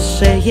hard to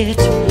say it,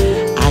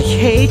 I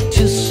hate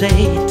to say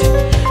it,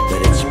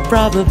 but it's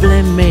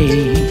probably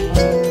me.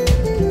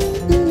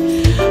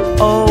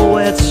 Oh,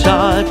 it's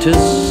hard to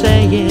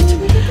say it,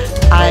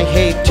 I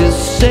hate to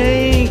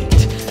say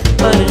it,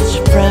 but it's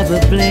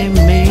probably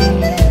me.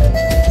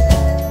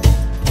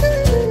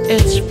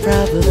 It's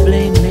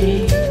probably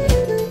me.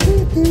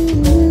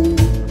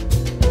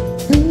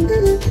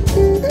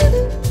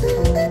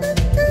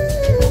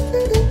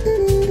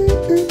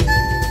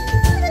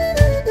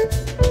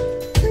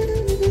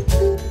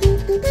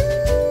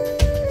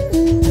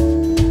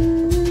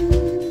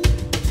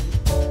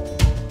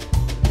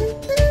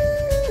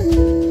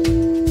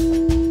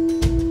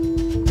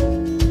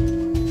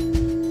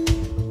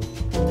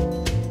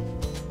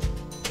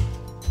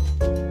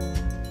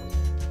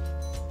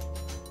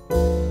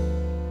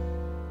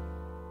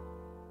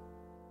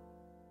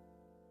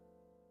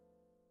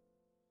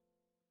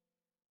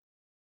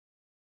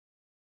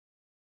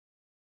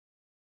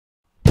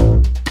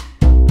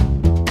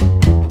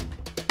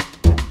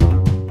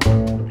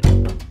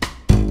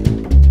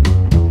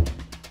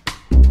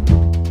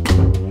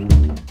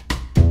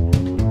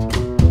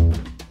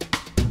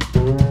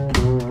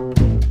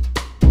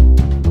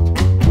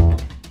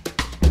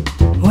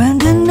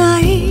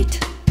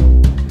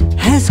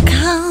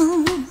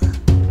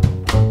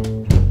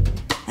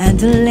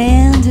 The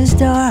land is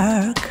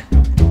dark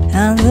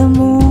and the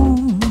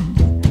moon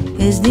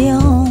is the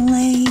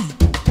only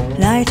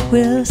light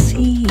we'll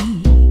see.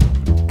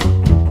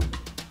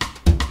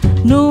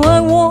 No, I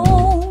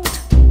won't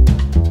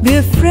be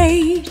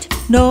afraid.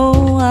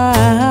 No,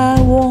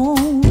 I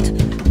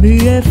won't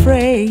be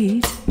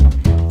afraid.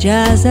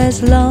 Just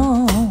as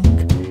long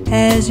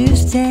as you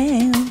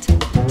stand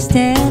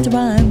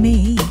by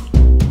me.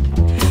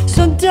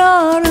 So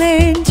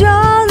darling,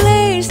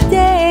 darling,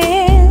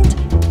 stand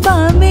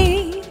by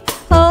me.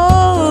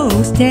 Oh,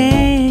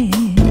 stand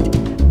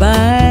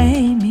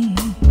by me.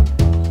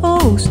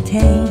 Oh,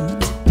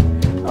 stand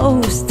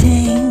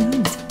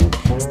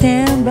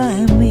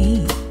by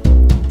me.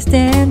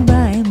 Stand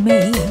by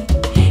me.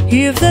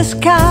 If the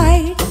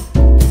sky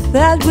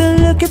that we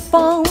look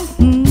upon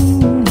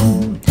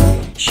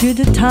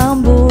should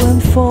tumble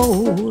and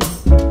fall,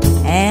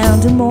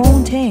 and the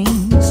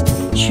mountains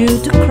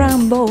should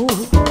crumble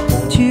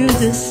to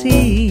the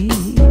sea,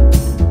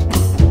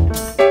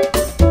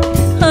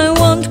 I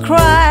won't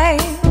cry,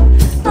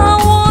 I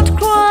won't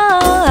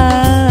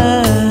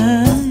cry,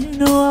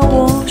 no, I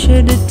won't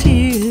shed a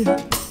tear,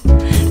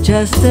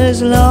 just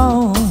as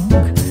long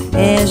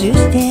as you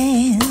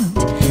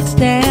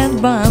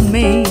stand by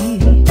me.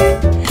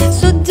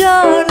 So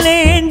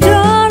darling,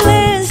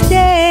 darling,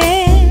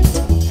 stand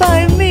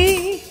by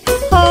me.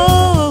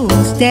 Oh,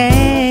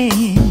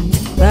 stand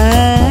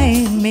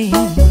by me.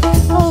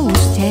 Oh,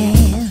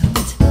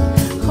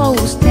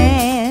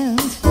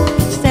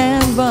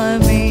 stand by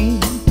me.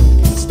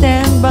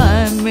 Stand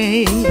by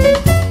me.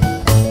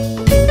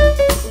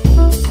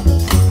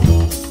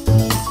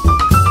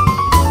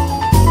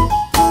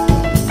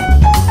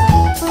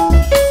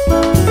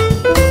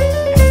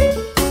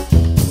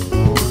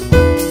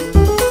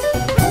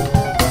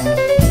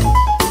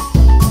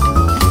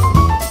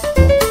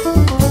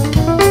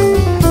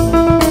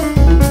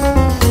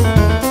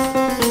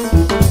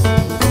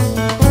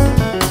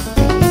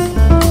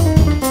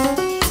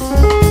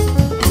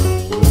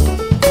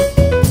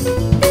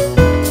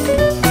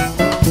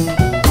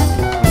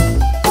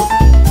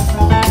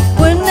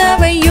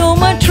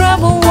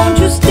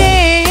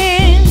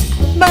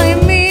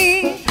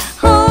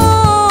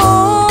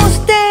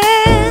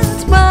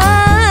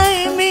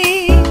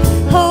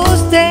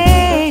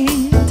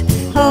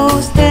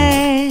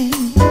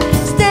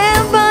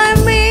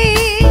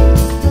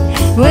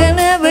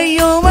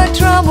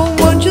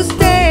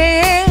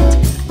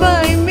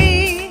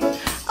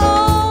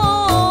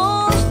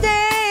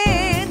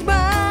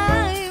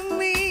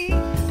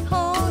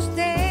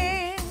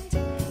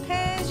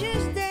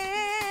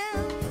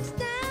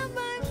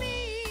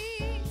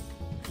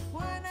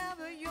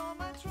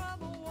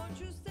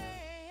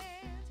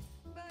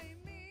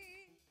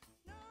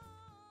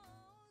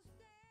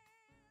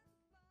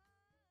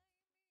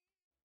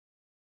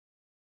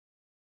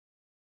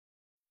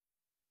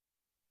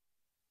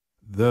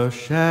 The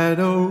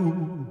shadow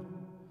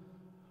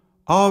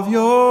of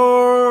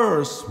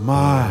your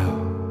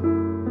smile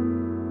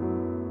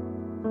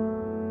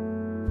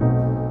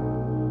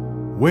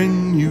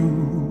when you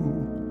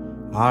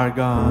are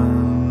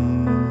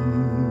gone,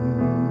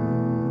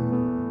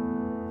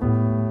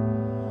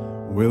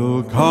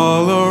 will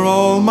color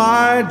all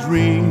my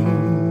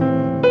dreams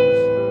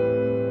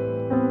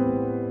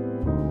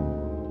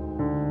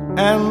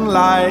and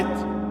light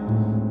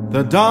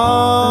the dawn.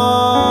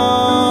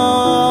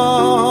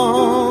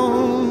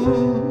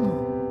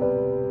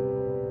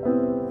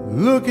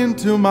 Look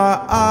into my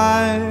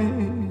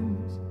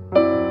eyes,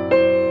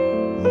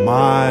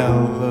 my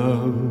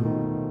love,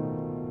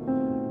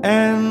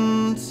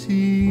 and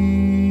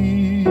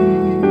see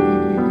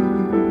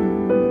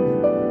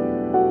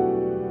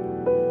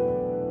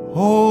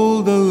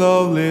all the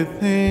lovely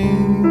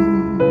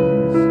things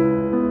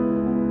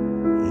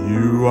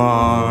you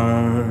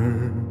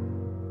are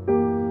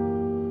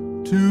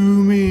to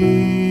me.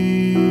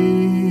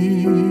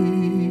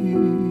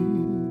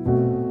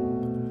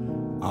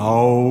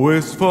 A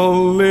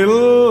wistful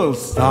little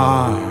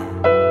star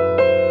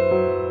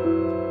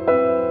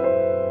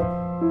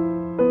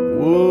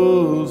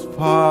was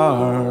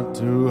far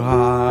too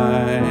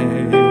high.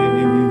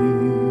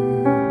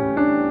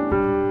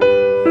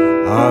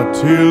 A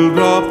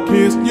teardrop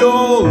kissed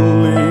your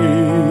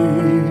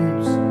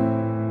lips,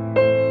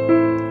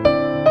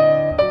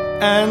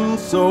 and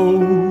so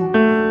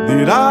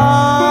did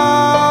I.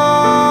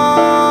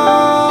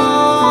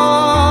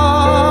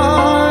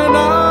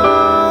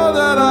 Now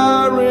that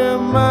I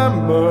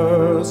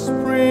remember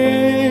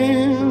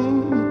spring,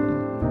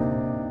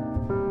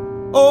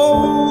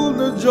 oh,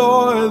 the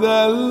joy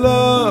that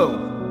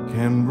love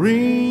can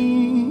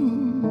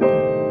bring,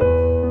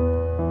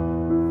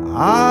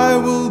 I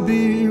will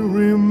be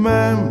remembering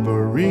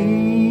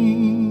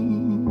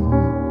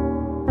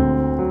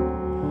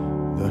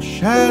the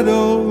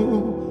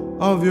shadow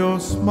of your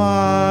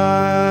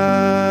smile.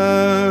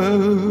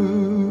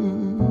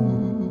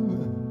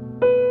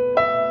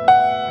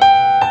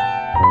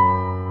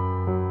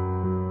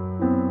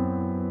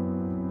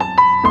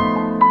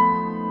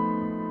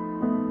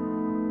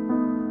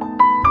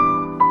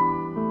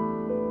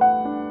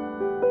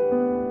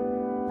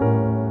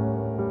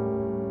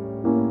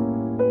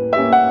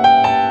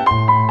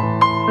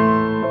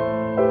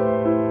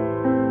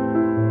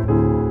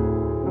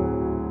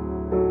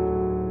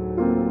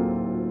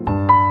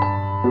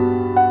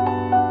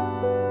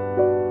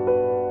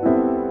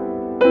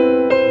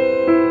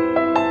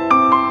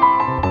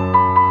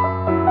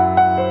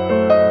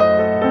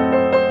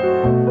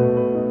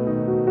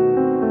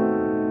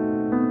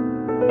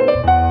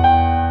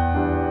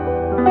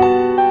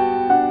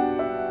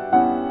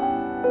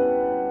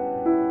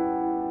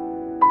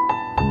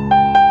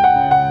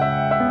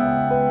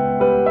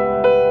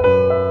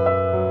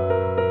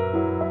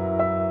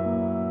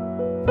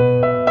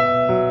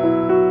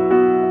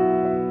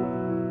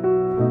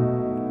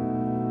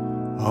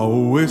 A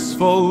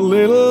wistful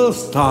little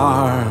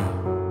star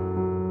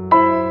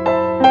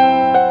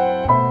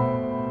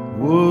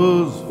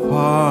was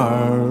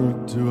far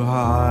too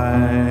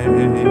high.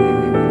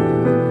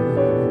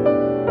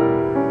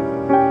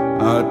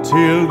 A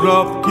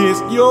teardrop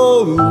kissed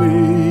your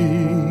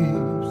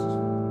lips,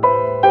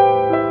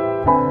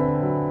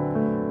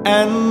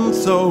 and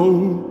so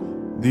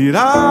did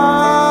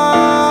I.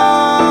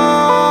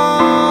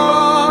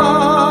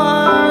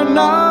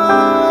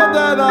 Now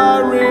that I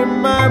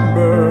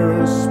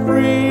remember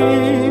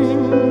spring,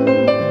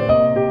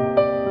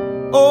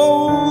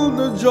 oh,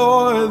 the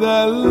joy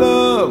that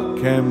love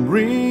can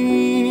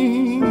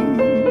bring,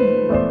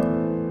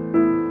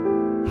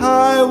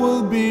 I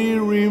will be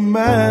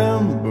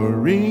remembering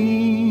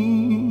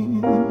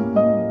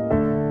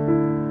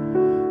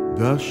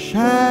the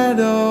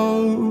shadow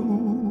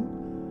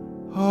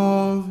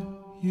of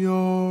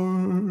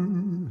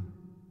your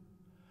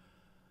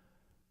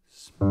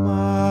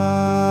smile.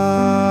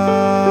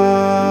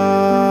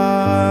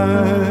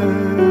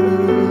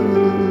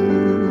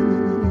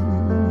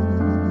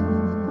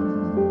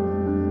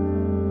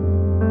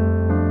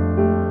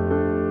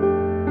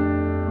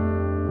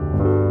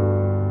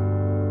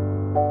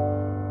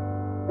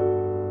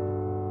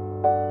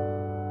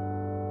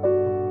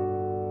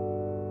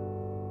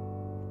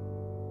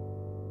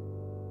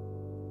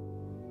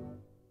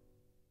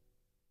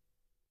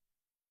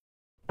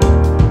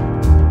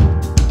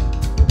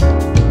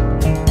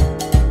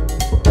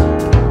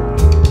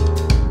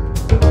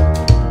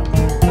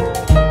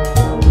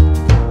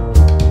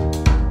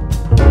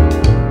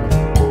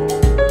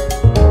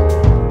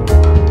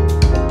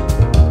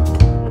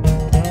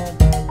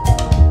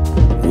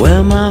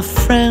 Well, my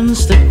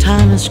friends, the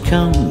time has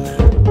come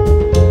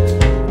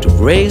to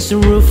raise the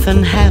roof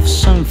and have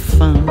some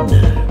fun.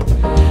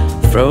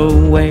 Throw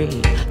away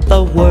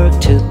the work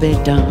to be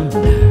done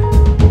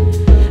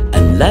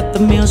and let the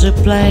music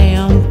play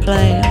on,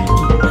 play on.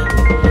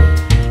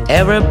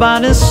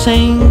 Everybody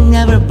sing,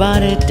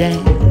 everybody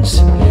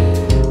dance.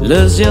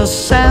 Lose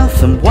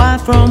yourself in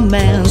wild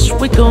romance.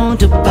 We're going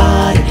to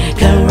party,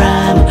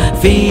 caramba,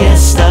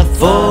 fiesta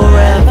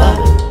forever.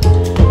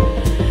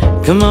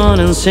 Come on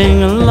and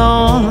sing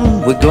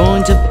along. We're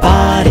going to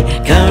party,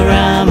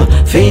 caramba,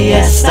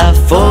 fiesta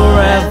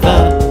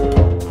forever.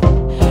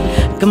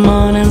 Come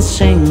on and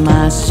sing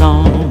my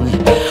song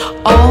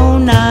all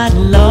night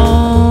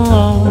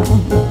long,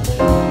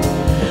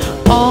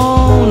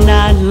 all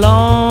night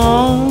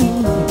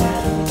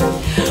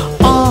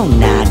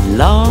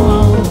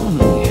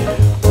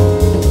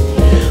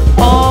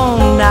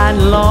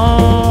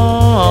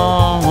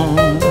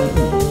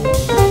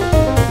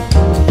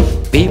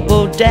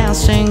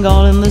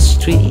on the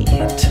street.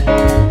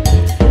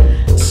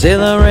 See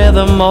the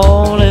rhythm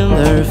all in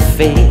their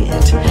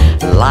feet.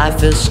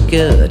 Life is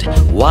good,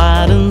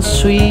 wide and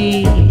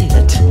sweet.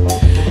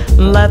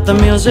 Let the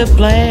music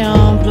play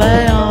on,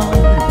 play on.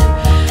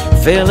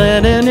 Feel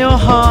it in your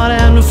heart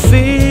and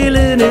feel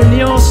it in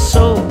your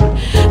soul.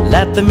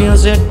 Let the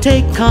music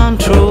take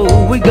control.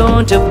 We're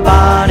going to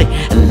party,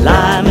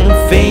 lime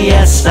and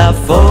fiesta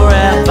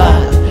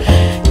forever.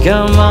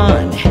 Come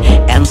on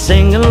and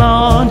sing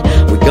along.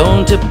 We're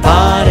going to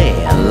party,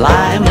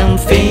 lime and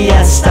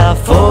fiesta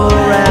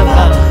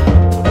forever.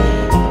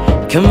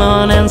 Come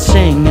on and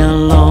sing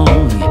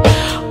along.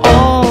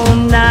 All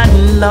night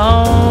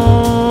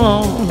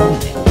long,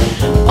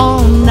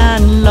 all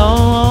night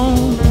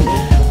long,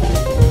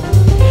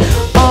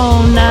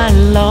 all night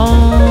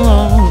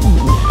long,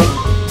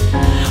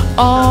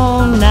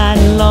 all night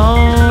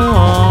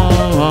long.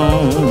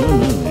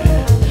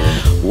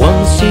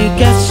 Once you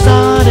get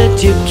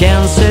started, you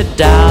can't sit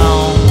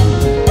down.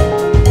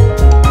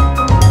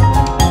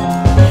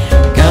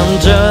 Come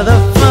to the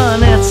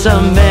fun, it's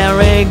a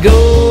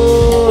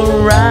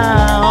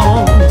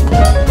merry-go-round.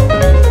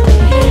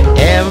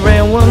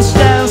 Everyone's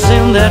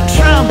dancing their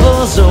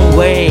troubles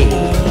away.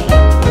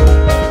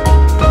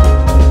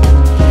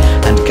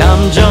 And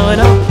come join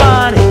our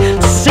party,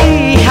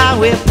 see how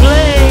we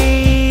play.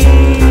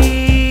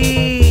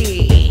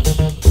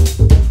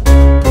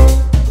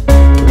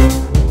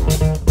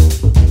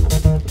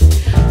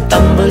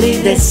 Tumbly,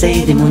 they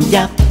say the moon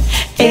yap.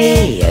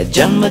 Hey,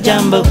 jumbo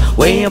jumbo,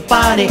 where your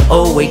party,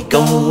 oh we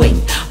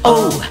going.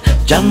 Oh,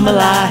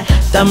 jambalaya,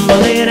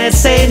 tumbly, they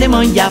say the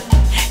moon yap.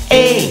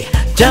 Hey,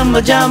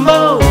 jumbo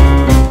jumbo.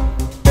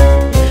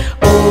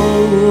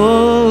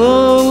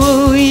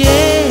 Oh,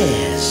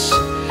 yes,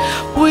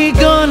 we're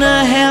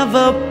gonna have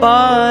a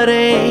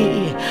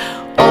party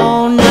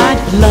all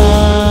night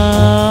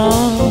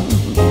long,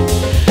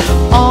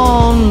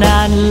 all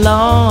night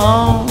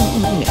long,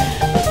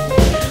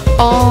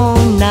 all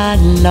night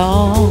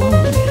long,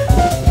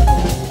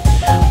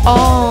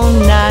 all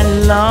night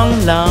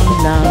long, long,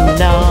 long,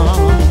 long.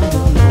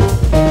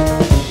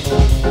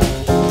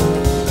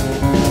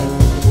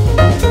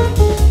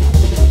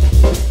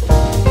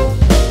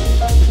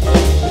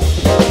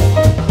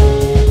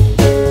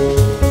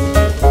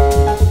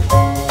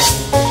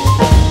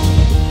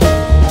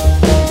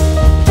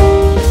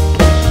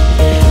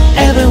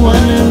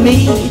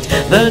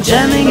 The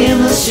jamming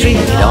in the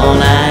street all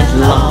night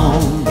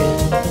long.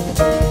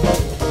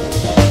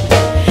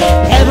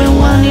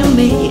 Everyone you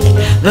meet,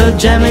 the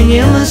jamming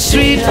in the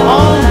street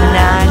all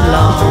night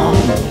long.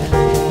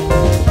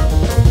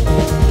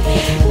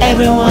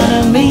 Everyone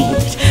you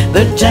meet,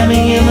 the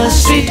jamming in the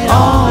street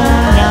all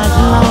night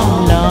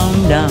long,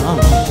 long, long.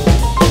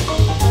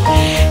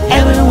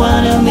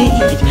 Everyone you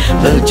meet,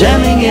 the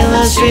jamming in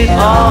the street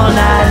all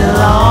night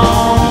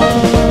long.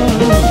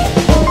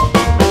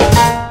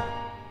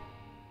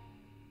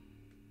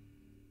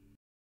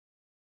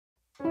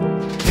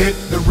 Hit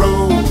the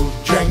road,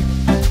 Jack,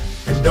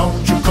 and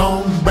don't you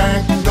come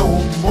back no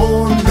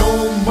more,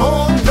 no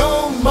more,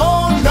 no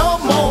more, no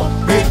more.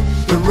 Hit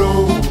the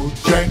road,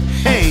 Jack,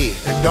 hey,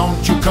 and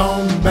don't you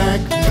come back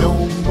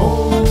no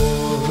more.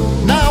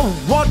 Now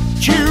what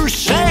you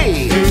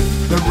say? Hit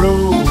the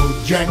road,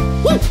 Jack,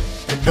 woo,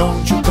 and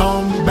don't you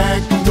come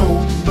back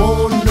no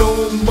more,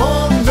 no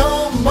more,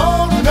 no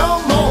more, no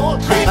more.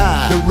 Hit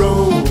the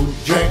road,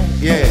 Jack,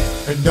 yeah,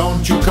 and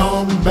don't you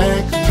come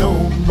back no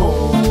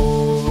more.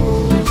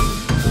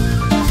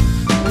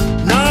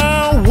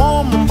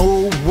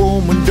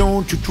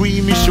 Don't you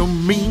treat me so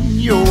mean.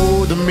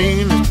 You're the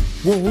meanest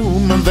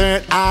woman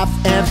that I've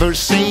ever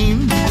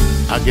seen.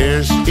 I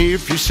guess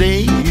if you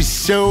say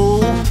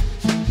so,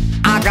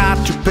 I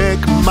got to pack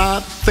my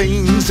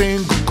things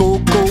and go,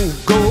 go,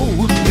 go.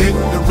 Hit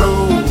the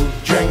road,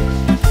 Jack,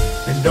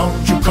 and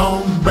don't you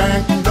come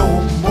back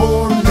no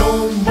more,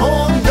 no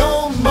more,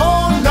 no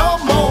more, no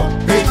more.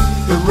 Hit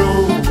the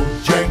road,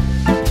 Jack,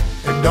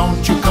 and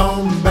don't you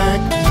come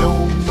back no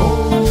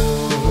more.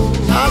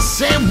 I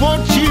said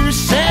what you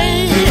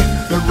say.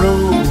 The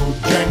road,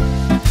 Jack,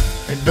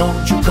 and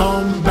don't you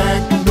come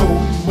back no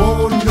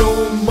more,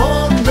 no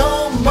more,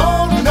 no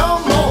more, no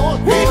more.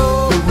 Hit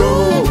the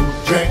road,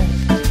 Jack,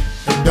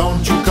 and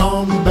don't you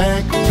come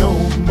back no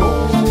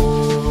more.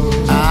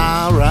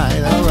 All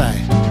right, all right.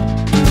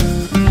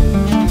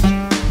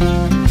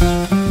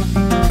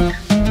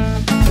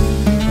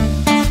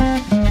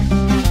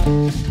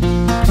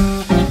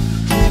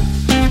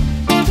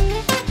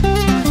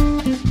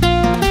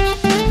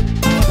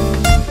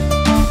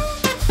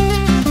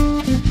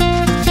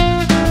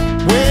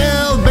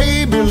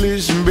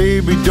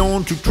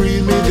 Don't you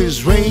treat me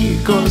this way,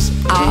 'cause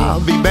I'll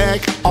be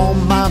back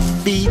on my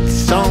feet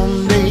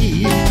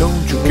someday.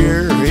 Don't you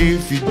care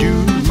if you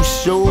do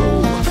so,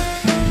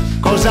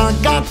 'cause I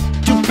got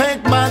to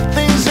pack my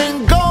things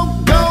and go,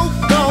 go,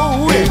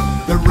 go. Hit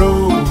the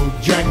road,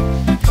 Jack,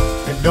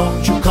 and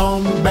don't you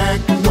come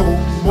back no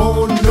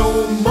more,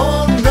 no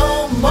more,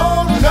 no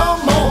more, no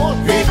more.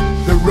 Hit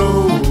the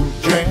road,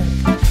 Jack,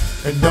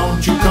 and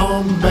don't you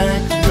come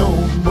back no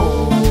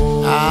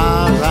more.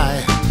 All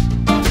right.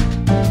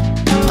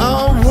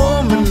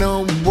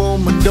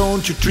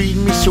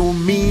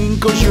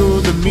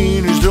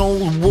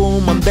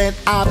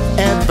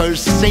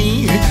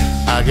 seen.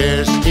 I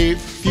guess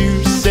if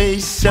you say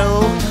so,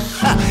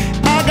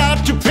 I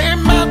got to pay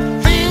my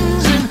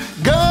things and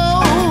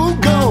go,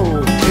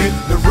 go. Hit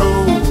the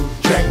road,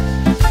 Jack,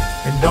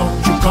 and don't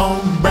you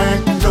come back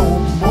no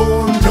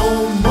more, no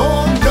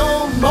more, no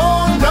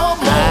more, no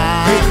more.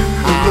 Hit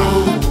the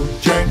road,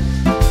 Jack,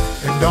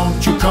 and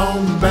don't you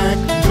come back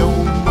no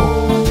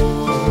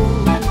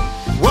more.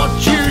 What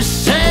you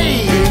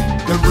say? Hit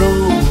the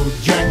road,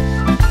 Jack,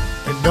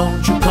 and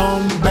don't you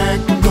come back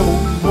no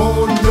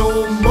more, no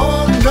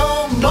more, no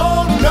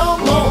more, no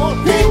more.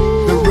 Hit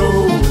the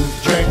road,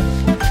 Jack,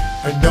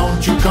 and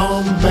don't you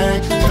come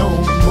back no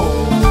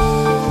more.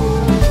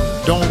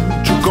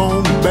 Don't you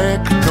come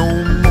back no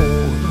more.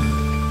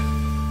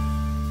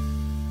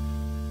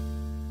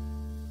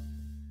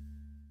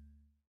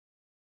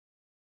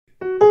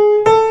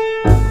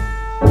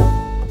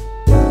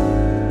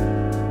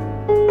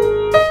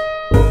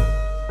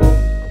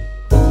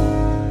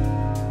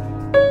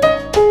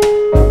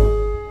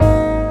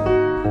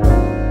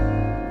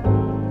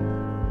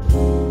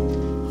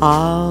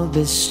 I'll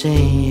be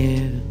seeing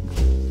you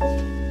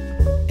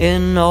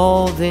in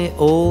all the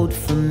old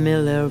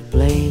familiar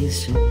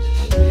places,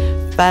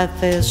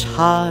 Fat-faced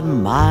heart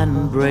and mind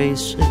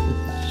embraces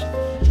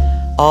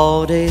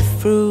all day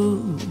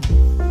through.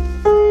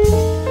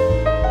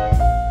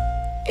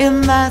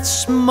 In that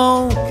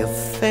smoke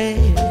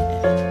affair,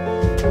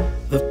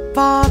 the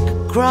park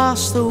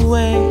across the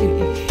way,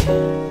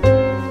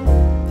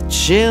 the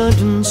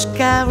children's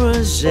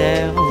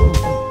carousel,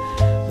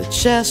 the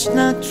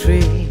chestnut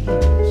trees,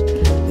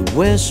 the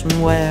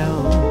whistling well.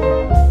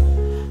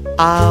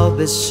 I'll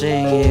be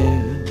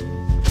singing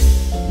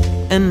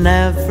in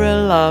every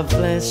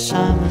lovely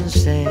summer's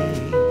day,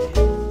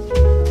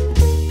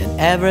 and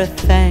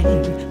everything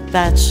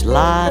that's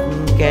light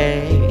and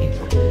gay.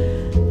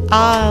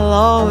 I'll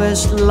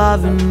always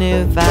love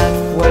you that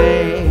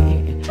way.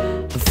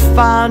 I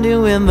found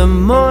you in the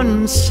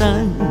morning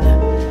sun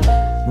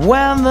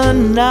when the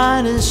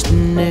night is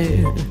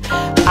new.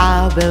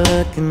 I'll be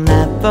looking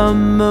at the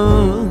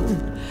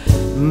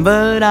moon,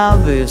 but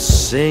I'll be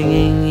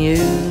singing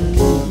you.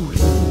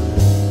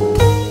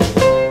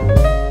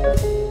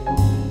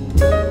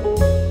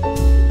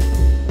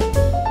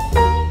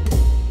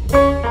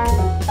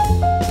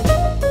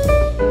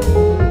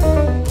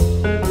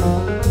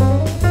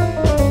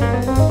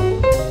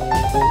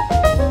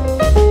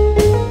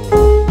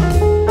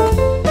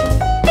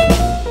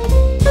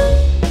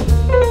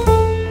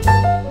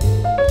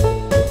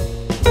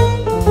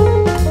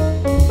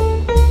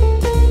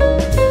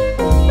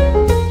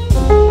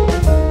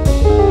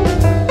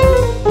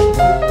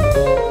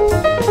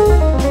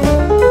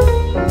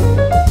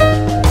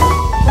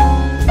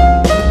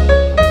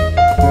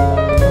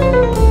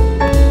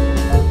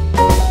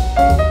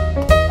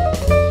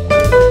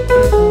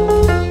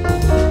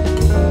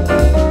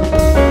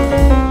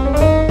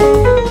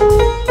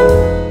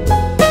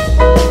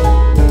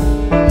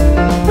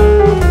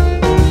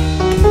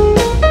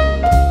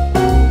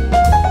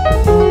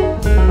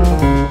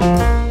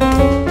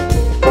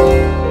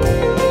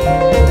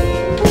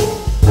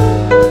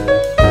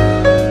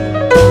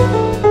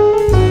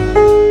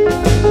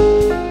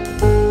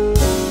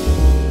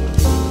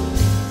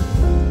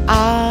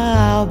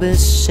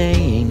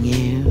 Seeing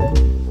you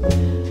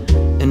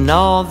in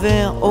all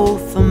the old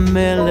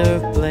familiar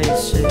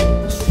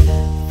places,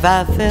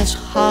 Fat-faced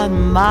heart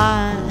and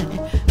mind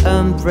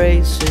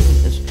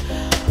embraces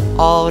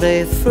all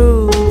day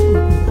through.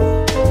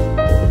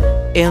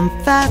 In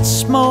that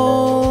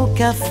small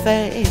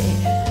cafe,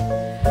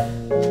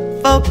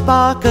 the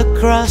park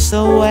across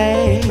the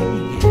way,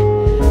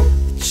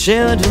 the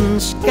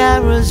children's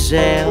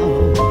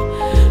carousel,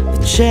 the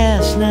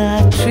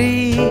chestnut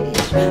trees,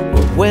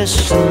 the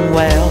whistling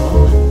well.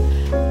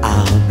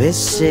 I'll be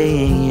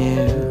seeing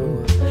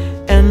you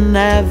in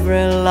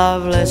every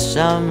lovely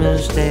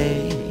summer's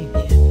day,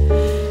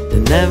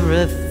 and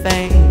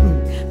everything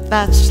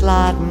that's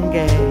light and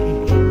gay.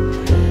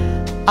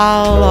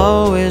 I'll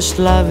always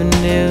love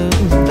you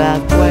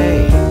that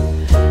way.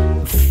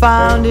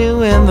 Found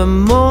you in the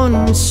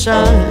morning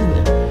sun,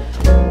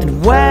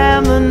 and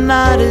when the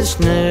night is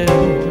new,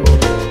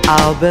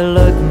 I'll be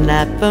looking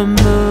at the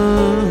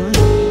moon,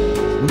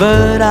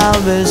 but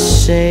I'll be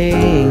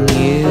seeing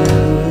you.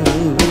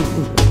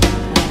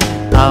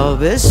 I'll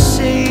be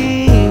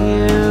seeing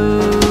you.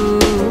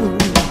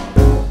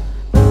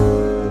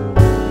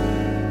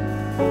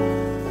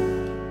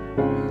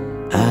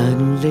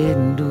 I'm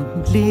leading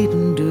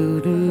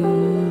doo doo.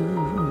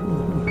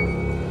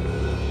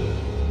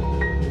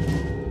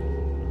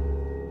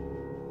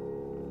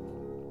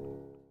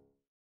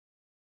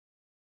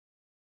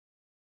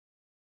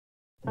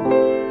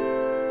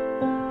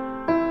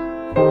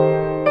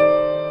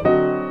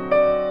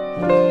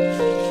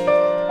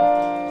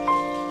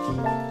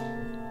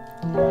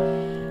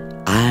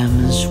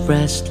 I'm as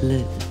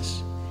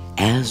restless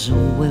as a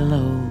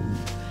willow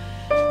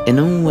in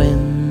a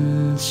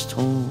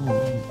windstorm.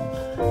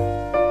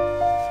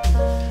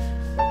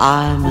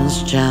 I'm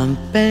as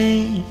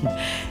jumping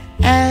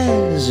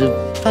as a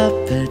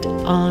puppet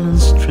on a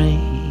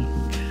string.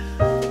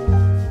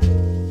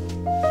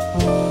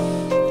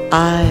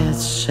 I'd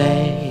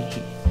say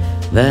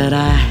that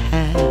I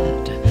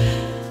had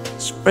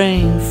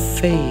spring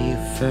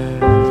fever,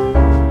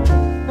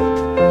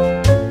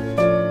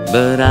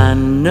 but I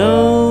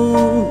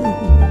know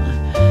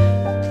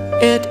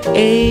it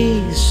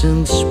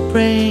isn't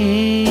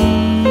spring.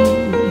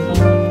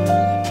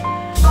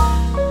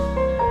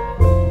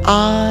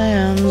 I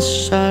am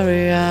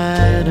sorry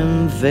I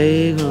am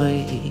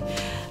vaguely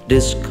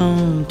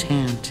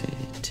discontented,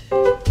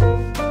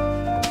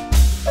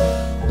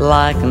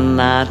 like a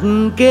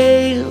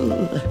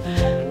nightingale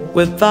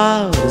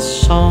without a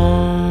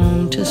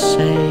song to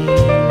sing.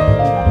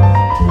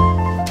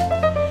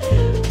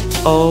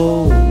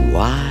 Oh,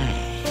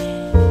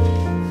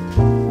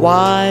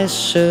 why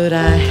should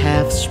I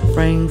have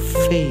spring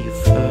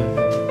fever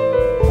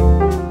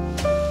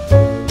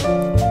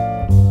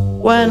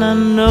when I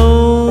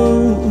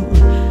know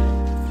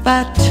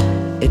that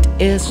it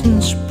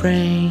isn't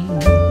spring?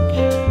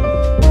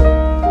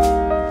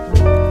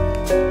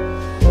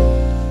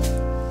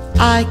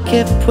 I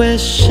keep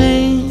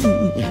wishing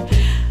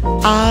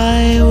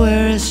I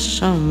were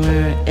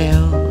somewhere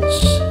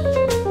else,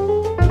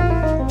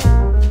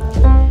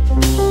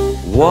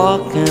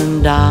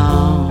 walking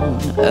down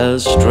a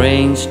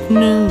strange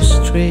new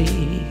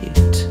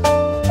street,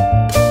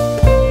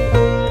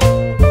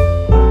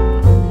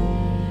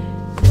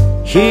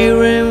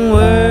 hearing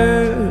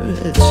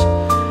words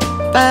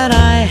that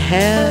I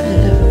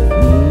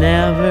have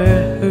never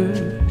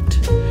heard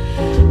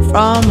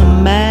from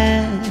a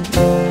man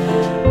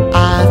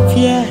I've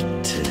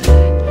yet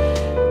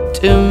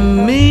to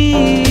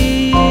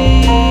meet.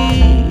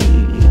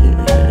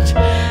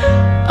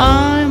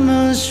 I'm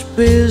as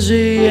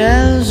busy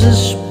as a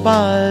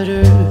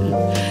spider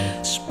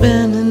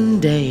spinning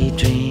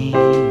daydreams.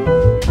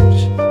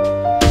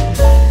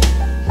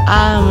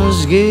 I'm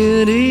as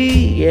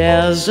giddy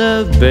as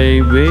a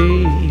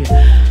baby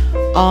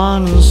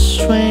on a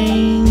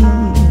swing.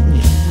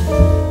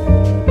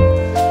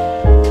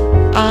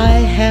 I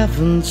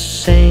haven't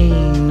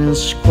seen a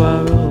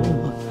squirrel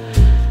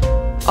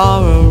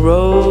or a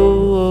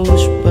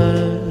rosebud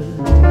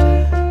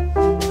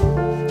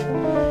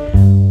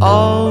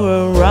or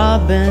a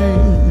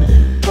robin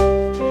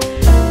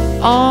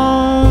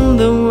on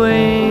the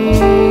wing,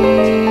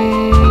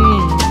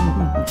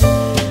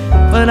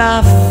 but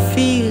I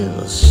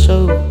feel so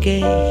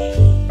gay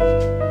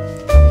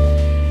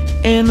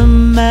in a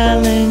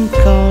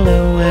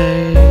melancholy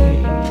way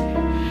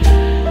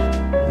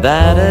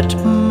that it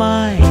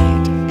might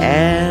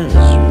as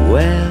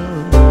well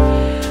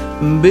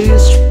be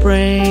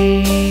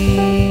spring.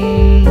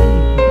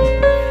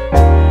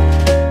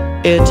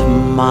 It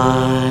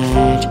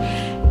might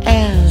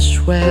as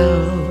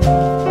well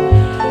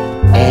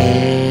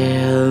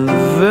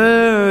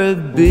ever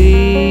be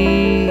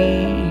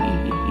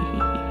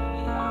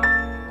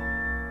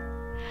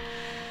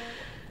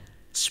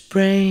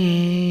spring.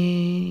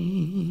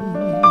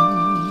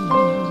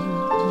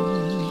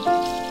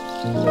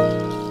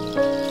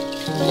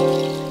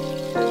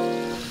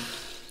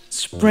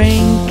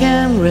 Spring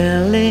can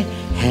really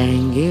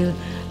hang you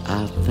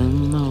up the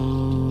most.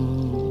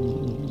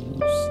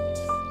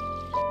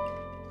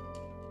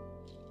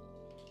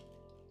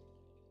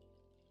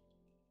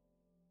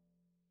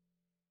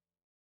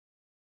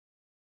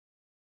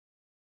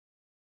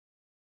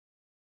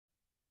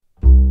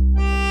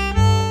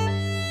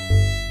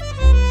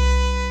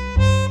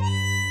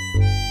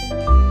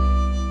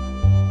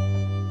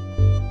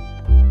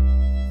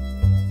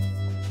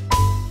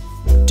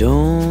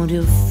 Don't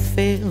you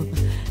feel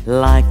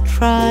like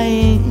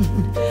trying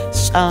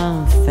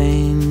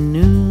something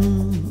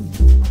new?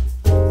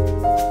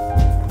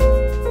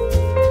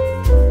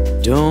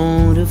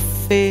 Don't you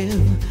feel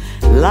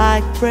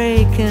like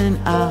breaking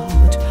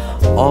out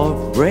or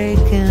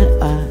breaking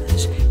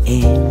us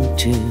in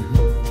two?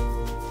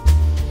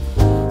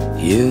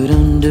 You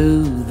don't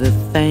do the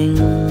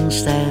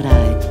things that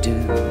I do.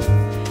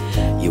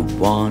 You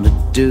want to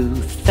do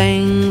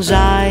things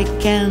I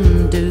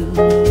can do.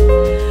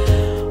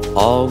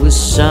 Always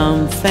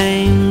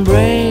something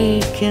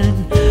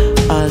breaking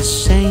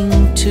us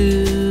in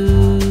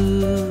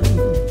two.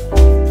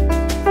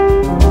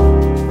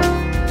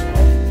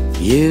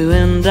 You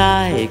and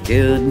I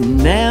could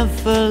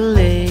never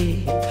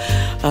live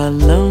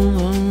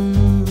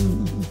alone.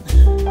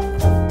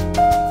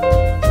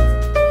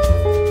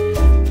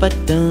 But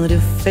don't you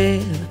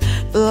feel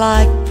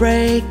like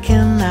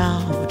breaking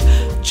out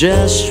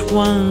just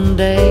one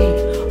day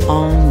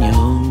on your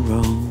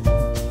own?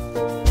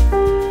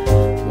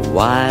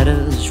 Why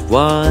does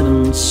what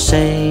I'm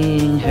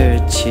saying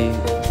hurt you?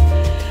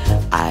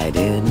 I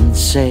didn't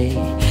say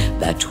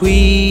that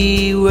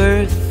we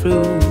were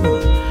through.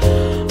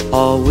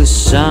 Always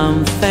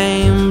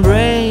something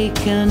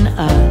breaking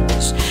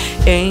us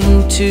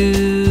in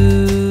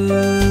two.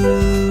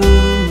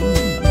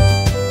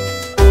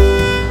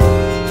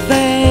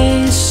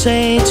 They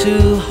say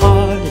two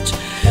hearts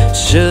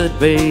should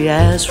be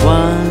as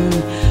one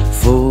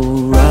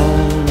for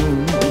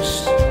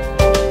us.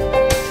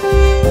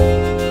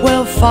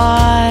 We'll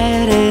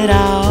fight it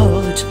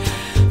out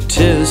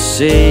to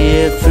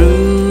see it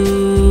through.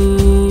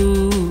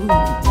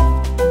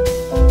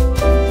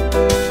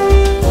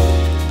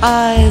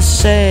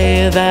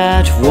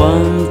 that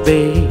won't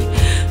be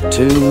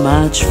too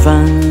much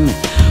fun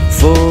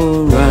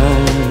for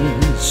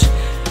us.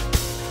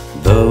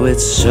 Though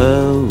it's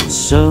so,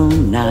 so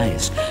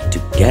nice to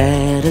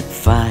get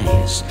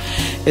advice,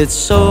 it's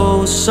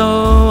so,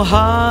 so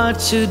hard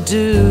to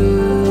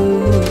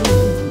do.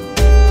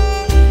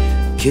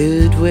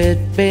 Could we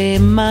be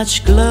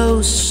much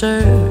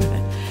closer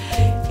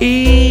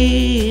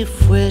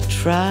if we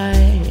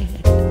tried?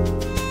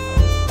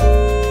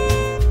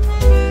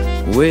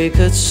 We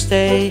could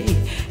stay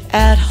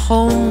at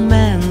home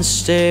and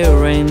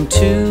stare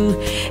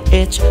into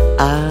each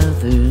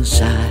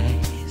other's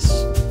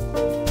eyes.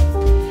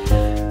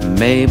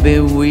 Maybe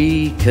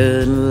we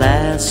could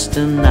last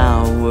an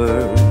hour,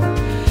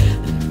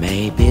 and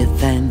maybe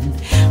then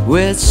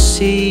we'd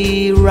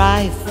see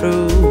right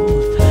through.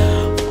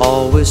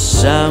 Always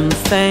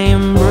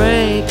something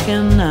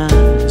breaking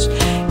us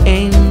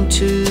in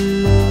two.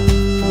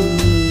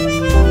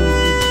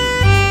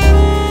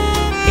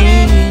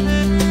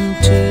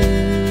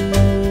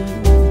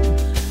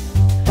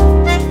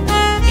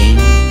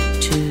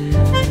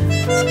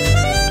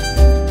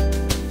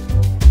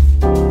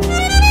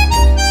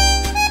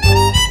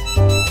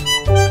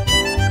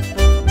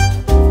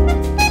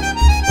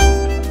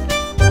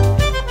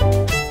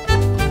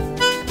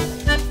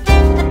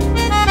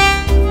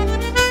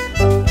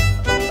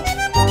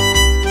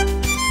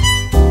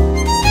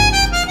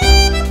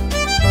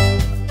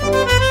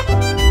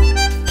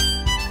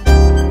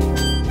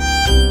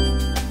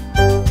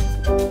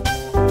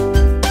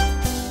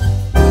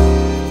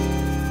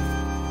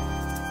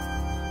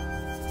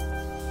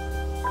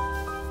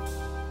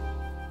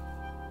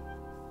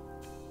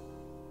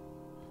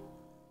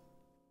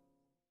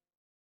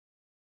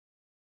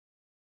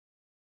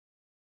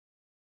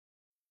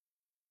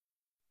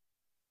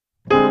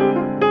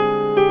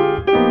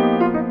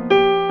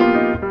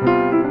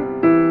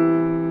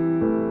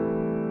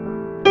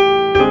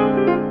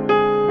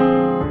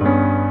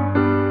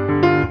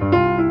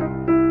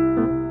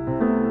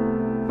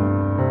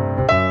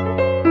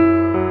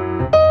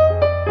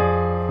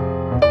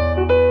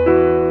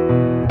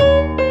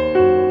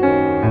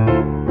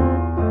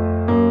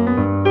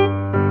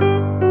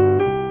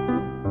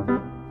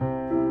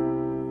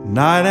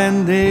 Night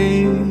and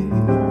day,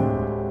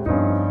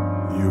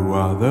 you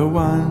are the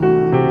one.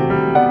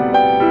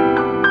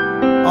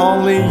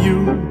 Only you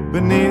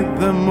beneath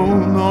the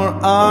moon or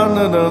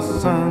under the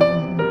sun.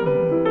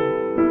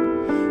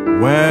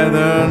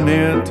 Whether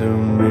near to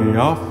me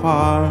or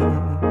far,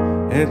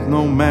 it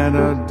no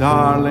matter,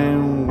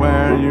 darling,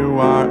 where you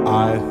are,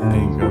 I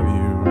think of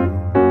you.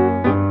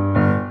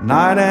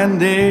 Night and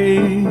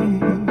day,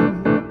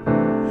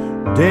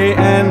 day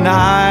and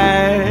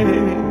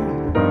night.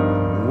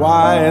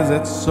 Why is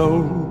it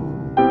so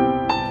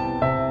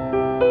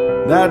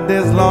that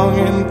there's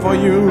longing for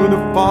you to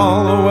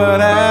follow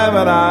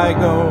wherever I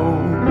go?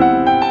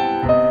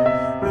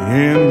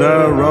 In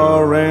the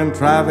roaring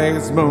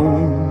traffic's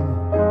boom,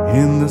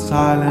 in the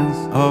silence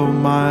of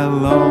my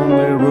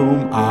lonely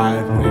room,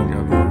 I think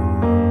of you.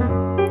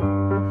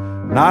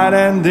 Night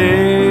and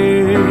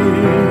day,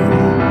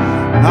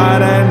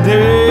 night and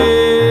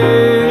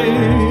day,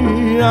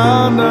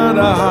 under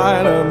the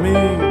height of me.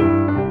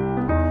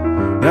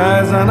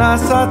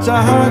 There's such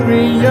a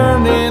hungry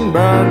yearning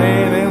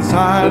burning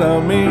inside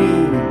of me,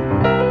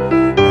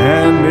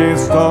 and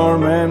this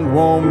torment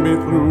won't be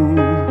through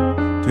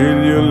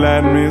till you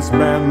let me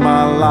spend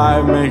my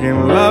life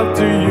making love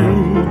to you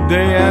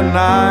day and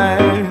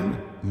night,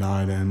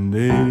 night and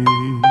day.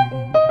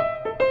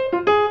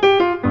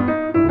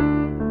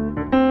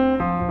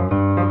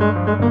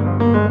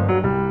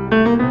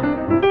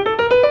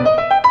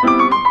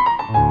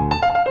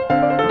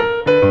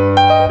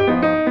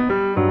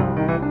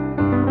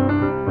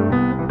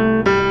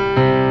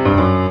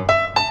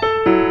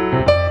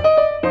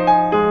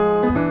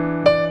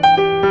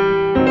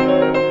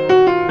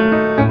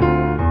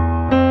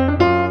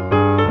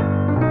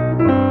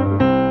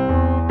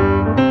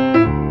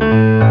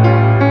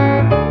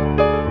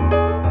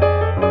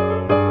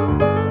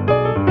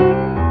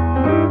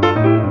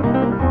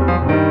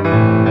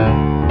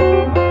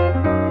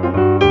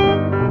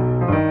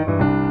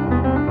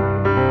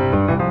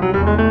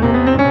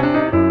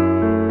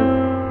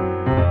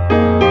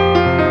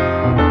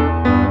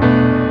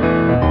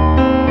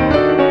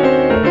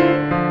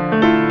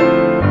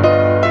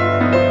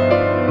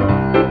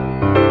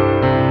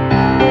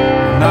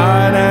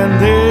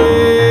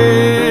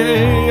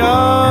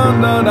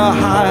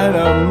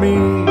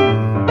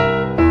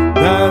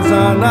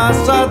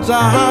 Such a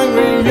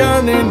hungry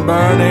yearning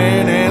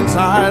burning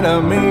inside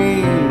of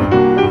me,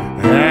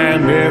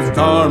 and this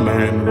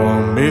torment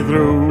won't be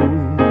through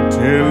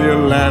till you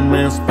let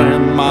me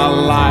spend my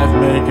life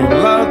making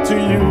love to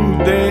you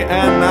day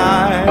and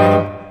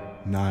night,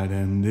 night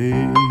and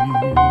day,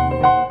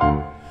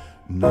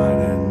 night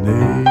and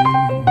day,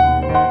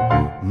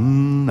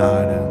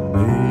 night and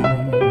day,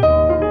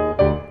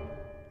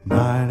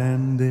 night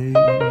and day.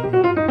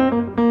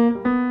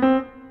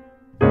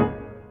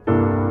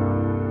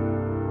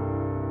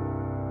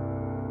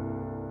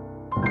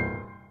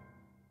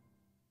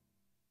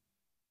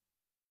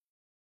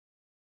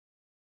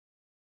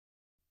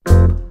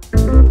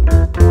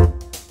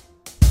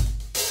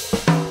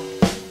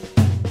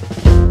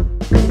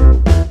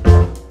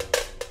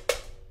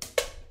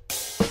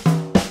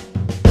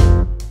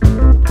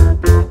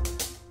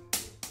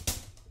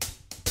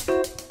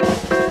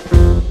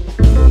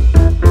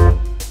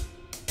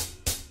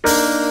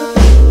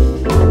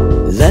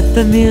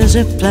 Let the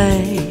music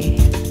play.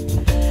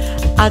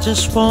 I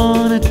just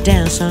wanna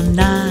dance all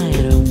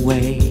night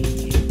away.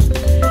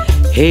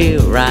 Here,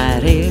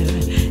 right here,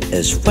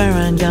 is where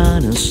I'm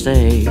gonna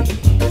stay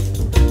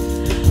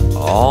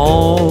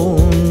all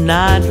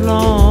night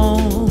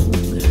long.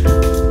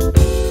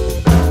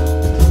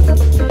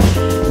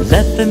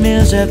 Let the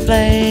music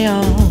play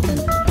on,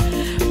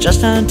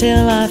 just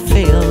until I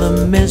feel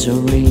the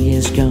misery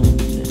is gone.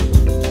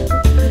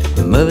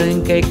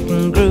 Moving, kick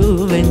and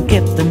groove and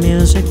keep the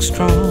music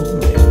strong.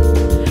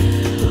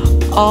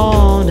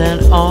 On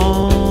and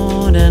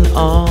on and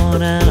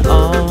on and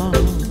on.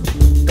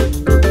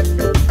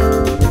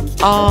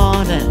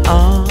 On and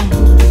on.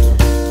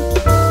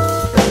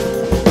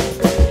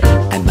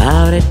 I'm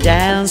out at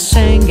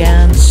dancing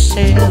and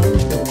still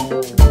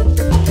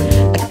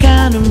I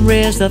can't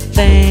erase the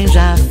things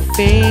I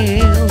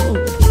feel,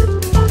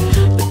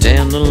 the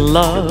tender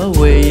love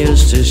we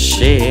used to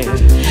share.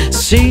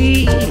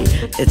 See,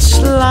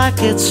 it's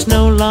like it's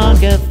no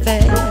longer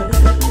there.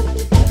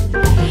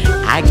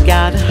 I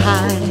got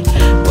high,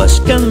 what's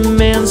coming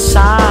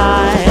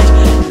inside.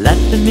 Let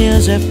the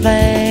music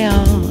play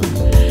on,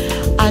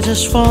 I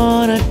just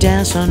wanna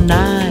dance all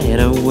night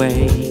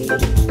away.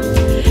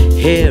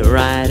 Here,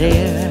 right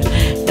here,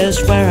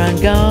 is where I'm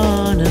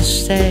gonna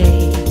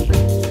stay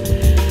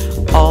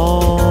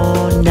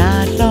all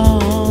night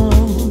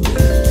long.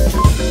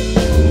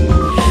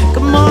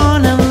 Come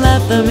on and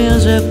let the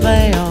music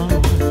play on,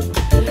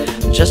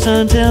 just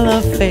until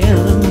I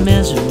feel the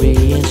misery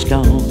is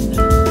gone.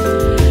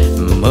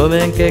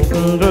 Moving, kick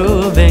and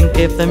groove and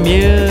keep the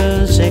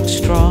music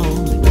strong.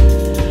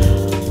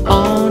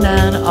 On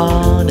and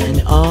on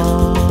and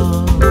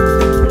on.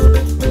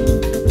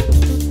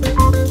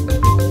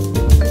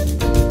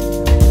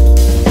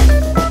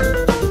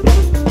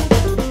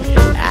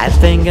 I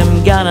think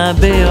I'm gonna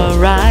be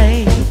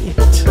alright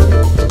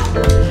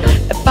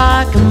if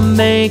I can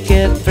make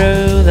it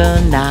through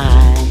the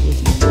night.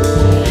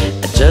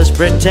 I just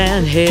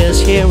pretend he's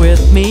here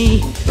with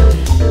me.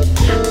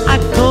 I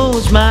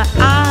close my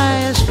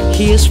eyes,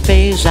 his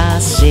face I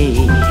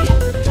see.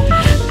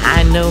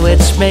 I know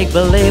it's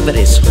make-believe, but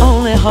it's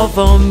only hope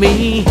for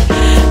me.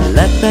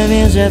 Let the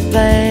music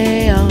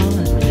play on,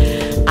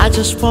 I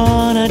just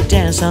wanna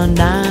dance all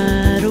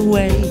night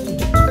away.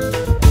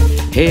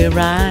 Here,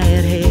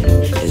 right here,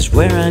 is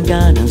where I'm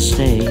gonna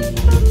stay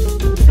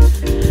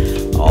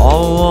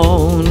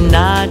all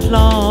night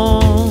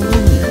long.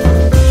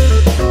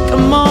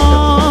 Come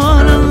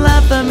on and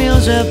let the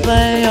music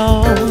play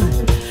on,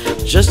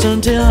 just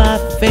until I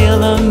feel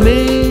the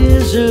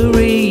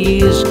misery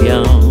is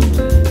gone.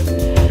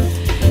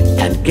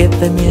 And keep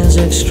the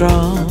music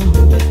strong.